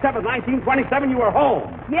January 7th, 1927, you were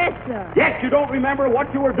home. Yes, sir. Yet you don't remember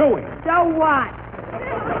what you were doing. So what?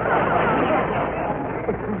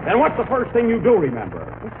 Then what's the first thing you do remember?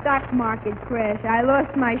 The stock market crash. I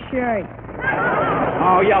lost my shirt.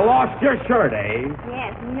 Oh, you lost your shirt, eh?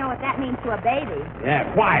 Yes, you know what that means to a baby. Yeah,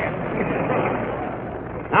 quiet.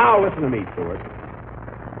 Now, listen to me, Stuart.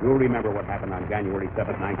 You'll remember what happened on January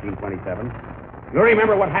 7th, 1927. You'll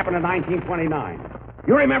remember what happened in 1929.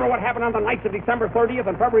 You remember what happened on the nights of December 30th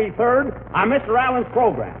and February 3rd on Mr. Allen's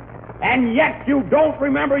program. And yet you don't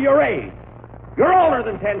remember your age. You're older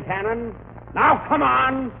than 10 Cannon. Now, come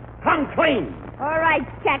on. Come clean. All right,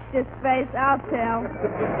 Cactus Face, I'll tell.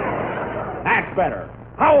 That's better.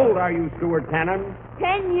 How old are you, Stuart Cannon?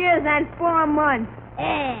 10 years and 4 months.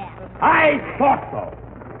 Yeah. I thought so.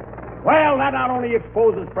 Well, that not only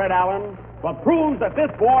exposes Fred Allen, but proves that this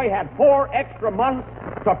boy had 4 extra months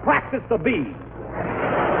to practice the bead.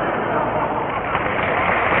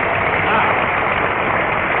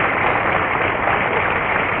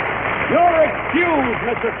 You're excused,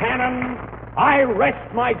 Mr. Cannon. I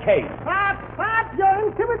rest my case. Pop, you're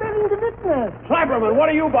intimidating the witness. Cleverman, what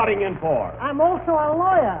are you butting in for? I'm also a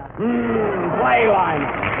lawyer. Play line.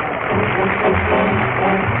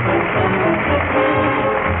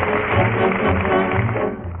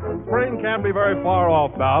 Spring can't be very far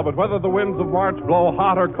off now, but whether the winds of March blow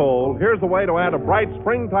hot or cold, here's a way to add a bright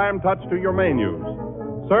springtime touch to your menus.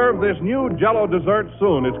 Serve this new Jell-O dessert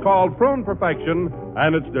soon. It's called Prune Perfection,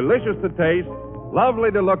 and it's delicious to taste,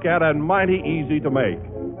 lovely to look at, and mighty easy to make.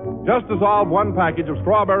 Just dissolve 1 package of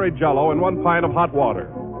strawberry Jell-O in 1 pint of hot water.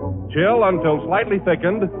 Chill until slightly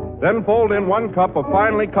thickened, then fold in 1 cup of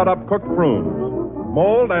finely cut up cooked prunes.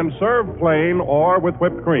 Mold and serve plain or with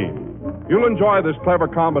whipped cream. You'll enjoy this clever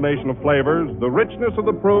combination of flavors, the richness of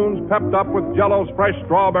the prunes pepped up with Jell-O's fresh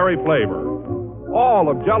strawberry flavor. All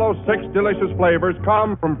of Jell-O's 6 delicious flavors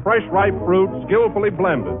come from fresh, ripe fruit skillfully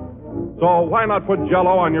blended. So why not put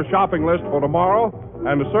Jell-O on your shopping list for tomorrow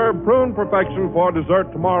and serve Prune Perfection for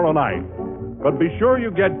dessert tomorrow night? But be sure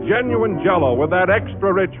you get genuine Jell-O with that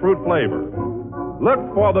extra rich fruit flavor.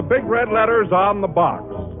 Look for the big red letters on the box.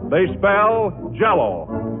 They spell Jell-O.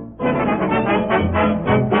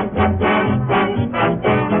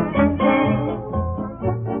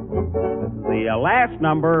 The last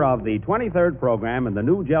number of the 23rd program in the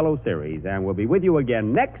new Jell-O series, and we'll be with you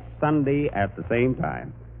again next Sunday at the same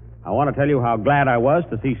time. I want to tell you how glad I was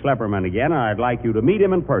to see Schlepperman again, and I'd like you to meet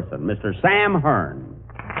him in person, Mr. Sam Hearn.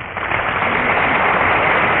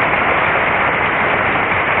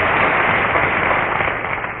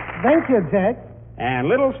 Thank you, Jack. And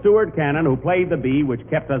little Stuart Cannon, who played the bee, which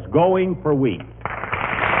kept us going for weeks.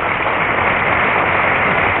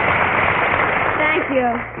 Thank you.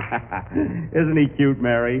 Isn't he cute,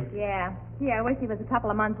 Mary? Yeah. Gee, I wish he was a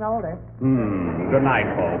couple of months older. Good night,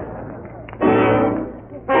 folks.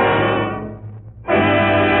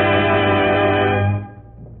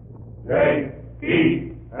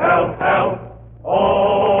 J-E-L-L-O.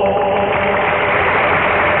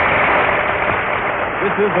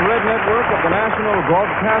 This is the Red Network of the National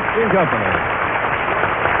Broadcasting Company.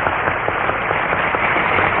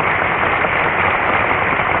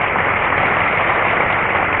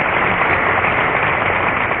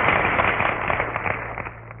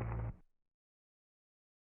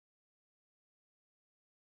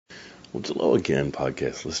 Well, hello again,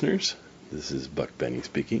 podcast listeners. This is Buck Benny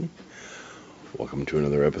speaking. Welcome to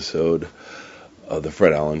another episode of The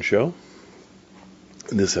Fred Allen Show.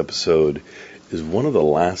 This episode is one of the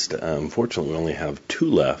last. Unfortunately, we only have 2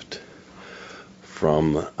 left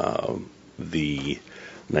from the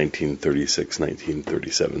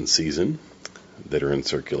 1936-1937 season that are in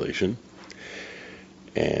circulation.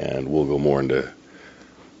 And we'll go more into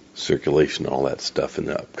circulation and all that stuff in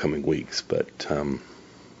the upcoming weeks. But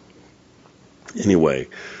anyway,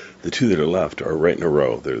 the 2 that are left are right in a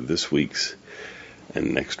row. They're this week's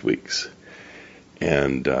and next week's.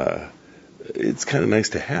 And it's kind of nice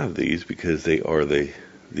to have these because they are the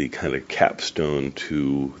kind of capstone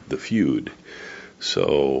to the feud.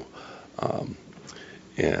 So,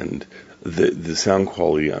 and the sound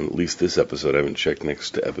quality on at least this episode, I haven't checked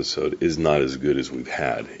next episode, is not as good as we've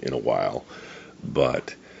had in a while,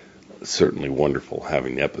 but certainly wonderful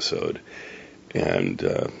having the episode. And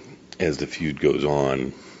as the feud goes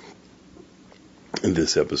on,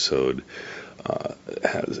 this episode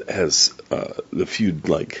has the feud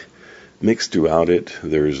like mixed throughout it.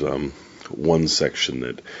 There's one section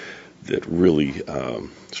that really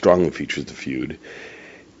strongly features the feud,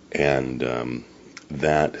 and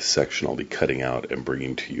that section I'll be cutting out and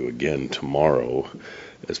bringing to you again tomorrow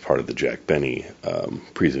as part of the Jack Benny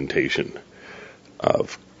presentation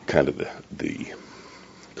of kind of the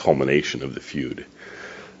culmination of the feud.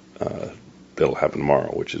 That'll happen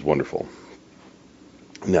tomorrow, which is wonderful.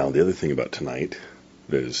 Now, the other thing about tonight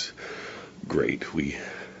that is great, we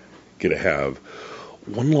get to have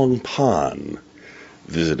One Long Pond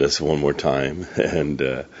visit us one more time, and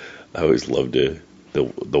I always loved the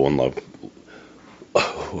One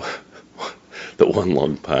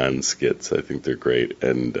Long Pond skits. I think they're great,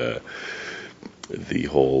 and the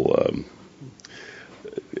whole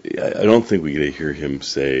I don't think we get to hear him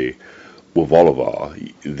say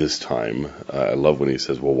Wawalawa this time. I love when he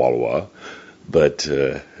says Wawalawa, but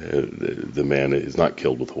the man is not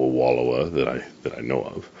killed with Wawalawa that I know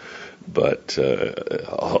of. But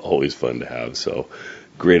always fun to have. So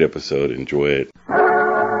great episode. Enjoy it.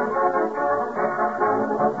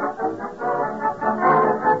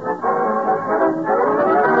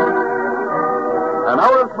 An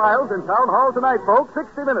hour of smiles in Town Hall tonight, folks.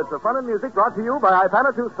 60 minutes of fun and music brought to you by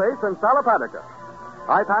Ipana Toothpaste and Salapatica.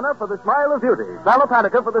 Ipana for the smile of beauty.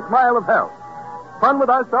 Salapatica for the smile of health. Fun with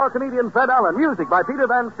our star comedian Fred Allen. Music by Peter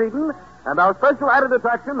Van Steeden. And our special added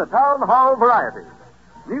attraction, the Town Hall Variety.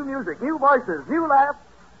 New music, new voices, new laughs.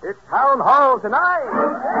 It's Town Hall tonight.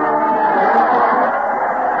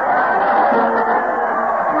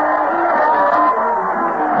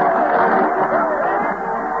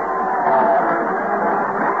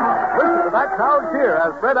 Crowd cheer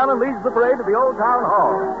as Fred Allen leads the parade to the old town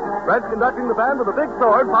hall. Fred's conducting the band with a big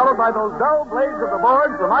sword, followed by those dull blades of the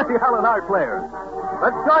boards, the mighty Allen art players.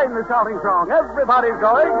 Let's join the shouting song. Everybody's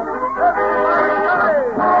going. Everybody's going.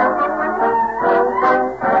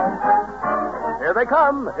 Here they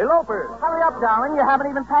come, elopers. Hurry up, darling. You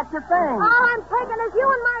haven't even packed your things. All I'm taking is you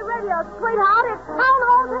and my radio, sweetheart. It's Town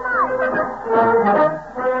Hall tonight.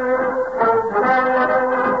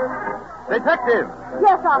 Detective.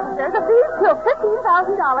 Yes, officer. The thieves took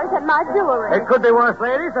 $15,000 and my jewelry. It could be worse,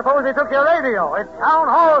 lady. Suppose they took your radio. It's Town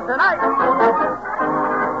Hall tonight.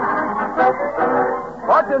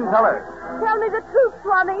 Fortune teller. Tell me the truth,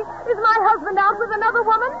 Swami. Is my husband out with another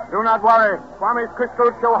woman? Do not worry. Swami's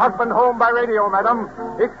crystals show husband home by radio, madam.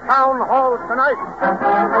 It's Town Hall tonight.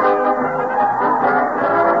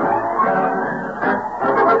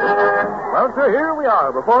 Well, sir, here we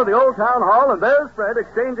are before the old town hall, and there's Fred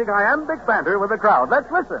exchanging iambic banter with the crowd. Let's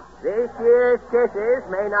listen. This year's kisses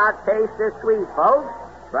may not taste as sweet, folks,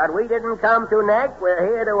 but we didn't come to neck. We're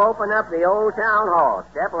here to open up the old town hall.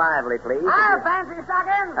 Step lively, please. Hi, Fancy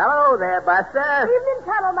Stockings. Hello there, Buster. Evening,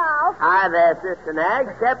 Tattlemouse. Hi there, Sister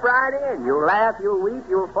Nag. Step right in. You'll laugh, you'll weep,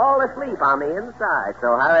 you'll fall asleep on the inside.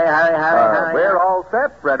 So hurry. We're all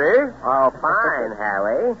set, Freddy. Oh, fine,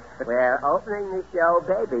 Harry. We're opening the show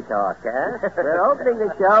Baby Talk, huh? We're opening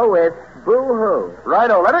the show with Boo-Hoo.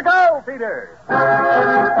 Righto, let it go, Peter.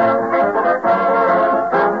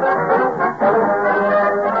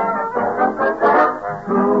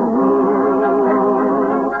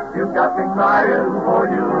 You've got me crying for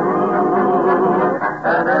you.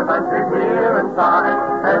 And as I sit here and sigh,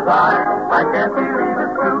 as I can't believe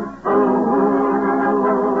it's true.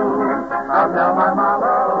 I'll tell my mama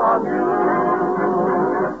on you.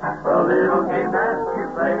 The little game that you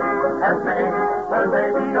play has made her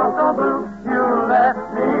baby oh so blue. You left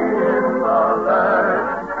me in the lurch.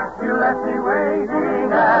 You left me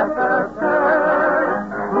waiting at the church.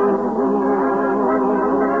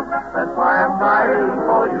 That's why I'm crying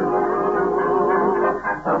for you.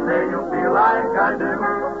 Someday you'll feel like I do,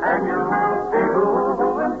 and you'll be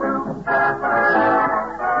boo and blue.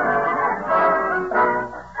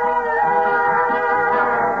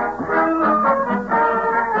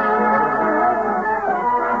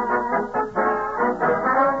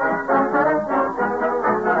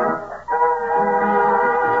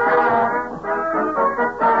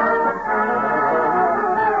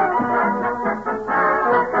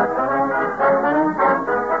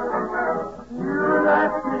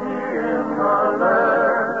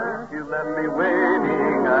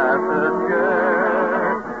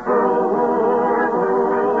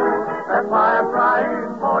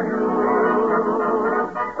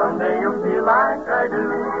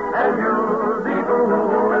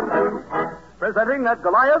 Presenting that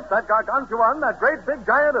Goliath, that Gargantuan, that great big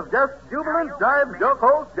giant of jest, jubilant, jive,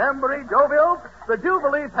 jocose, jamboree, jovial, the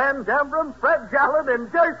Jubilee Panjambrums, Fred Jalad and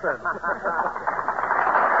Jason.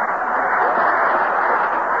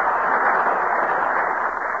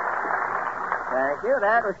 Thank you.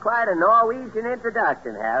 That was quite a Norwegian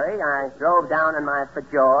introduction, Harry. I drove down in my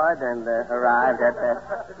Fjord and arrived at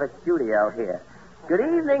the studio here. Good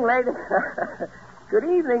evening, ladies. Good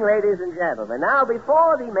evening, ladies and gentlemen. Now,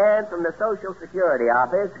 before the man from the Social Security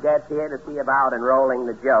office gets here to see about enrolling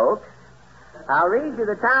the jokes, I'll read you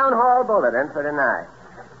the town hall bulletin for tonight.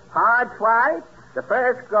 Hard White, the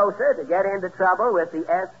first grocer to get into trouble with the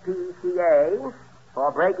SPCA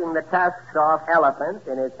for breaking the tusks off elephants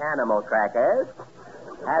in his animal crackers,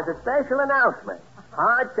 has a special announcement.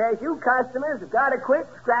 Hard says you customers have got to quit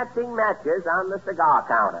scratching matches on the cigar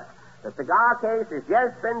counter. The cigar case has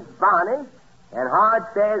just been varnished. And Hard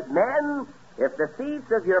says, men, if the seats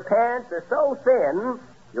of your pants are so thin,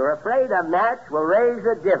 you're afraid a match will raise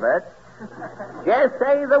a divot, just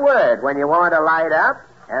say the word when you want to light up,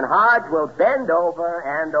 and hearts will bend over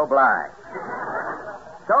and oblige.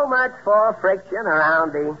 So much for friction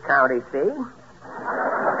around the county seat.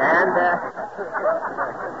 And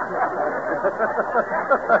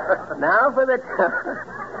now for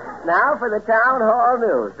the town hall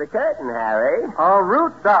news. The curtain, Harry. I'll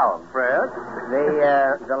root down, Fred.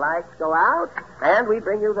 The lights go out, and we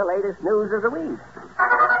bring you the latest news of the week.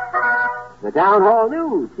 The town hall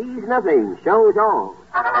news sees nothing, shows all.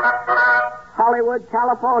 Hollywood,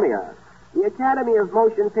 California. The Academy of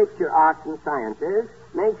Motion Picture Arts and Sciences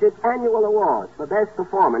makes its annual awards for best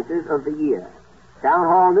performances of the year. Town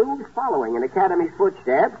Hall News, following in Academy's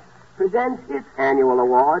footsteps, presents its annual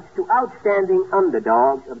awards to outstanding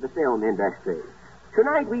underdogs of the film industry.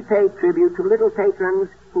 Tonight we pay tribute to little patrons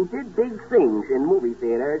who did big things in movie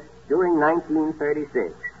theaters during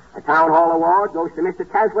 1936. A Town Hall Award goes to Mr.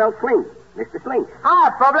 Caswell Slink. Mr. Slink.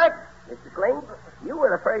 Hi, public. Mr. Slink, you were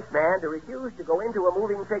the first man to refuse to go into a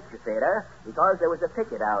moving picture theater because there was a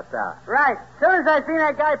picket outside. Right. As soon as I seen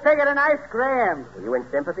that guy picketing, I screamed. Were you in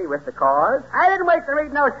sympathy with the cause? I didn't wait to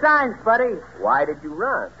read no signs, buddy. Why did you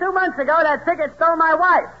run? 2 months ago, that picket stole my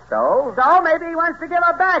wife. So? So maybe he wants to give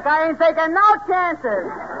her back. I ain't taking no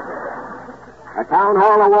chances. A Town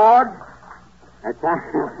Hall Award?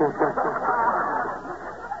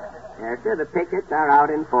 Yes, sir, the pickets are out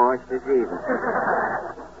in force this evening.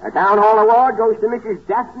 A Town Hall Award goes to Mrs.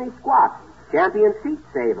 Daphne Squat, champion seat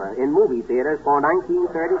saver in movie theaters for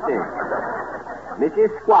 1936. Mrs.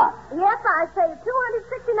 Squat. Yes, I saved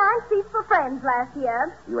 269 seats for Friends last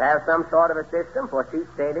year. You have some sort of a system for seat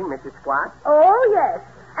saving, Mrs. Squat? Oh, yes.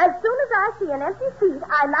 As soon as I see an empty seat,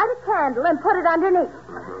 I light a candle and put it underneath.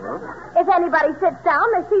 Mm-hmm. If anybody sits down,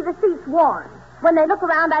 they see the seats warm. When they look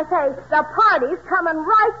around, I say, the party's coming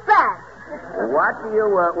right back. What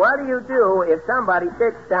do you do if somebody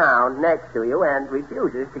sits down next to you and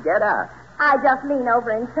refuses to get up? I just lean over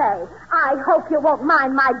and say, I hope you won't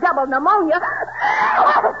mind my double pneumonia.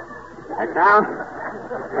 A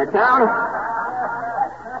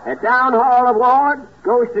Town Hall Award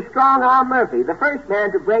goes to Strong Arm Murphy, the first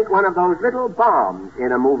man to break one of those little bombs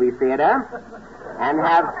in a movie theater and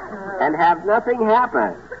have nothing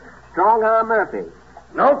happen. Strong Arm Murphy.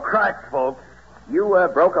 No cracks, folks. You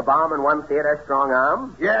broke a bomb in one theater, Strong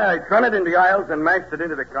Arm? Yeah, I trun it in the aisles and mashed it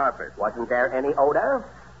into the carpet. Wasn't there any odor?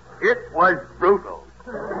 It was brutal.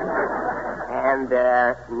 And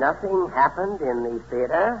nothing happened in the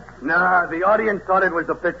theater? No, the audience thought it was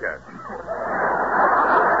a picture.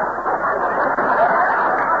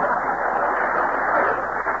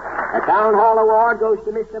 A Town Hall Award goes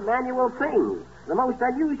to Mr. Manuel Singh, the most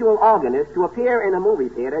unusual organist to appear in a movie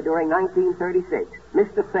theater during 1936.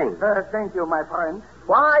 Mr. Singh. Thank you, my friend.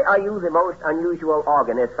 Why are you the most unusual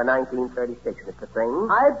organist for 1936, Mr. Singh?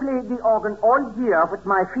 I played the organ all year with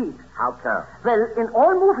my feet. How come? Well, in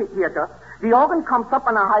all movie theaters, the organ comes up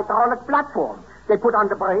on a hydraulic platform. They put on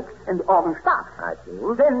the brakes, and the organ stops. I see.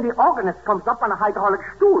 Then the organist comes up on a hydraulic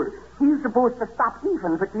stool. He's supposed to stop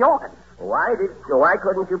even with the organ. Why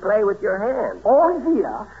couldn't you play with your hands? All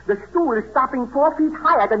year, the stool is stopping 4 feet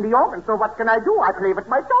higher than the organ, so what can I do? I play with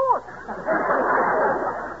my toes.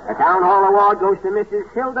 A Town Hall Award goes to Mrs.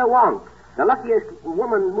 Hilda Wonk, the luckiest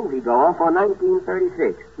woman moviegoer for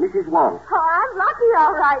 1936. Mrs. Wonk. Oh, I'm lucky,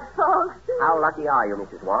 all right, folks. How lucky are you,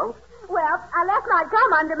 Mrs. Wonk? Well, I left my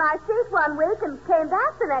gum under my seat one week and came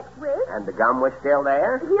back the next week. And the gum was still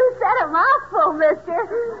there? You said a mouthful, mister.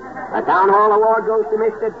 A Town Hall Award goes to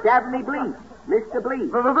Mr. Dabney Bleak. Mr.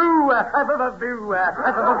 Bleak.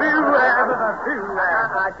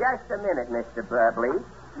 Just a minute, Mr. Bleak.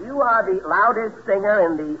 You are the loudest singer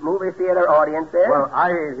in the movie theater audiences. Well,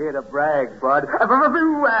 I ain't here to brag, bud.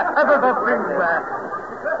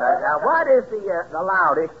 Now, what is the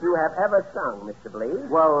loudest you have ever sung, Mr. Bleak?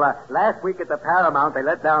 Well, last week at the Paramount, they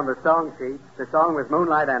let down the song sheet. The song was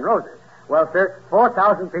Moonlight and Roses. Well, sir,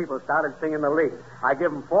 4,000 people started singing the lead. I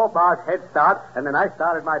give them 4 bars head start, and then I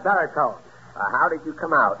started my baritone. How did you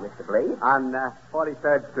come out, Mr. Bleak? On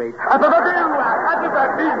 43rd Street.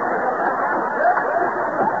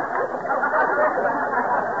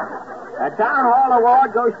 A Town Hall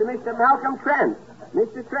Award goes to Mr. Malcolm Trent.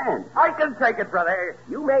 Mr. Trent. I can take it, brother.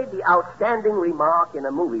 You made the outstanding remark in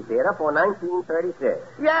a movie theater for 1936.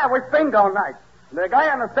 Yeah, it was bingo night. The guy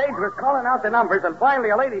on the stage was calling out the numbers, and finally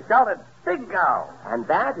a lady shouted, bingo. And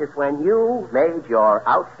that is when you made your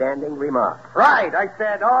outstanding remark. Right. I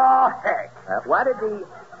said, oh, heck. What did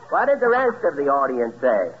the rest of the audience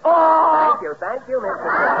say? Oh! Thank you, Mr.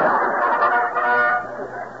 Trent.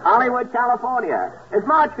 Hollywood, California. As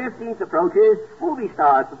March 15th approaches, movie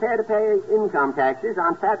stars prepare to pay income taxes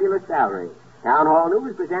on fabulous salaries. Town Hall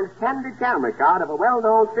News presents candid camera shot of a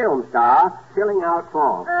well-known film star filling out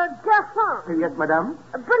forms. Garçon. Yes, madame?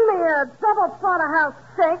 Bring me a double porterhouse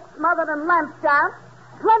steak smothered in lamb chops,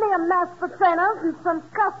 plenty of mashed potatoes, and some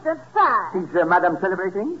custard pie. Is Madame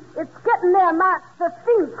celebrating? It's getting near March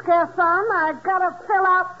 15th, Garçon. I gotta fill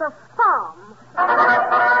out the form.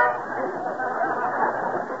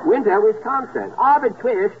 Winter, Wisconsin. Arvid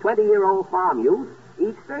Twist, 20-year-old farm youth,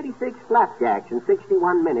 eats 36 flapjacks in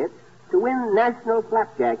 61 minutes to win National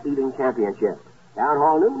Flapjack Eating Championship. Town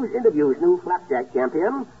Hall News interviews new flapjack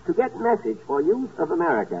champion to get message for youth of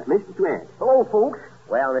America. Mr. Twist. Hello, folks.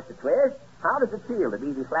 Well, Mr. Twist, how does it feel to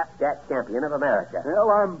be the flapjack champion of America? Well,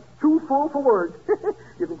 I'm too full for words.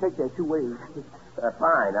 You can take that 2 ways.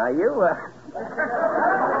 Fine. Are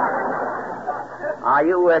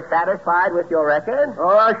you satisfied with your record?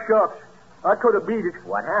 Oh, shucks. I could have beat it.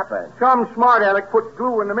 What happened? Some smart aleck put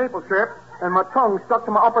glue in the maple syrup, and my tongue stuck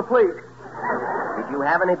to my upper plate. Did you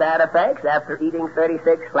have any bad effects after eating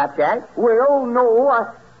 36 flapjacks? Well, no.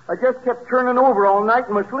 I just kept turning over all night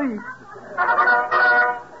in my sleep.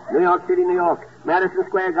 New York City, New York. Madison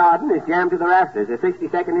Square Garden is jammed to the rafters. The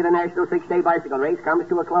 62nd International Six-Day Bicycle Race comes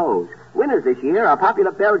to a close. Winners this year are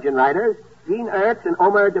popular Belgian riders Jean Ertz and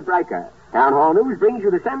Omer de Breiker. Town Hall News brings you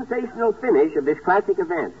the sensational finish of this classic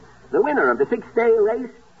event. The winner of the 6-day race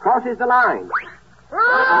crosses the line.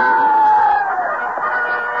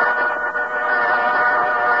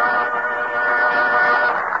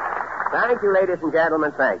 Thank you, ladies and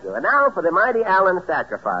gentlemen, thank you. And now for the mighty Allen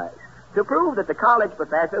sacrifice. To prove that the college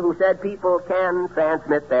professor who said people can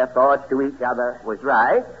transmit their thoughts to each other was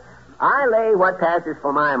right, I lay what passes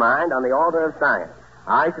for my mind on the altar of science.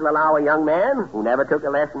 I shall allow a young man who never took a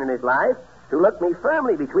lesson in his life to look me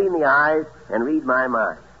firmly between the eyes and read my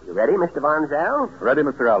mind. You ready, Mr. Von Zell? Ready,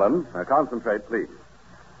 Mr. Allen. Now, concentrate, please.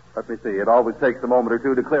 Let me see. It always takes a moment or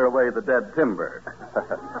two to clear away the dead timber.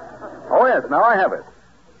 Oh, yes, now I have it.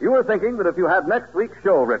 You were thinking that if you had next week's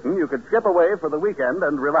show written, you could skip away for the weekend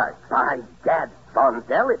and relax. By Dad, Von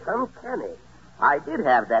Zell, it's uncanny. I did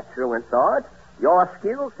have that truant thought. Your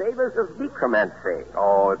skill savors of decremency.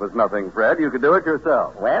 Oh, it was nothing, Fred. You could do it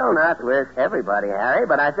yourself. Well, not with everybody, Harry,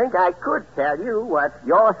 but I think I could tell you what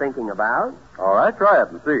you're thinking about. All right, try it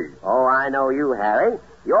and see. Oh, I know you, Harry.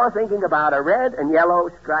 You're thinking about a red and yellow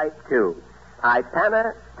striped tube.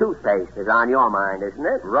 Ipana toothpaste is on your mind, isn't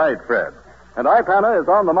it? Right, Fred. And Ipana is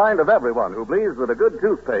on the mind of everyone who believes that a good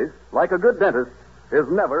toothpaste, like a good dentist, is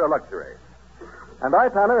never a luxury. And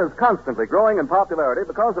Ipana is constantly growing in popularity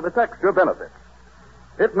because of its extra benefits.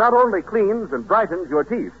 It not only cleans and brightens your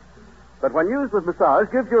teeth, but when used with massage,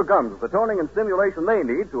 gives your gums the toning and stimulation they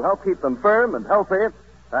need to help keep them firm and healthy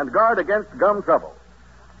and guard against gum trouble.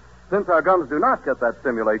 Since our gums do not get that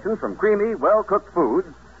stimulation from creamy, well-cooked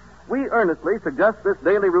foods, we earnestly suggest this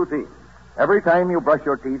daily routine. Every time you brush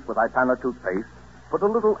your teeth with Ipana toothpaste, put a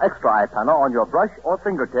little extra Ipana on your brush or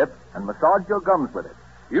fingertip and massage your gums with it.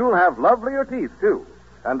 You'll have lovelier teeth, too,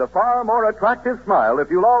 and a far more attractive smile if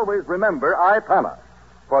you'll always remember Ipana,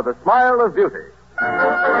 for the smile of beauty.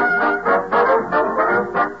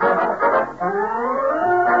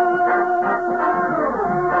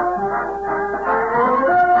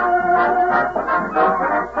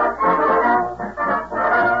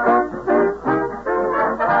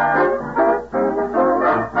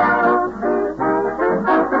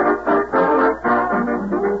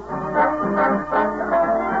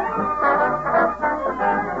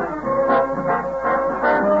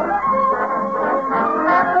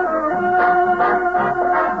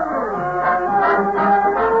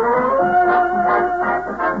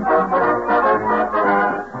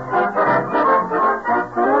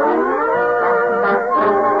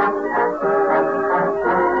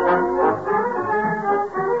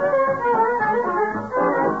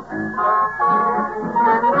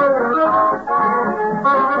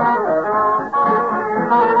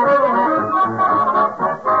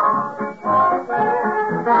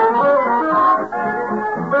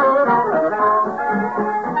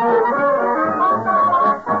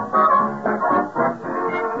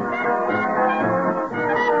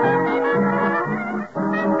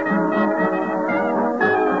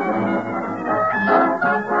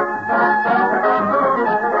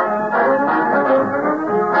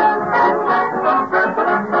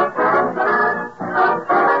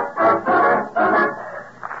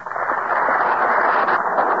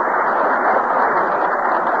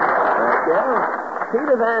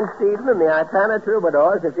 Peter Van Steeden and the Ipana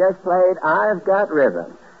Troubadours have just played I've Got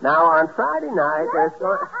Rhythm. Now, on Friday night, there's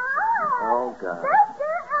going... Oh, God.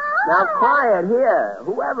 Now, quiet here.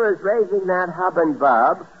 Whoever is raising that hub and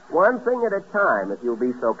bub, one thing at a time, if you'll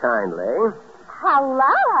be so kindly.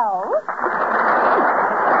 Hello?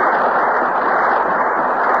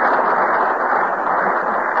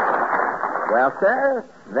 Well, sir,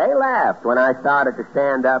 they laughed when I started to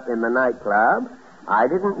stand up in the nightclub. I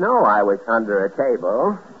didn't know I was under a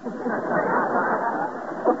table.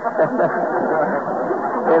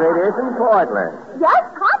 If it isn't Portland. Yes,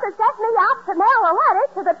 Papa sent me out to mail a letter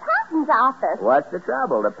to the patent office. What's the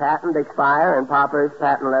trouble? The patent expire in Papa's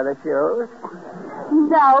patent leather shoes?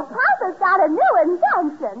 No, Papa's got a new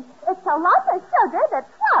invention. It's a lump of sugar that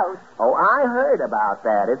floats. Oh, I heard about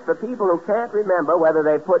that. It's for people who can't remember whether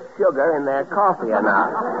they put sugar in their coffee or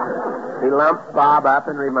not. He lumps Bob up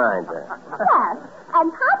and reminds her. Yes,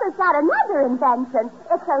 and Papa's got another invention.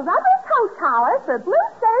 It's a rubber coat collar for blue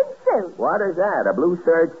serge suit. What is that? A blue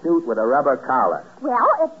serge suit with a rubber collar? Well,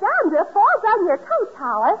 if dander falls on your coat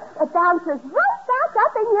collar, it bounces right back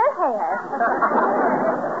up in your hair.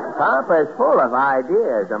 Papa's full of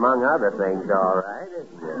ideas, among other things, all right,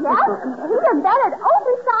 isn't he? Yes, he invented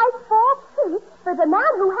oversized false teeth for the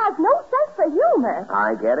man who has no sense for humor.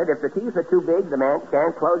 I get it. If the teeth are too big, the man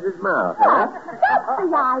can't close his mouth. Yes, that's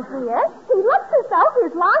the idea. He looks as though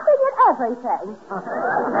he's laughing at everything.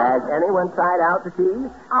 Has anyone tried out the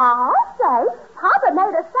teeth? I'll say, Papa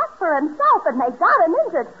made a set for himself and they got him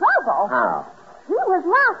into trouble. How? He was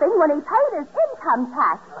laughing when he paid his income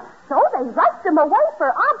tax, so they rushed him away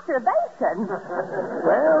for observation.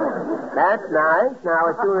 Well, that's nice. Now,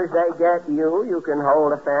 as soon as they get you, you can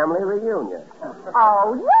hold a family reunion.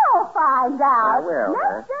 Oh, you'll find out. I will,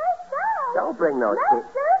 Mr. Spade. Don't bring those Mr. teeth.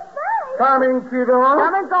 Spade. Coming, Kiddo.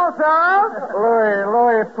 Come and go, sir.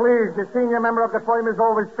 Louis, please. The senior member of the firm is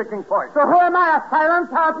always picking points. So who am I, a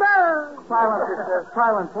silent partner? Silence, sister.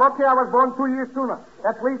 Silence. Lucky I was born 2 years sooner.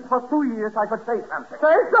 At least for 2 years I could say something.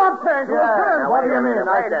 Say something. Yeah. Now, What do wait you a mean? minute,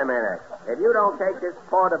 wait a minute. If you don't take this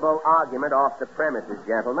portable argument off the premises,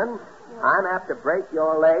 gentlemen, I'm apt to break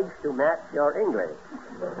your legs to match your English.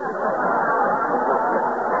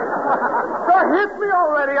 So hit me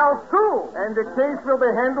already, I'll sue. And the case will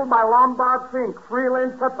be handled by Lombard Fink,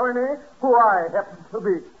 freelance attorney, who I happen to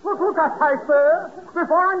be. Look, I sir.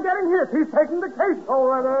 Before I'm getting hit, he's taking the case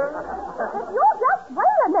already. If you'll just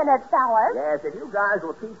wait a minute, fellas. Yes, if you guys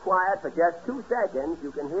will keep quiet for just 2 seconds,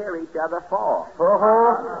 you can hear each other fall.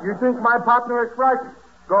 Oh, you think my partner is frightened?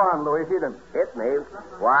 Go on, Louis, hit him. Hit me?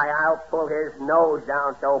 Why, I'll pull his nose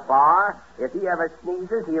down so far, if he ever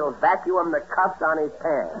sneezes, he'll vacuum the cuffs on his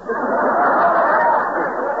pants.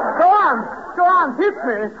 Go on, hit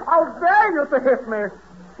me. I'll dare you to hit me.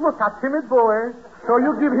 Look, a timid boy. So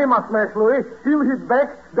you give him a smash, Louis. He'll hit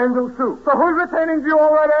back, then we'll sue. So who's retaining you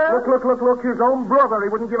already? Look, his own brother. He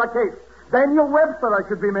wouldn't give a case. Daniel Webster, I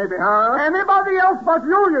should be, maybe, huh? Anybody else but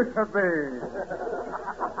you should be.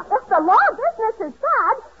 If the law business is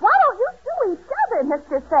bad, why don't you sue each other,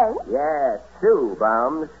 Mr. Singh? Yes, sue,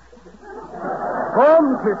 bums.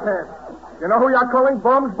 Bums, he said. You know who you're calling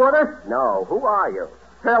bums, buddy? No, who are you?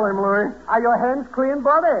 Tell him, Louis. Are your hands clean,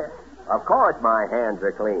 buddy? Of course my hands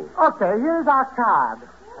are clean. Okay, here's our card.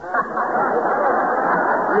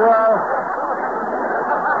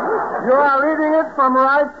 You are reading it from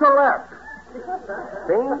right to left.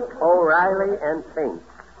 Fink, O'Reilly, and Fink,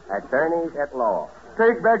 attorneys at law.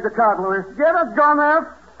 Take back the card, Louis. Get it, Gomez.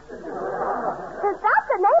 Is that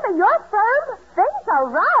the name of your firm? Fink,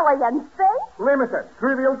 O'Reilly, and Fink? Limited.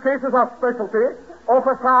 Trivial cases of specialty.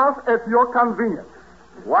 Office hours at your convenience.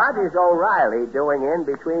 What is O'Reilly doing in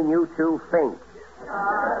between you two Finks?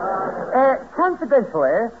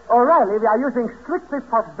 Confidentially, O'Reilly, we are using strictly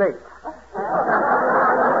for bait.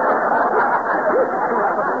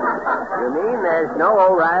 You mean there's no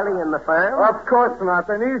O'Reilly in the firm? Of course not,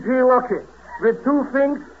 and is he lucky? With 2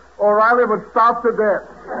 Finks, O'Reilly would starve to death.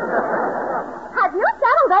 Have you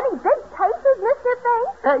settled any big cases, Mr.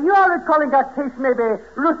 Fink? You are recalling a case, maybe,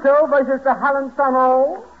 Russo versus the Holland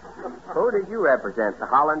Tunnel? Who did you represent, the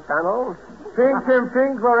Holland Tunnel? Fink and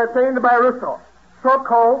Fink were retained by Russo,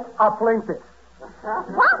 so-called a plaintiff.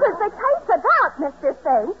 What was the case about, Mr.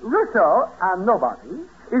 Fink? Russo, a nobody,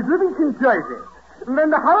 is living in Jersey.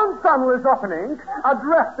 When the Holland Tunnel is opening, a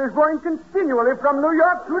draft is going continually from New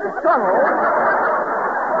York to the tunnel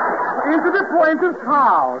into the plaintiff's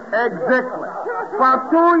house. Exactly. For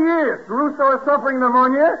 2 years, Russo is suffering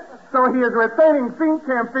pneumonia, so he is retaining Fink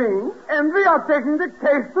campaign, and we are taking the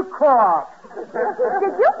case to court.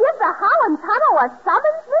 Did you give the Holland Tunnel a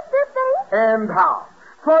summons, Mr. Fink? And how?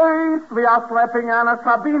 First, we are slapping on a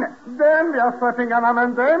Sabine. Then we are slapping on a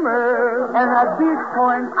Mendemes. And at this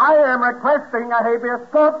point, I am requesting a habeas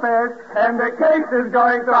corpus, and the case is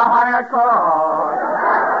going to a higher court.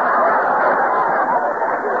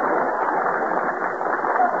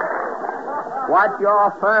 What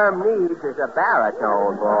your firm needs is a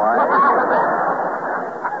baritone, boy.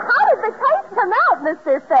 How did the case come out,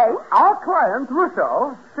 Mr. Fink? Our client,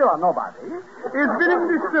 Russo, still a nobody, is winning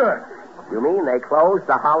the suit. You mean they closed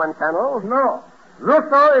the Holland Tunnel? No.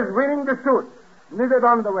 Russo is winning the suit. Needed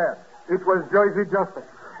underwear. It was Jersey justice.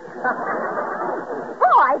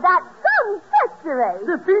 Boy, that's some victory.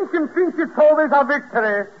 The thinking thinks it's always a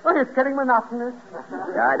victory. Oh, it's getting monotonous.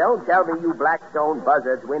 Don't tell me you Blackstone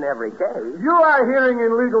buzzards win every case. You are hearing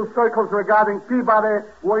in legal circles regarding Peabody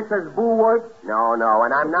versus Bulwark? No,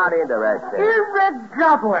 and I'm not interested.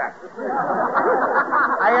 Irregardless.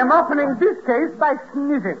 I am opening this case by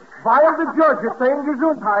sneezing. While the judge is saying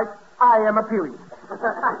Gesundheit, I am appealing.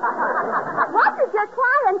 What did your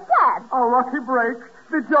client say? A lucky break.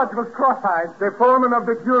 The judge was cross-eyed. The foreman of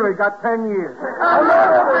the jury got 10 years.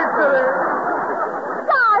 Another victory.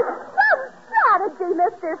 Gosh, some strategy,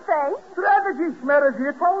 Mr. Fink. Strategy,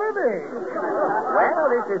 for living.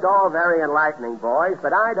 Well, this is all very enlightening, boys,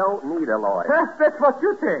 but I don't need a lawyer. That's what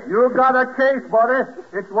you think. You got a case, buddy.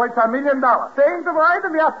 It's worth $1 million. Saying the right,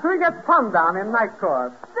 and we are suing at sundown in night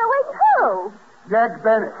court. Suing who? Jack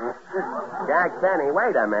Benny. Jack Benny,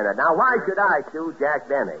 wait a minute. Now, why should I sue Jack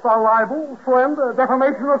Benny? For libel, slander,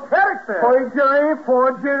 defamation of character.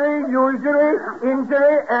 Forgery, usury,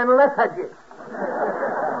 injury, and lethargy.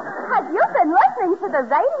 Have you been listening to the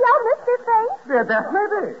radio, Mr. Fink? Yeah, that may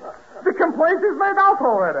be. The complaint is made out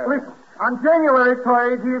already. Listen, on January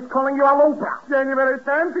 3rd, he is calling you a lowbrow. January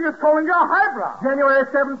 10th, he is calling you a highbrow. January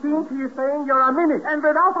 17th, he is saying you're a mini. And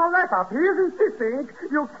without a letter, he is insisting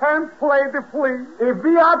you can't play the flea. If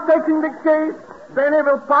we are taking the case, then he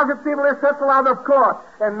will positively settle out of court,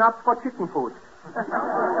 and not for chicken food.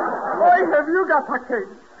 Boy, have you got a case?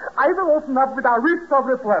 I will open up with a writ of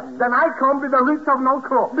replevin. Then I come with a writ of no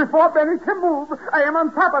crow. Before Benny can move, I am on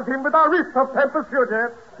top of him with a writ of temper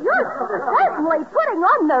fugitive. You're certainly putting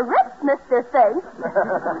on the Ritz, Mr. Fink.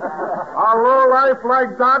 A low life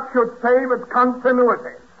like that should pay with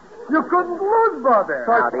continuity. You couldn't lose, brother.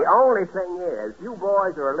 Now, the only thing is, you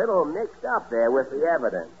boys are a little mixed up there with the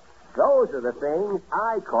evidence. Those are the things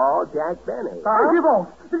I call Jack Benny.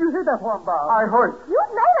 Did you hear that one, Bob? I heard.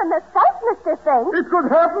 You've made a mistake, Mr. Fink. It could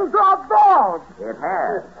happen to a dog. It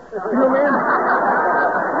has.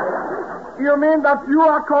 You mean that you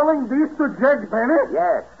are calling this to Jack Benny?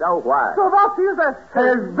 Yes, so what? So what is it?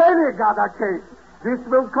 Has Benny got a case? This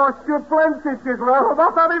will cost you plenty, Chisler.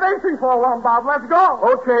 What are we waiting for, Lombard? Let's go.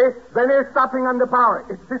 Okay, Benny is stopping on the power.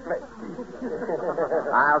 It's this way.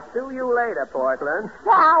 I'll sue you later, Portland.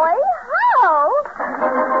 Sally, ho!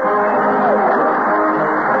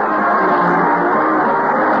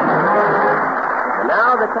 And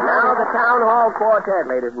now the Town Hall Quartet,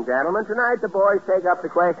 ladies and gentlemen. Tonight the boys take up the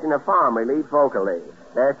question of farm relief vocally.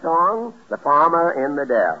 Their song, The Farmer in the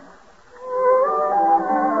Dell.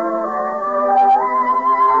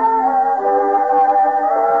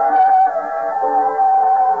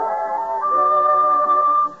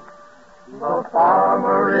 The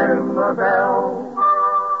farmer in the dell,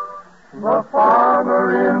 the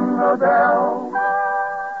farmer in the dell,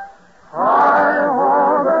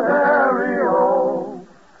 hi-ho the dairy-o,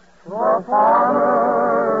 the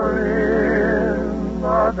farmer in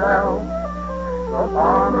the dell, the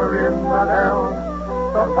farmer in the dell,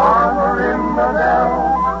 the farmer in the dell,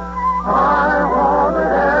 hi-ho the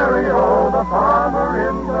dairy-o, the farmer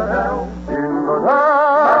in the dell, in the dell.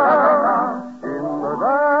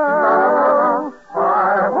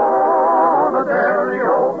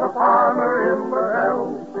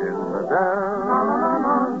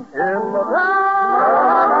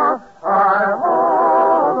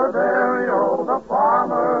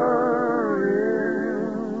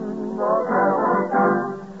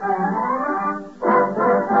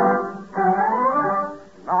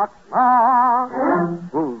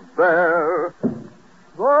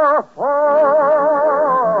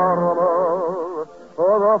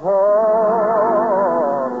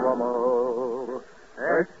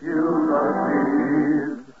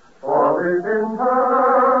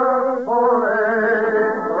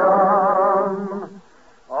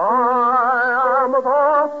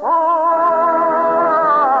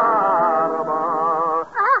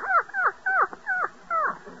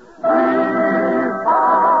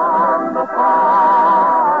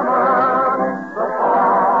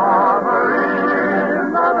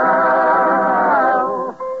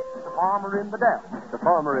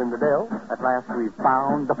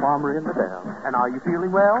 And are you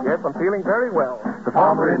feeling well? Yes, I'm feeling very well. The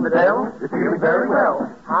farmer in the dell is feeling very well.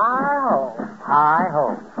 Hi-ho.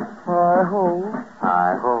 Hi-ho. Hi-ho.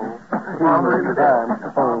 Hi-ho. The farmer in the dell.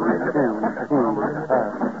 The farmer in the dell. The farmer in the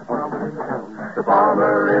dell. The farmer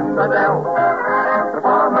farmer in the dell. The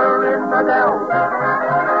farmer in the dell.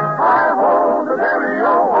 Hi-ho, the dairy-o,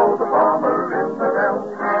 oh, the farmer in the dell.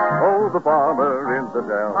 Oh, the farmer in the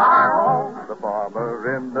dell. Hi-ho. The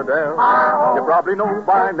farmer in the dell. Hi-ho. You probably know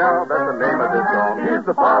by now that the name of this song is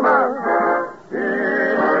The Farmer in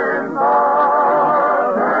the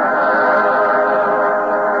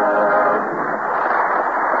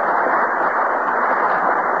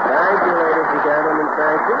Thank you, ladies and gentlemen,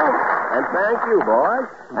 thank you. And thank you, boys.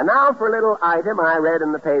 And now for a little item I read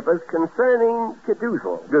in the papers concerning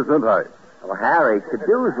Cadoozle. Gesundheit. Oh, Harry,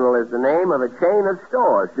 Cadoozle is the name of a chain of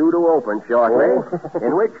stores due to open shortly,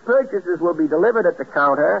 in which purchases will be delivered at the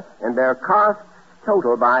counter and their costs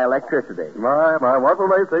totaled by electricity. My, what will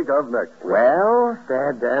they think of next? Well,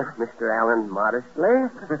 said Mr. Allen modestly,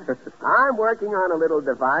 I'm working on a little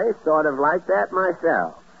device sort of like that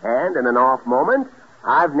myself. And in an off moment,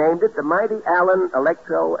 I've named it the Mighty Allen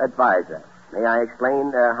Electro Advisor. May I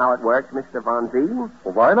explain how it works, Mr. Von Z?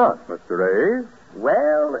 Well, why not, Mr. A?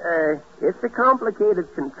 Well, it's a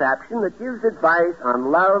complicated contraption that gives advice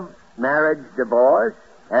on love, marriage, divorce,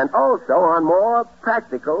 and also on more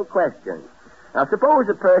practical questions. Now, suppose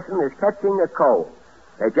a person is catching a cold.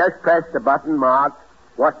 They just press the button marked,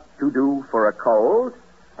 What to Do for a Cold,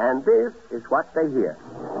 and this is what they hear.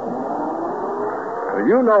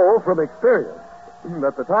 You know from experience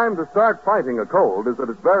that the time to start fighting a cold is at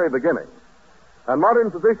its very beginning. And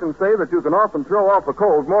modern physicians say that you can often throw off a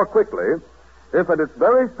cold more quickly if at its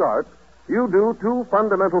very start you do two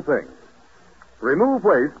fundamental things. Remove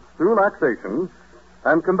waste through laxation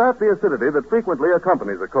and combat the acidity that frequently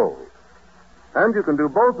accompanies a cold. And you can do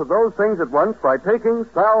both of those things at once by taking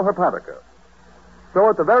Sal Hepatica. So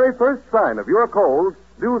at the very first sign of your cold,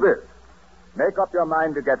 do this. Make up your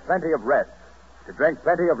mind to get plenty of rest, to drink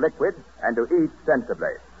plenty of liquid, and to eat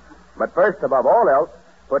sensibly. But first, above all else,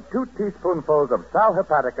 put 2 teaspoonfuls of Sal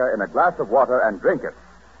Hepatica in a glass of water and drink it.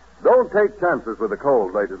 Don't take chances with a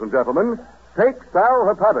cold, ladies and gentlemen. Take Sal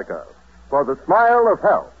Hepatica for the smile of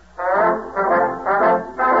health.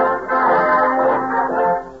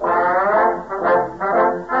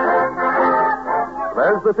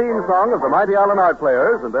 There's the theme song of the Mighty Allen Art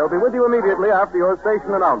Players, and they'll be with you immediately after your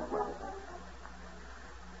station announcement.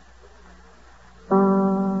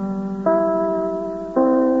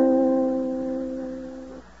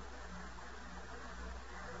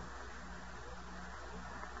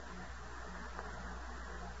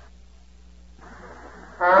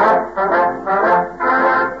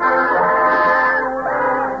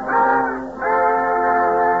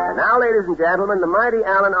 Gentlemen, the Mighty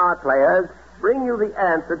Allen Art Players bring you the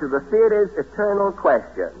answer to the theater's eternal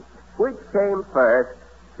question. Which came first,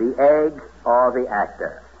 the egg or the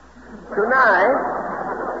actor? Tonight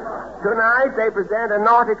they present a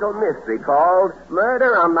nautical mystery called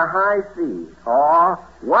Murder on the High Seas, or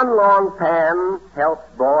One Long Pan Helps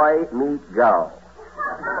Boy Meet Gull.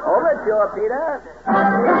 Overture, Peter.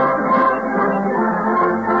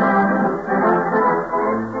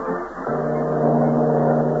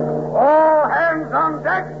 On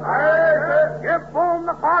deck. Jib boom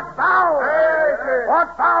the port bow.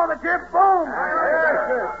 Port bow the jib boom.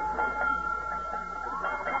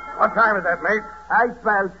 What time is that, mate?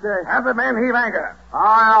 8:12, sir. Have the men heave anchor.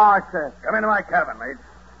 Aye, sir. Come into my cabin, mate.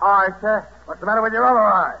 Aye, sir. What's the matter with your other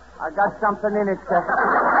eye? I got something in it, sir.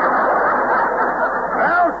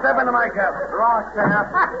 Well, step into my cabin. Right, sir.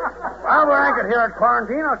 While we're anchored here at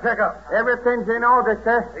quarantine, I'll check up. Everything's in order,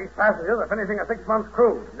 sir. These passengers are finishing a 6-month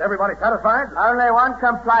cruise. Is everybody satisfied? Only one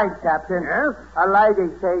complaint, Captain. Yes? A lady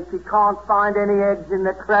says she can't find any eggs in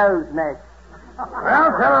the crow's nest.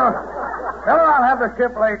 Well, tell her I'll have the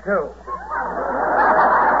ship laid, too. All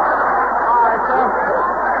right, sir.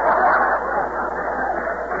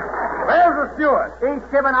 Where's the steward? He's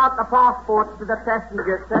giving out the passports to the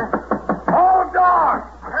passengers, sir. Hold door!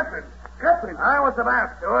 Captain, what's the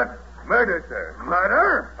matter, steward? Murder, sir.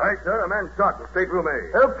 Murder? Aye, sir. A man shot in stateroom A.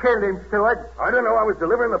 Who killed him, steward? I don't know. I was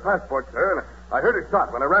delivering the passport, sir, and I heard a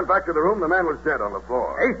shot. When I ran back to the room, the man was dead on the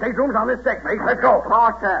floor. Hey, stateroom's on this deck, mate. Let's go.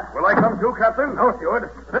 Right, sir. Will I come too, Captain? No,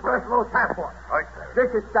 steward. Slip us those passports. Aye, sir.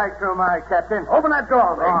 This is stateroom A, Captain. Open that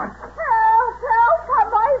door, mate. Right. Help,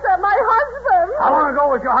 Eliza, my husband. How long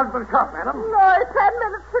ago was your husband shot, madam? No, 10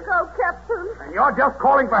 minutes ago, Captain. And you're just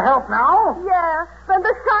calling for help now? Yeah. When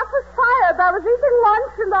the shot was fired, I was eating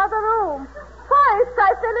lunch in the other room. First,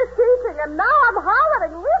 I finished eating, and now I'm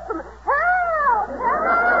hollering. Listen, help!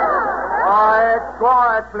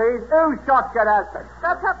 Quiet, please. Who shot your husband?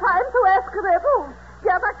 That's a time to ask riddles.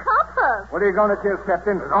 Get a copper. What are you going to do,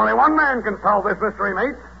 Captain? There's only one man can solve this mystery,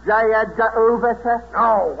 mate. J. Edgar Hoover, sir?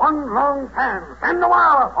 No, One Long Pan. Send the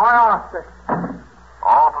wire. Aye, sir.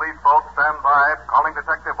 All police boats stand by.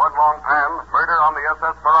 One Longpan. Murder on the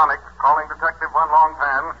SS Veronic. Calling Detective One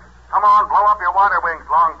Longpan. Come on, blow up your water wings,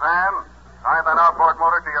 Longpan. Tie that outboard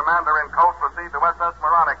motor to your mandarin coat. Proceed to SS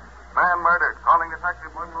Veronic. Man murdered. Calling Detective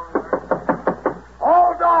One Longpan.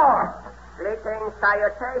 Hold on! Greetings,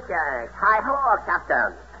 salutations. Hi-ho,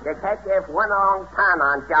 Captain. Detective One Longpan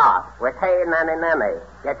on job. With hey, nanny, nanny.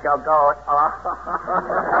 Get your goat.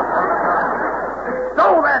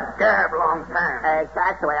 Stow that scab, Longpan.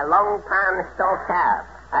 Exactly. A Longpan stow cab.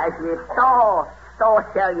 As ye stow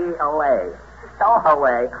shall ye away. Stow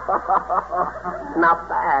away. Not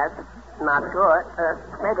bad. Not good.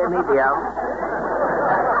 Maybe medium.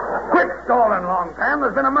 Quit stalling, Longpan.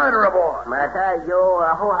 There's been a murder aboard. Murder?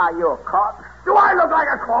 Who are you, corpse? Do I look like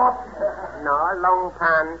a corpse? No,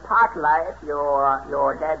 Longpan, part life.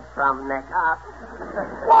 You're dead from neck up.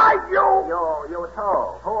 Why, you? You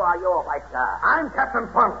too. Who are you, white guy? I'm Captain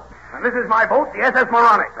Funnel, and this is my boat, the SS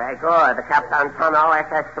Moronic. Very good. The Captain Funnel,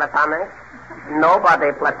 SS Platonic.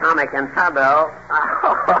 Nobody platonic in trouble.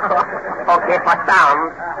 Okay, for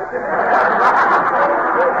sound.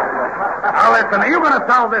 Now listen, are you going to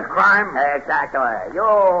solve this crime? Exactly.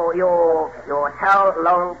 You tell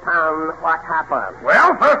Longpan what happened.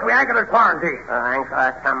 Well, first we anchored at quarantine.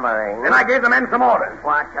 Anchor submarine. Then I gave the men some orders.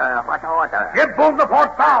 What order? Get boom the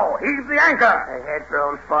port bow. Heave the anchor.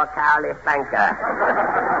 Headroom for Carly Spanker.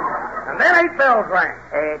 And then 8 bells rang.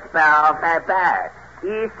 8 bells, very bad.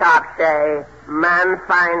 Aesop say, man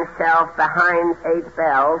finds self behind 8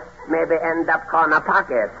 bells, maybe end up corner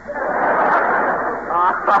pocket.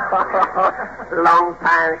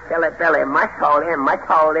 Longpan, silly Billy, much hold in.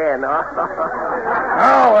 Oh,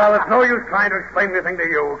 well, it's no use trying to explain anything to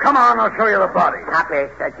you. Come on, I'll show you the body. Happy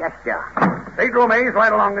suggestion. Stateroom A is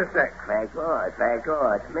right along this deck. Very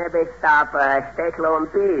good. Maybe stop Stateroom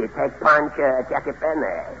B, take punch Jackie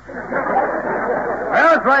Penny.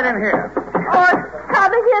 Well, it's right in here. Oh, it's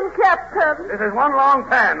coming in, Captain. This is One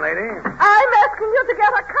Longpan, lady. I'm asking you to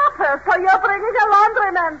get a copper, so you're bringing a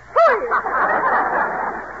laundryman.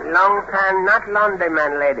 Longpan, not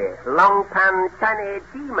laundryman, lady. Longpan, Chinese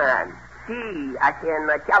G-man. G, as in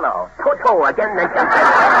jello. Toto, again the jumping.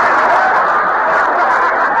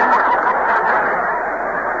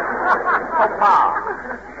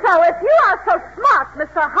 So if you are so smart,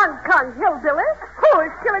 Mr. Hong Kong Hillbilly, who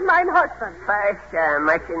is killing mine husband? First,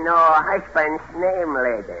 must you know husband's name,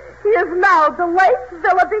 lady? He is now the late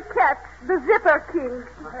Willoughby Cat, the Zipper King.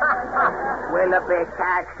 Willoughby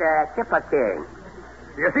Cat's Zipper King.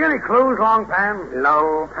 Do you see any clues, Longpan?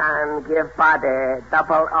 Longpan give body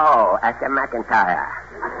double O as a McIntyre.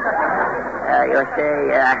 You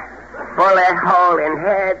see, bullet hole in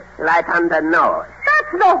head, right under nose.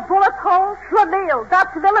 That's no bullet hole, Schlemiel.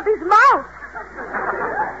 That's Willoughby's mouth.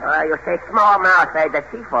 You say small mouth,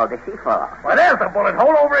 deceitful. Well, there's the bullet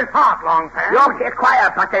hole over his heart, Longpan. You keep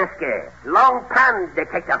quiet, Patinsky. Longpan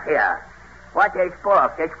detective here. What is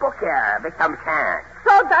book? This book here, with some chance.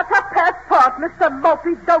 So that's a passport, Mr.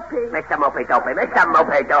 Mopey-Dopey. Mr. Mopey-Dopey.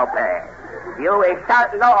 You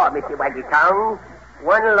insult law, Missy Waggy Tongue.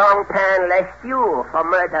 One Longpan less you for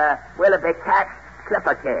murder Willoughby Cat's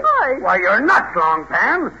Slipper King. Why, you're nuts,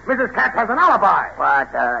 Longpan. Mrs. Katz has an alibi.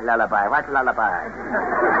 What lullaby?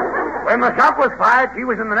 When the shot was fired, she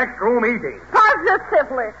was in the next room eating.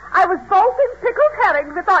 Positively. I was both in pickled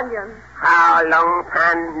herring with onions. How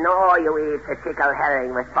Longpan know you eat a pickled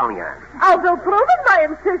herring with onions? I will prove it by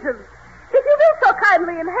incisions. If you will so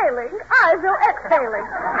kindly inhaling, I will exhaling.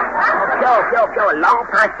 Pure.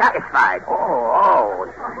 Longpan satisfied. Oh.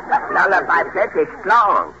 Lullaby plenty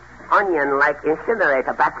strong. Onion like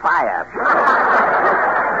incinerator backfire.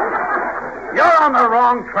 You're on the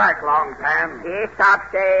wrong track, Longpan. Aesop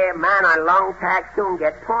say, man on long tack soon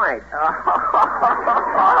get point.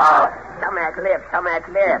 Stomach lip.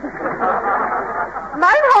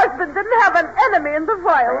 My husband didn't have an enemy in the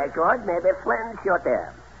world. Very good. Maybe Flynn shoot him.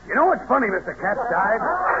 You know what's funny, Mr. Katz died?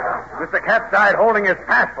 Mr. Katz died holding his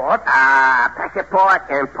passport. Passport,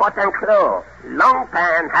 important clue.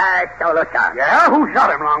 Longpan has solution. Yeah? Who shot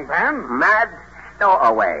him, Longpan? Mad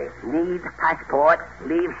stowaway. Need passport,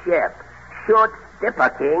 leave ship. Shoot Dipper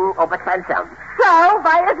King over transom. So,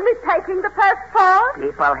 why isn't he taking the passport?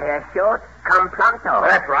 People here shoot. Come pronto.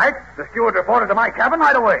 That's right. The steward reported to my cabin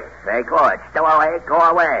right away. Very good. Stow away, go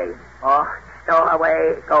away. Oh, stow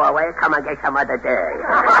away, go away. Come and get some other day.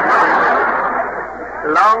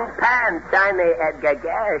 Longpan, shiny Edgar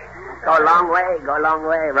Gash. Go long way,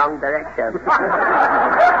 wrong direction.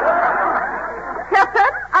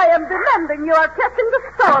 Captain, I am demanding you are catching the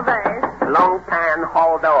stowaway. Longpan,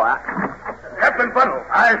 hold over. Captain Funnel.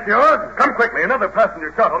 Aye, sure. Come quickly. Another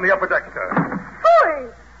passenger shot on the upper deck, sir. Hooey!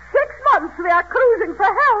 6 months we are cruising for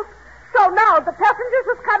help. So go now. The passengers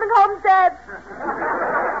is coming home dead.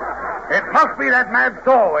 It must be that mad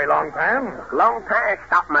stowaway, Longpan. Longpan,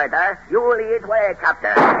 stop murder. You lead way,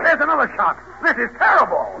 Captain. There's another shot. This is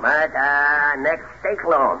terrible. Murder, next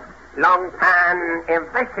stateroom. Longpan,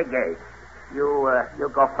 investigate. You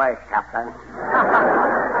go first, Captain.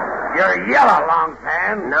 You're yellow,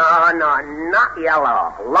 Longpan. No, not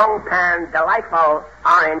yellow. Longpan, delightful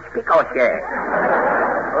orange pico shade.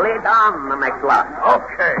 Lead on, McLuff.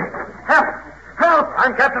 Okay. Help!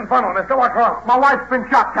 I'm Captain Funnel, mister. What's wrong? My wife's been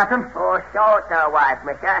shot, Captain. Oh, so the wife,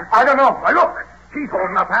 mister? I don't know. Look. She's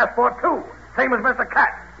holding a passport, too. Same as Mr. Cat.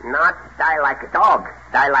 Not die like a dog.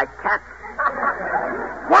 Die like cat.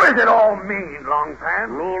 What does it all mean, Longpan?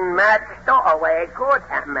 Mean Matt stowaway. Good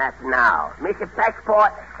at Matt now. Mr.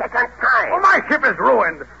 Passport, second time. Well, my ship is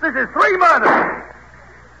ruined. This is 3 murders.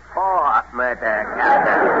 4 murder,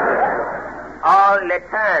 Captain. All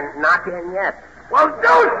return, not in yet. Well,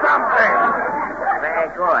 do something. Very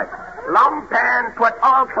good. Longpan put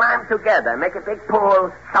all crime together, make a big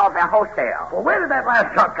pool, solve the wholesale. Well, where did that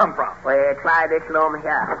last shot come from? We try this room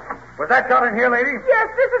here. Was that shot in here, lady? Yes,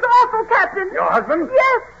 this is awful, Captain. Your husband?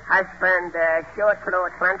 Yes. Husband, short, slow,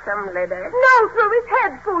 handsome, lady? No, sir, his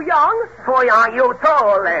head's too young. Too young, you too,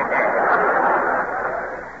 lady.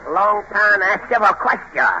 Longpan asked several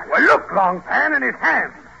questions. Well, look, Longpan, in his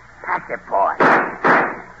hand. Passport.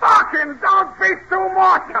 Fucking don't be too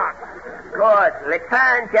more shots. Good.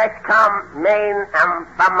 Return just come Maine and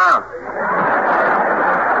Vermont.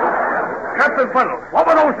 Captain Funnel, what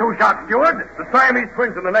were those 2 shots, steward? The Siamese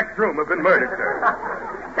twins in the next room have been murdered, sir.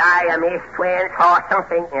 Siamese twins hold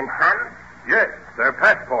something in hand? Yes, their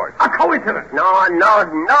passports. A coincidence. No,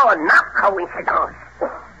 not coincidence.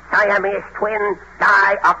 Siamese twins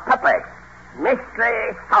die of purpose.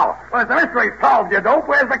 Mystery solved. Well, the mystery solved, you dope.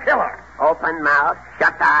 Where's the killer? Open mouth,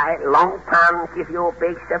 shut eye, long tongue, give you a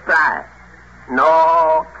big surprise.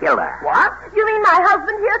 No killer. What? You mean my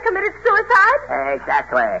husband here committed suicide?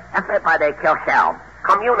 Exactly. Everybody kills self.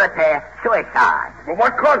 Community suicide. Well,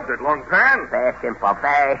 what caused it, Longpan? Very simple.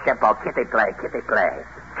 Kitty play.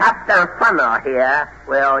 Captain Funnel here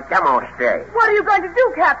will demonstrate. What are you going to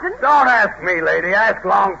do, Captain? Don't ask me, lady. Ask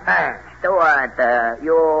Longpan. Steward,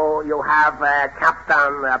 you have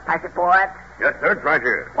Captain passport? Yes, sir. It's right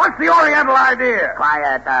here. What's the Oriental idea?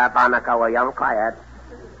 Quiet, Barnacle William, quiet.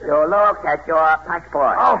 You look at your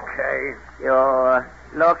passport. Okay. You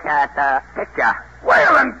look at the picture.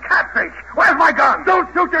 Whale and catfish. Where's my gun? Don't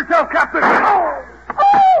shoot yourself, Captain. Oh,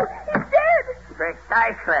 he's dead.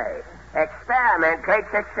 Precisely. Experiment, great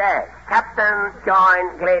success. Captain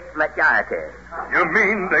joined great majority. You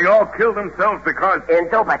mean they all killed themselves because...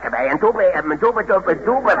 Indubitably.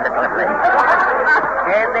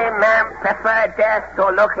 Any man prefer death to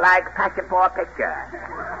look like passport picture.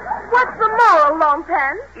 What's the moral,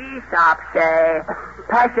 Longpan? Aesop say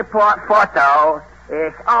passport photo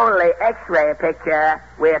is only X-ray picture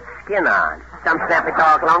with skin on. Some snappy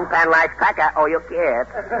dog, Longpan likes cracker, or you kid.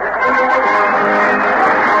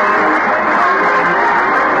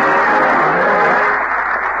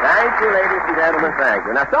 Thank you, ladies and gentlemen, thank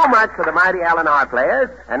you. Now, so much for the Mighty Allen Art Players,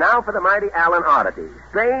 and now for the Mighty Allen Oddities.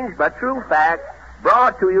 Strange but true facts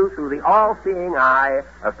brought to you through the all-seeing eye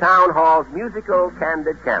of Town Hall's musical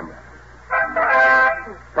candid camera.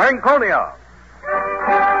 Franconia.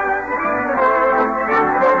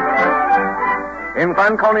 In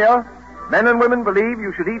Franconia, men and women believe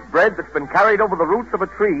you should eat bread that's been carried over the roots of a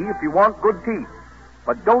tree if you want good teeth.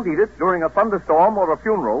 But don't eat it during a thunderstorm or a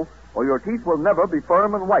funeral, or your teeth will never be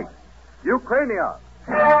firm and white. Ukrainia.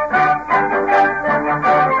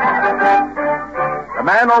 The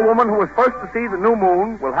man or woman who is first to see the new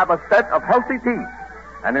moon will have a set of healthy teeth.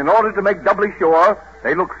 And in order to make doubly sure,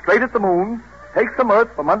 they look straight at the moon, take some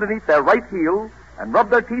earth from underneath their right heel, and rub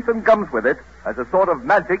their teeth and gums with it as a sort of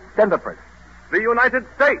magic dentifrice. The United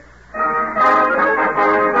States.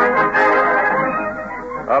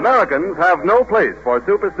 Americans have no place for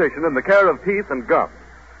superstition in the care of teeth and gums.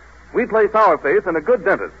 We place our faith in a good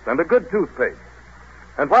dentist and a good toothpaste.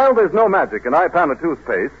 And while there's no magic in Ipana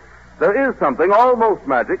toothpaste, there is something almost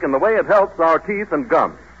magic in the way it helps our teeth and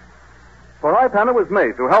gums. For Ipana was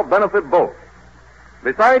made to help benefit both.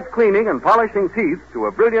 Besides cleaning and polishing teeth to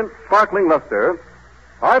a brilliant, sparkling luster,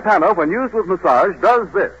 Ipana, when used with massage, does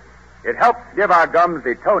this. It helps give our gums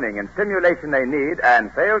the toning and stimulation they need and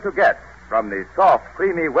fail to get from the soft,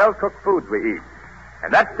 creamy, well-cooked foods we eat.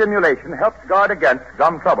 And that stimulation helps guard against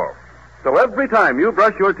gum trouble. So every time you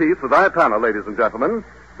brush your teeth with Ipana, ladies and gentlemen,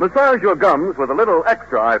 massage your gums with a little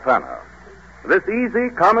extra Ipana. This easy,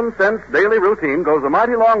 common-sense daily routine goes a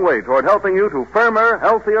mighty long way toward helping you to firmer,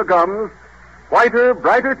 healthier gums, whiter,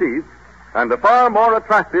 brighter teeth, and a far more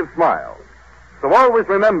attractive smile. So always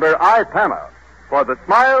remember Ipana for the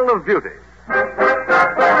smile of beauty.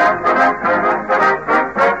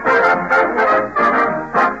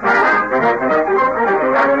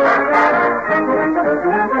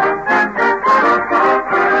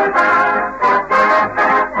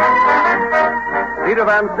 Peter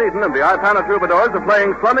Van Steeden and the Ipana Troubadours are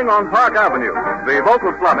playing Slumming on Park Avenue. The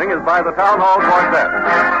vocal slumming is by the Town Hall Quartet.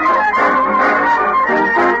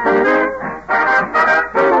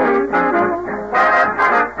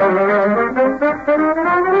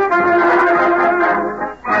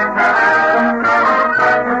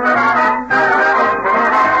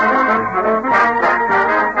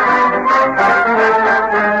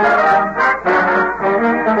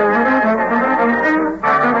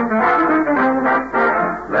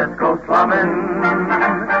 Let's go slumming,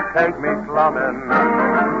 take me slumming.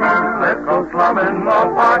 Let's go slumming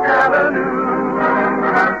on Park Avenue.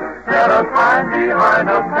 Let us hide behind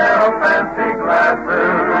a pair of fancy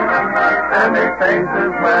glasses and make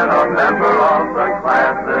faces when a member of the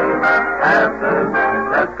classes passes.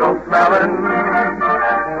 Let's go smelling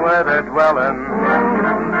where they're dwelling,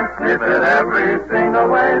 sniffing everything the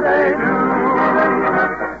way they do.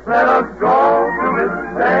 Let us go to it,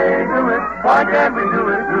 stay to it, why can't we do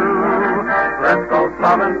it too? Let's go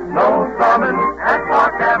slumming, no slumming at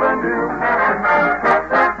Park Avenue.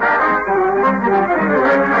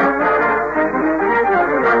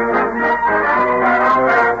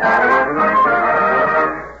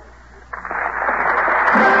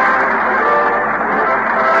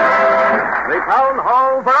 The Town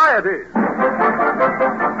Hall Varieties.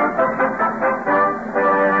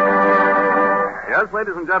 Yes,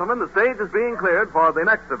 ladies and gentlemen, the stage is being cleared for the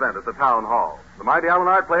next event at the Town Hall. The Mighty Allen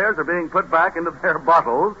Art players are being put back into their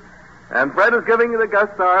bottles, and Fred is giving the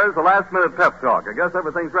guest stars a last-minute pep talk. I guess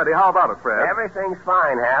everything's ready. How about it, Fred? Everything's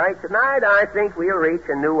fine, Harry. Tonight, I think we'll reach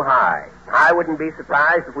a new high. I wouldn't be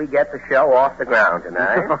surprised if we get the show off the ground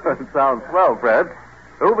tonight. It sounds swell, Fred.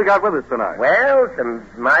 Who we got with us tonight? Well, some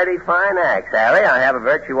mighty fine acts, Harry. I have a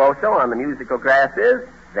virtuoso on the musical grasses,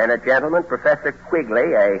 then a gentleman, Professor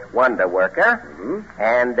Quigley, a wonder worker,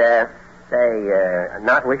 and,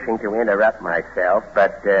 not wishing to interrupt myself,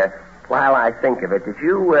 but while I think of it, did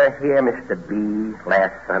you hear Mr. B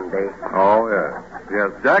last Sunday? Oh, yes.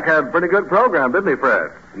 Yes, Jack had a pretty good program, didn't he,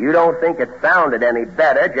 Fred? You don't think it sounded any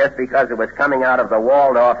better just because it was coming out of the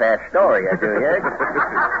Waldorf Astoria, do you?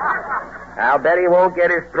 I'll bet he won't get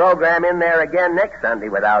his program in there again next Sunday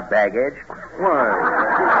without baggage. Why?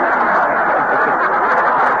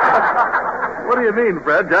 What do you mean,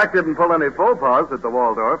 Fred? Jack didn't pull any faux pas at the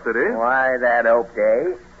Waldorf, did he? Why, that oak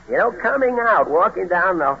day. You know, coming out, walking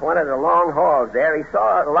down one of the long halls there, he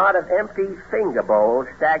saw a lot of empty finger bowls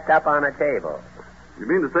stacked up on a table. You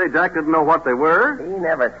mean to say Jack didn't know what they were? He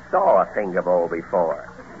never saw a finger bowl before.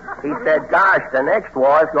 He said, gosh, the next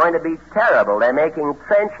war is going to be terrible. They're making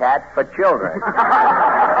trench hats for children.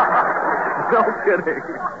 No kidding.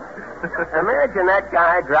 Imagine that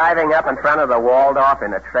guy driving up in front of the Waldorf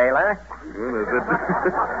in a trailer.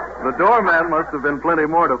 The doorman must have been plenty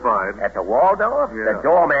mortified. At the Waldorf? Yeah. The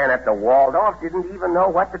doorman at the Waldorf didn't even know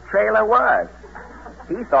what the trailer was.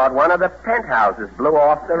 He thought one of the penthouses blew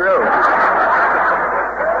off the roof.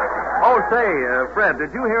 Oh, say, Fred,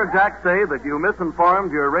 did you hear Jack say that you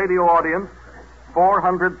misinformed your radio audience?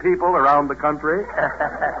 400 people around the country?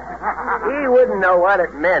 He wouldn't know what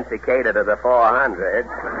it meant to cater to the 400.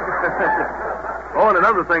 Oh, and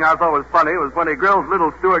another thing I thought was funny was when he grilled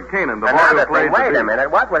little Stuart Canaan, the boy who played Wait a minute.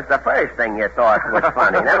 What was the first thing you thought was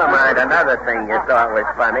funny? Never mind another thing you thought was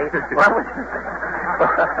funny. What was...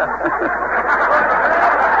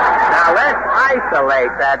 Now, let's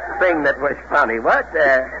isolate that thing that was funny.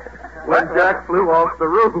 When Jack flew off the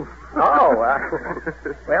roof. Oh,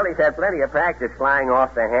 well, he's had plenty of practice flying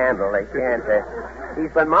off the handle. They can't. He's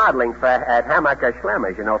been modeling at Hammaker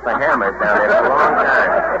Schlemmers, for hammers down there for a long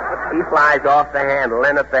time. He flies off the handle,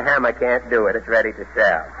 and if the hammer can't do it, it's ready to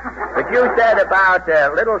sell. But you said about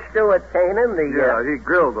little Stuart Canaan, Yeah, he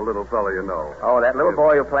grilled the little fellow, you know. Oh, that little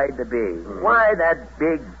boy who played the bee. Why, that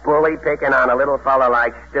big bully picking on a little fellow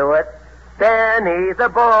like Stuart? Benny the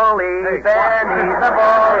bully, hey, Benny the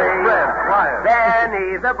bully. Fred, quiet.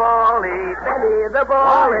 Benny the bully, Benny the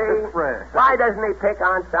bully. Fred. Why doesn't he pick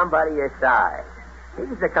on somebody his size?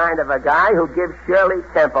 He's the kind of a guy who gives Shirley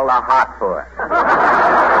Temple a hot foot.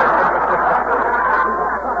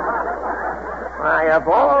 Why, of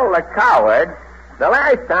all the cowards, the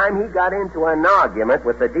last time he got into an argument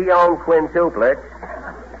with the Dion quintuplets,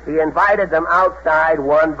 he invited them outside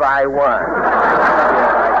one by one.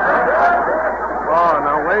 Oh,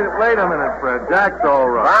 now, Wait a minute, Fred. Jack's all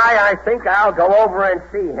right. Why, I think I'll go over and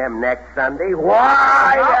see him next Sunday.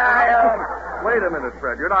 Why, Wait a minute,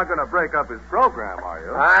 Fred. You're not going to break up his program, are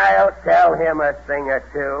you? I'll tell him a thing or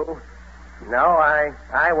two. No,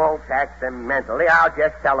 I won't tax him mentally. I'll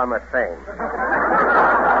just tell him a thing.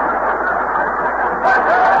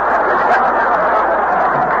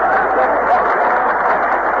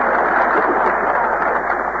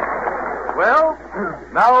 Well,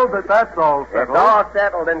 now that that's all settled... It's all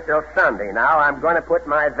settled until Sunday. Now, I'm going to put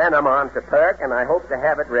my venom on to perk, and I hope to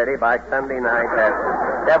have it ready by Sunday night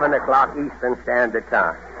at 7 o'clock Eastern Standard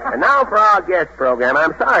Time. And now for our guest program.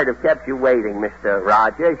 I'm sorry to have kept you waiting, Mr.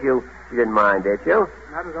 Rogers. You didn't mind, did you?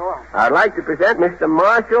 Not at all. I'd like to present Mr.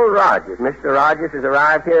 Marshall Rogers. Mr. Rogers has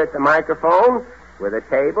arrived here at the microphone with a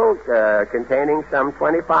table containing some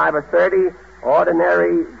 25 or 30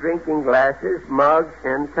 ordinary drinking glasses, mugs,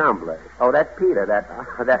 and tumblers. Oh, that's Peter,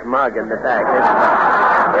 that mug in the back.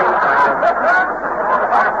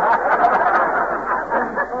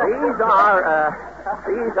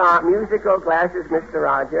 These are musical glasses, Mr.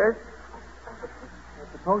 Rogers.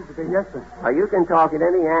 Supposed to be, yes, sir. You can talk at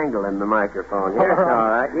any angle in the microphone. Yes, all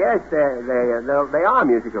right. Yes, they are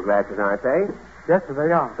musical glasses, aren't they? Yes, sir,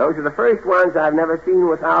 they are. Those are the first ones I've never seen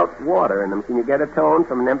without water in them. Can you get a tone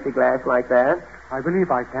from an empty glass like that? I believe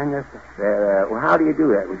I can, yes, sir. Well, how do you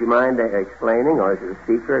do that? Would you mind explaining, or is it a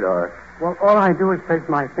secret, or... Well, all I do is place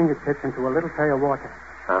my fingertips into a little tray of water.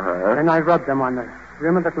 Uh-huh. Then I rub them on the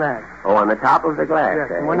rim of the glass. Oh, on the top of the glass,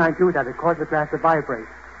 Yes, eh? and when I do that, it causes the glass to vibrate.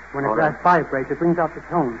 When the glass vibrates, it brings out the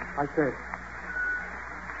tone, like this.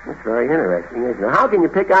 That's very interesting, isn't it? How can you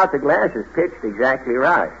pick out the glasses pitched exactly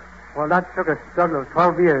right? Well, that took a struggle of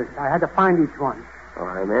 12 years. I had to find each one. Oh,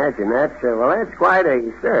 I imagine that's quite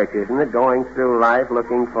a search, isn't it? Going through life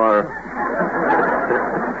looking for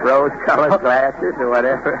rose-colored glasses or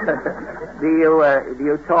whatever. Do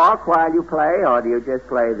you talk while you play, or do you just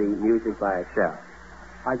play the music by itself?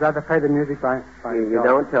 I'd rather play the music by You itself.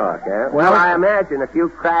 don't talk, eh? Well, I imagine a few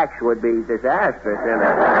cracks would be disastrous in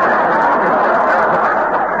it.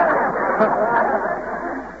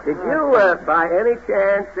 Did you, by any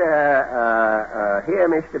chance, hear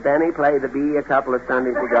Mr. Benny play the bee a couple of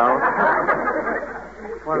Sundays ago?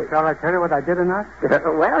 Well, shall I tell you what I did or not?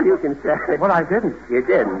 Well, you can say. Well, I didn't. You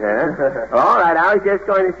didn't, huh? All right, I was just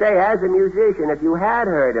going to say, as a musician, if you had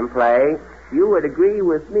heard him play, you would agree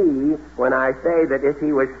with me when I say that if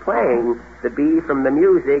he was playing the bee from the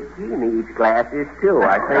music, he needs glasses, too.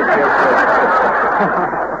 I think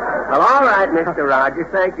you'll... Well, all right, Mr. Rogers.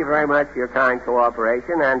 Thank you very much for your kind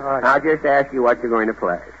cooperation, and I'll just ask you what you're going to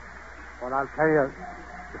play. Well, I'll tell you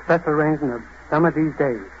the special arrangement of Some of These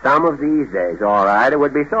Days. Some of These Days, all right. It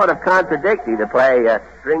would be sort of contradictory to play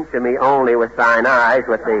Drink to Me Only with Thine Eyes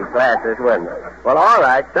with the glasses, wouldn't it? Well, all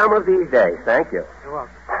right, Some of These Days. Thank you. You're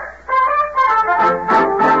welcome.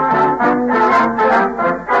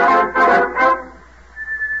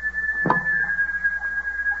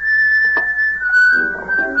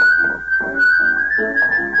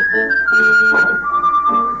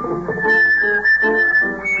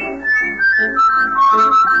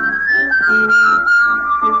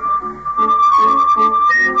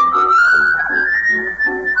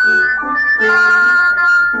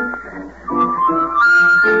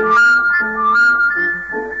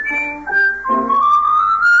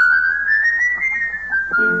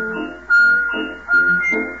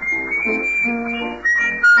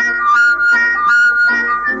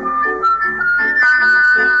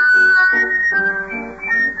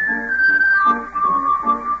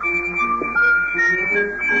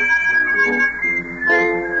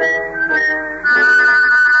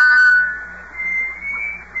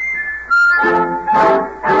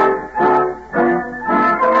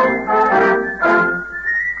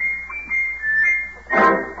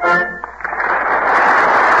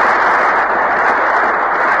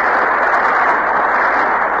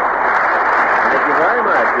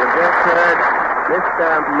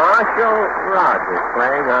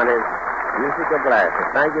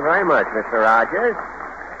 Thank you very much, Mr. Rogers.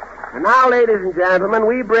 And now, ladies and gentlemen,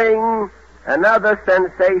 we bring another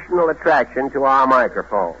sensational attraction to our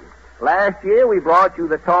microphone. Last year, we brought you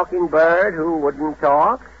the talking bird who wouldn't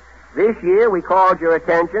talk. This year, we called your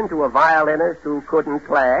attention to a violinist who couldn't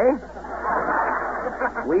play.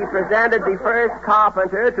 We presented the first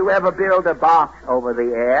carpenter to ever build a box over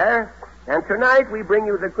the air. And tonight, we bring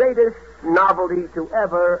you the greatest novelty to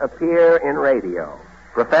ever appear in radio,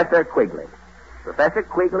 Professor Quigley. Professor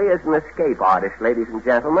Quigley is an escape artist, ladies and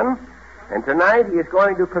gentlemen, and tonight he is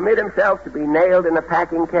going to permit himself to be nailed in a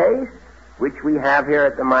packing case, which we have here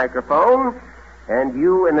at the microphone, and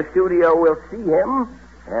you in the studio will see him,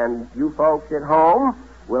 and you folks at home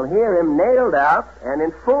we'll hear him nailed up, and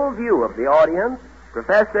in full view of the audience,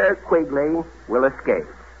 Professor Quigley will escape.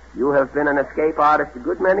 You have been an escape artist a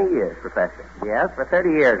good many years, Professor. Yes, for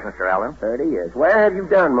 30 years, Mr. Allen. 30 years. Where have you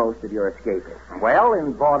done most of your escaping? Well,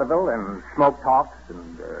 in vaudeville and smoke talks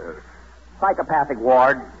and psychopathic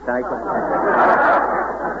wards.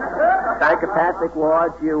 Psychopathic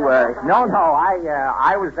wards, you, No,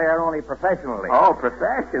 I was there only professionally. Oh,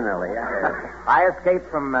 professionally. I escaped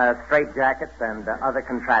from straitjackets and other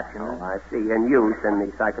contraptions. Oh, I see, in use in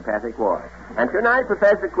the psychopathic ward. And tonight,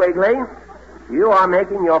 Professor Quigley, you are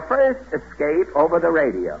making your first escape over the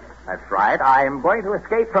radio. That's right. I am going to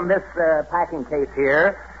escape from this packing case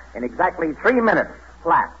here in exactly 3 minutes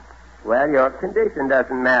flat. Well, your condition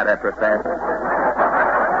doesn't matter, Professor.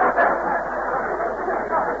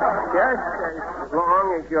 Just as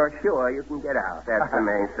long as you're sure you can get out. That's the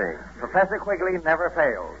main thing. Professor Quigley never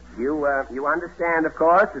fails. You understand, of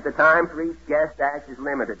course, that the time for each guest act is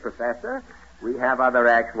limited, Professor. We have other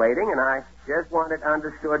acts waiting, and I just want it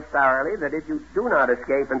understood thoroughly that if you do not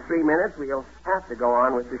escape in 3 minutes, we'll have to go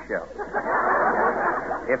on with the show.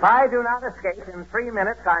 If I do not escape in 3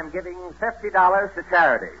 minutes, I'm giving $50 to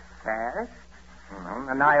charity. Cash? Mm-hmm.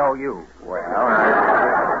 And I owe you. Well,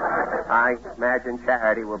 I imagine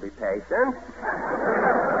charity will be patient.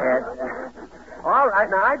 All right,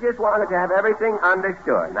 now, I just wanted to have everything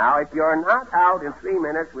understood. Now, if you're not out in 3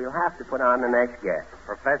 minutes, we'll have to put on the next guest.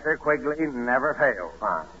 Professor Quigley never fails.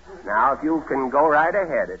 Fine. Now, if you can go right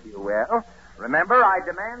ahead, if you will. Remember, I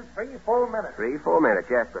demand 3 full minutes. 3 full minutes,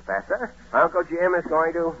 yes, Professor. Uncle Jim is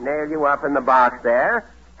going to nail you up in the box there.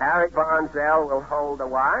 Harry Bonzell will hold the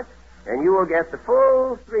watch. And you will get the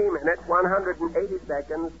full 3 minutes, 180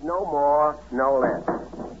 seconds, no more, no less.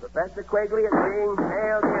 Professor Quigley is being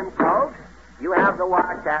nailed in, folks. You have the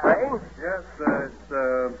watch, Harry. Yes, it's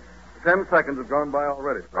 10 seconds have gone by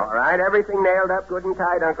already, Fred. All right, everything nailed up good and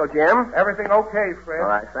tight, Uncle Jim? Everything okay, Fred? All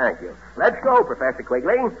right, thank you. Let's go, Professor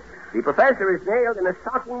Quigley. The professor is nailed in a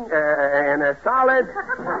solid...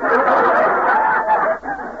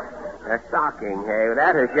 A stocking, hey,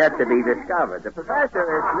 that has yet to be discovered. The professor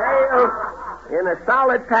is nailed in a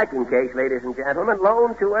solid packing case, ladies and gentlemen,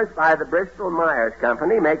 loaned to us by the Bristol Myers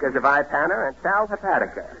Company, makers of Ipana and Sal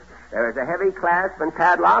Hepatica. There is a heavy clasp and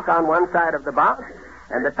padlock on one side of the box,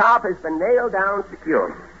 and the top has been nailed down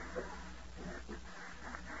securely.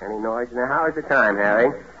 Any noise now? How is the time,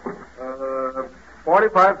 Harry?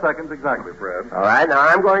 45 seconds exactly, Fred. All right, now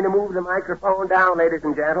I'm going to move the microphone down, ladies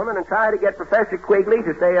and gentlemen, and try to get Professor Quigley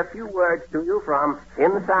to say a few words to you from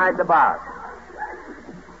inside the box.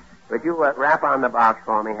 Would you rap on the box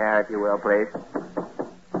for me, Harry, if you will, please?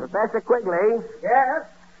 Professor Quigley? Yes?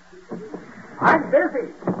 I'm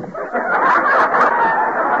busy.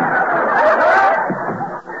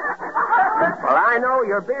 Well, I know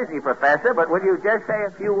you're busy, Professor, but will you just say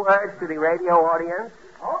a few words to the radio audience?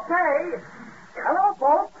 Okay. Hello,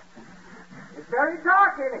 folks. It's very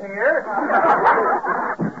dark in here.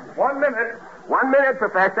 1 minute. 1 minute,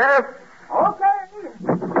 Professor. Okay.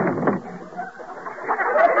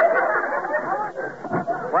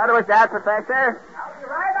 What was that, Professor? I'll be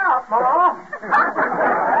right out, Ma.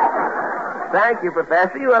 Thank you,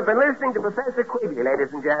 Professor. You have been listening to Professor Quigley,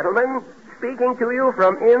 ladies and gentlemen, speaking to you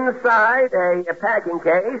from inside a packing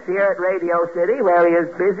case here at Radio City, where he is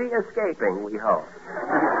busy escaping, we hope.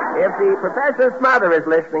 If the professor's mother is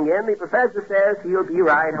listening in, the professor says he'll be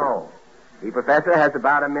right home. The professor has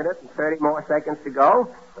about 1 minute and 30 more seconds to go,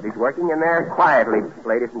 but he's working in there quietly,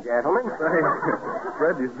 ladies and gentlemen.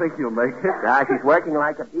 Fred, do you think you'll make it? Gosh, he's working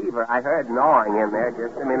like a beaver. I heard gnawing in there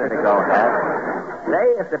just a minute ago, Dad.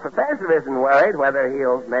 Say, if the professor isn't worried whether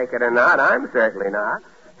he'll make it or not, I'm certainly not.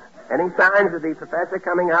 Any signs of the professor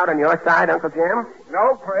coming out on your side, Uncle Jim?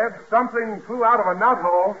 No, Fred. Something flew out of a nut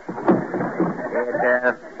hole.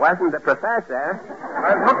 It wasn't the professor.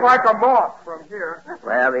 It looked like a moth from here.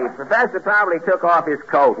 Well, the professor probably took off his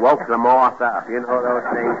coat, woke the moth up. You know those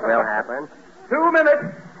things will happen. 2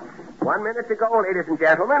 minutes. 1 minute to go, ladies and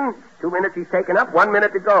gentlemen. 2 minutes he's taken up, 1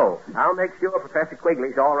 minute to go. I'll make sure Professor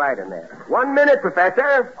Quigley's all right in there. 1 minute,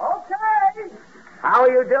 Professor. Okay. How are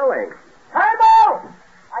you doing? Time out.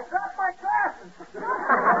 I dropped my glasses.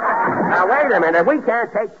 Now, wait a minute. We can't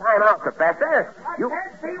take time out, Professor. I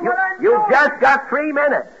can't see what I'm doing. You've just got 3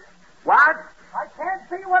 minutes. What? I can't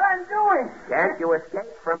see what I'm doing. Can't you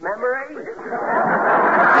escape from memory? 2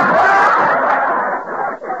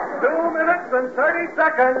 minutes and 30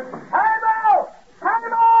 seconds. Time out!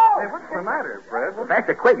 Time out! Hey, what's the matter, Fred?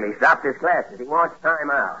 Professor Quigley's dropped his glasses. He wants time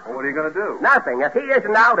out. Well, what are you going to do? Nothing. If he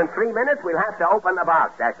isn't out in 3 minutes, we'll have to open the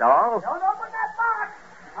box, that's all. Don't open that box.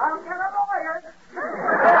 I'll get a lawyer.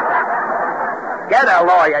 Get a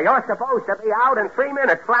lawyer. You're supposed to be out in 3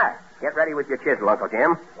 minutes flat. Get ready with your chisel, Uncle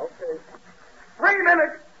Jim. Okay. 3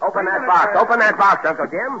 minutes. Open that box. Open that box, Uncle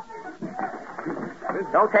Jim.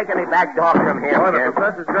 Don't take any back talk from him, Boy, Jim. the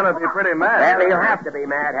professor's going to be pretty mad. Well, he'll have to be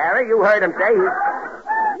mad, Harry. You heard him say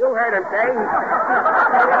You heard him say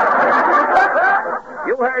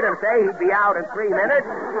You heard him say he'd be out in 3 minutes.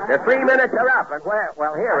 The 3 minutes are up, and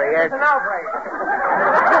well, here he is. It's an outbreak.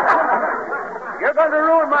 You're going to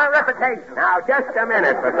ruin my reputation. Now, just a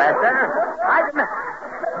minute, Professor.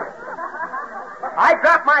 I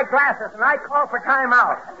dropped my glasses and I called for time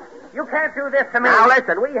out. You can't do this to me. Now,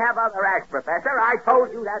 listen, we have other acts, Professor. I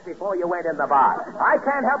told you that before you went in the bar. I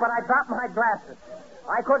can't help it. I dropped my glasses.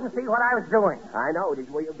 I couldn't see what I was doing. I know.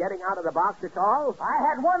 Were you getting out of the box at all? I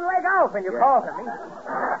had one leg out when you called to me. Well,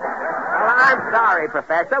 I'm sorry,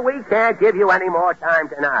 Professor. We can't give you any more time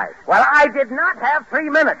tonight. Well, I did not have 3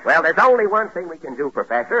 minutes. Well, there's only one thing we can do,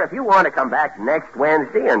 Professor. If you want to come back next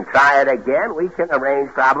Wednesday and try it again, we can arrange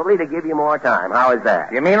probably to give you more time. How is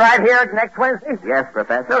that? You mean right here next Wednesday? Yes,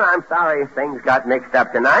 Professor. I'm sorry things got mixed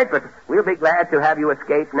up tonight, but we'll be glad to have you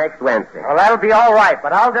escape next Wednesday. Well, that'll be all right,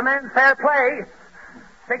 but I'll demand fair play.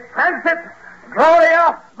 Sixpences,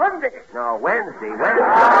 Gloria Mundi. No, Wednesday.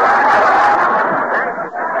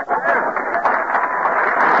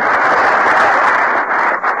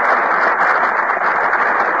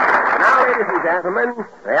 Now, ladies and gentlemen,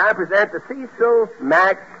 may I present the Cecil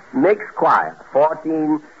Max Mixed Choir.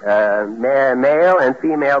 14 male and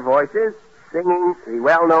female voices singing the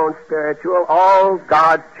well-known spiritual, All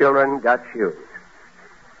God's Children Got Shoes.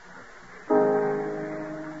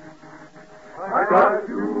 I got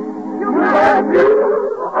you got you,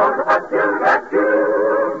 all got you got you.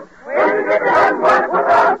 When you get that one, what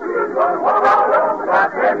I'll do is go all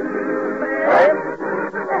got you.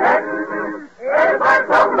 Everybody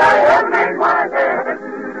come by and make my head.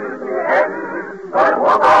 But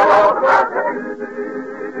walk all got you.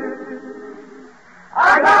 I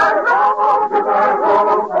got to roll to the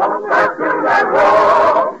roll, all got you that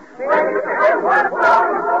roll. When you get that one, what I'll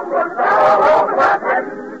do is go all got you.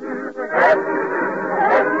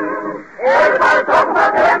 Everybody talk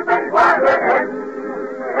about them things while they're head.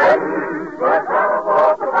 But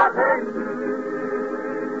all about them.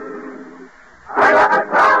 I got a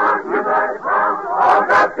crown, you got a crown, all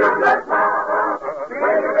got you got crown.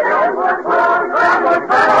 Everyone crown, I was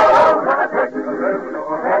all got them.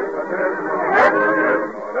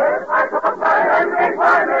 I talk about them things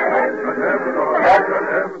while they're head.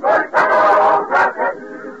 But all got them.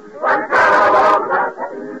 But all got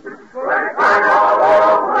them. But all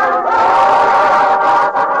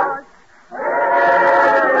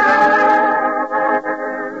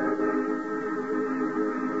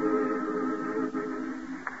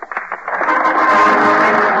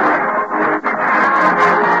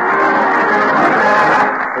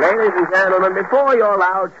Ladies and gentlemen, before your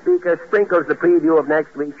loudspeaker sprinkles the preview of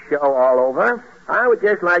next week's show all over, I would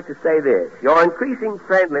just like to say this. Your increasing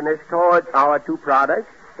friendliness towards our two products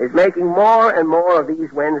is making more and more of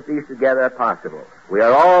these Wednesdays together possible. We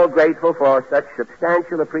are all grateful for such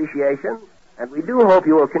substantial appreciation, and we do hope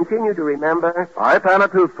you will continue to remember Ipana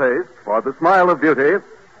toothpaste for the smile of beauty,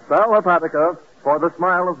 Sal Hepatica for the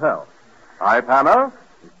smile of health. Ipana,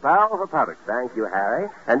 Sal Hepatica. Thank you, Harry.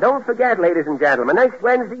 And don't forget, ladies and gentlemen, next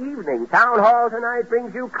Wednesday evening, Town Hall tonight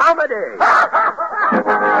brings you comedy.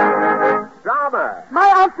 Drama. My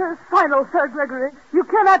answer is final, Sir Gregory. You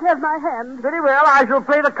cannot have my hand. Very well, I shall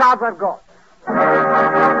play the cards I've got.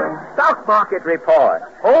 Stock market report.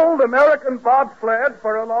 Old American bobsled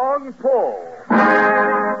for a long pull.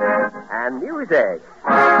 And music.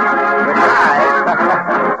 Goodbye.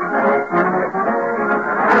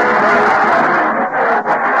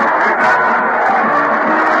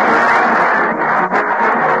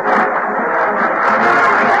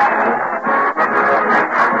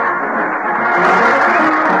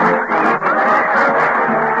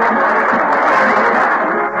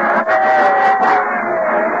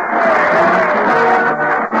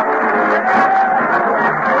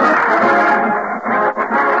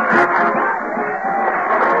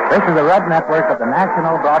 This is the Red Network of the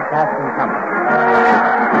National Broadcasting Company.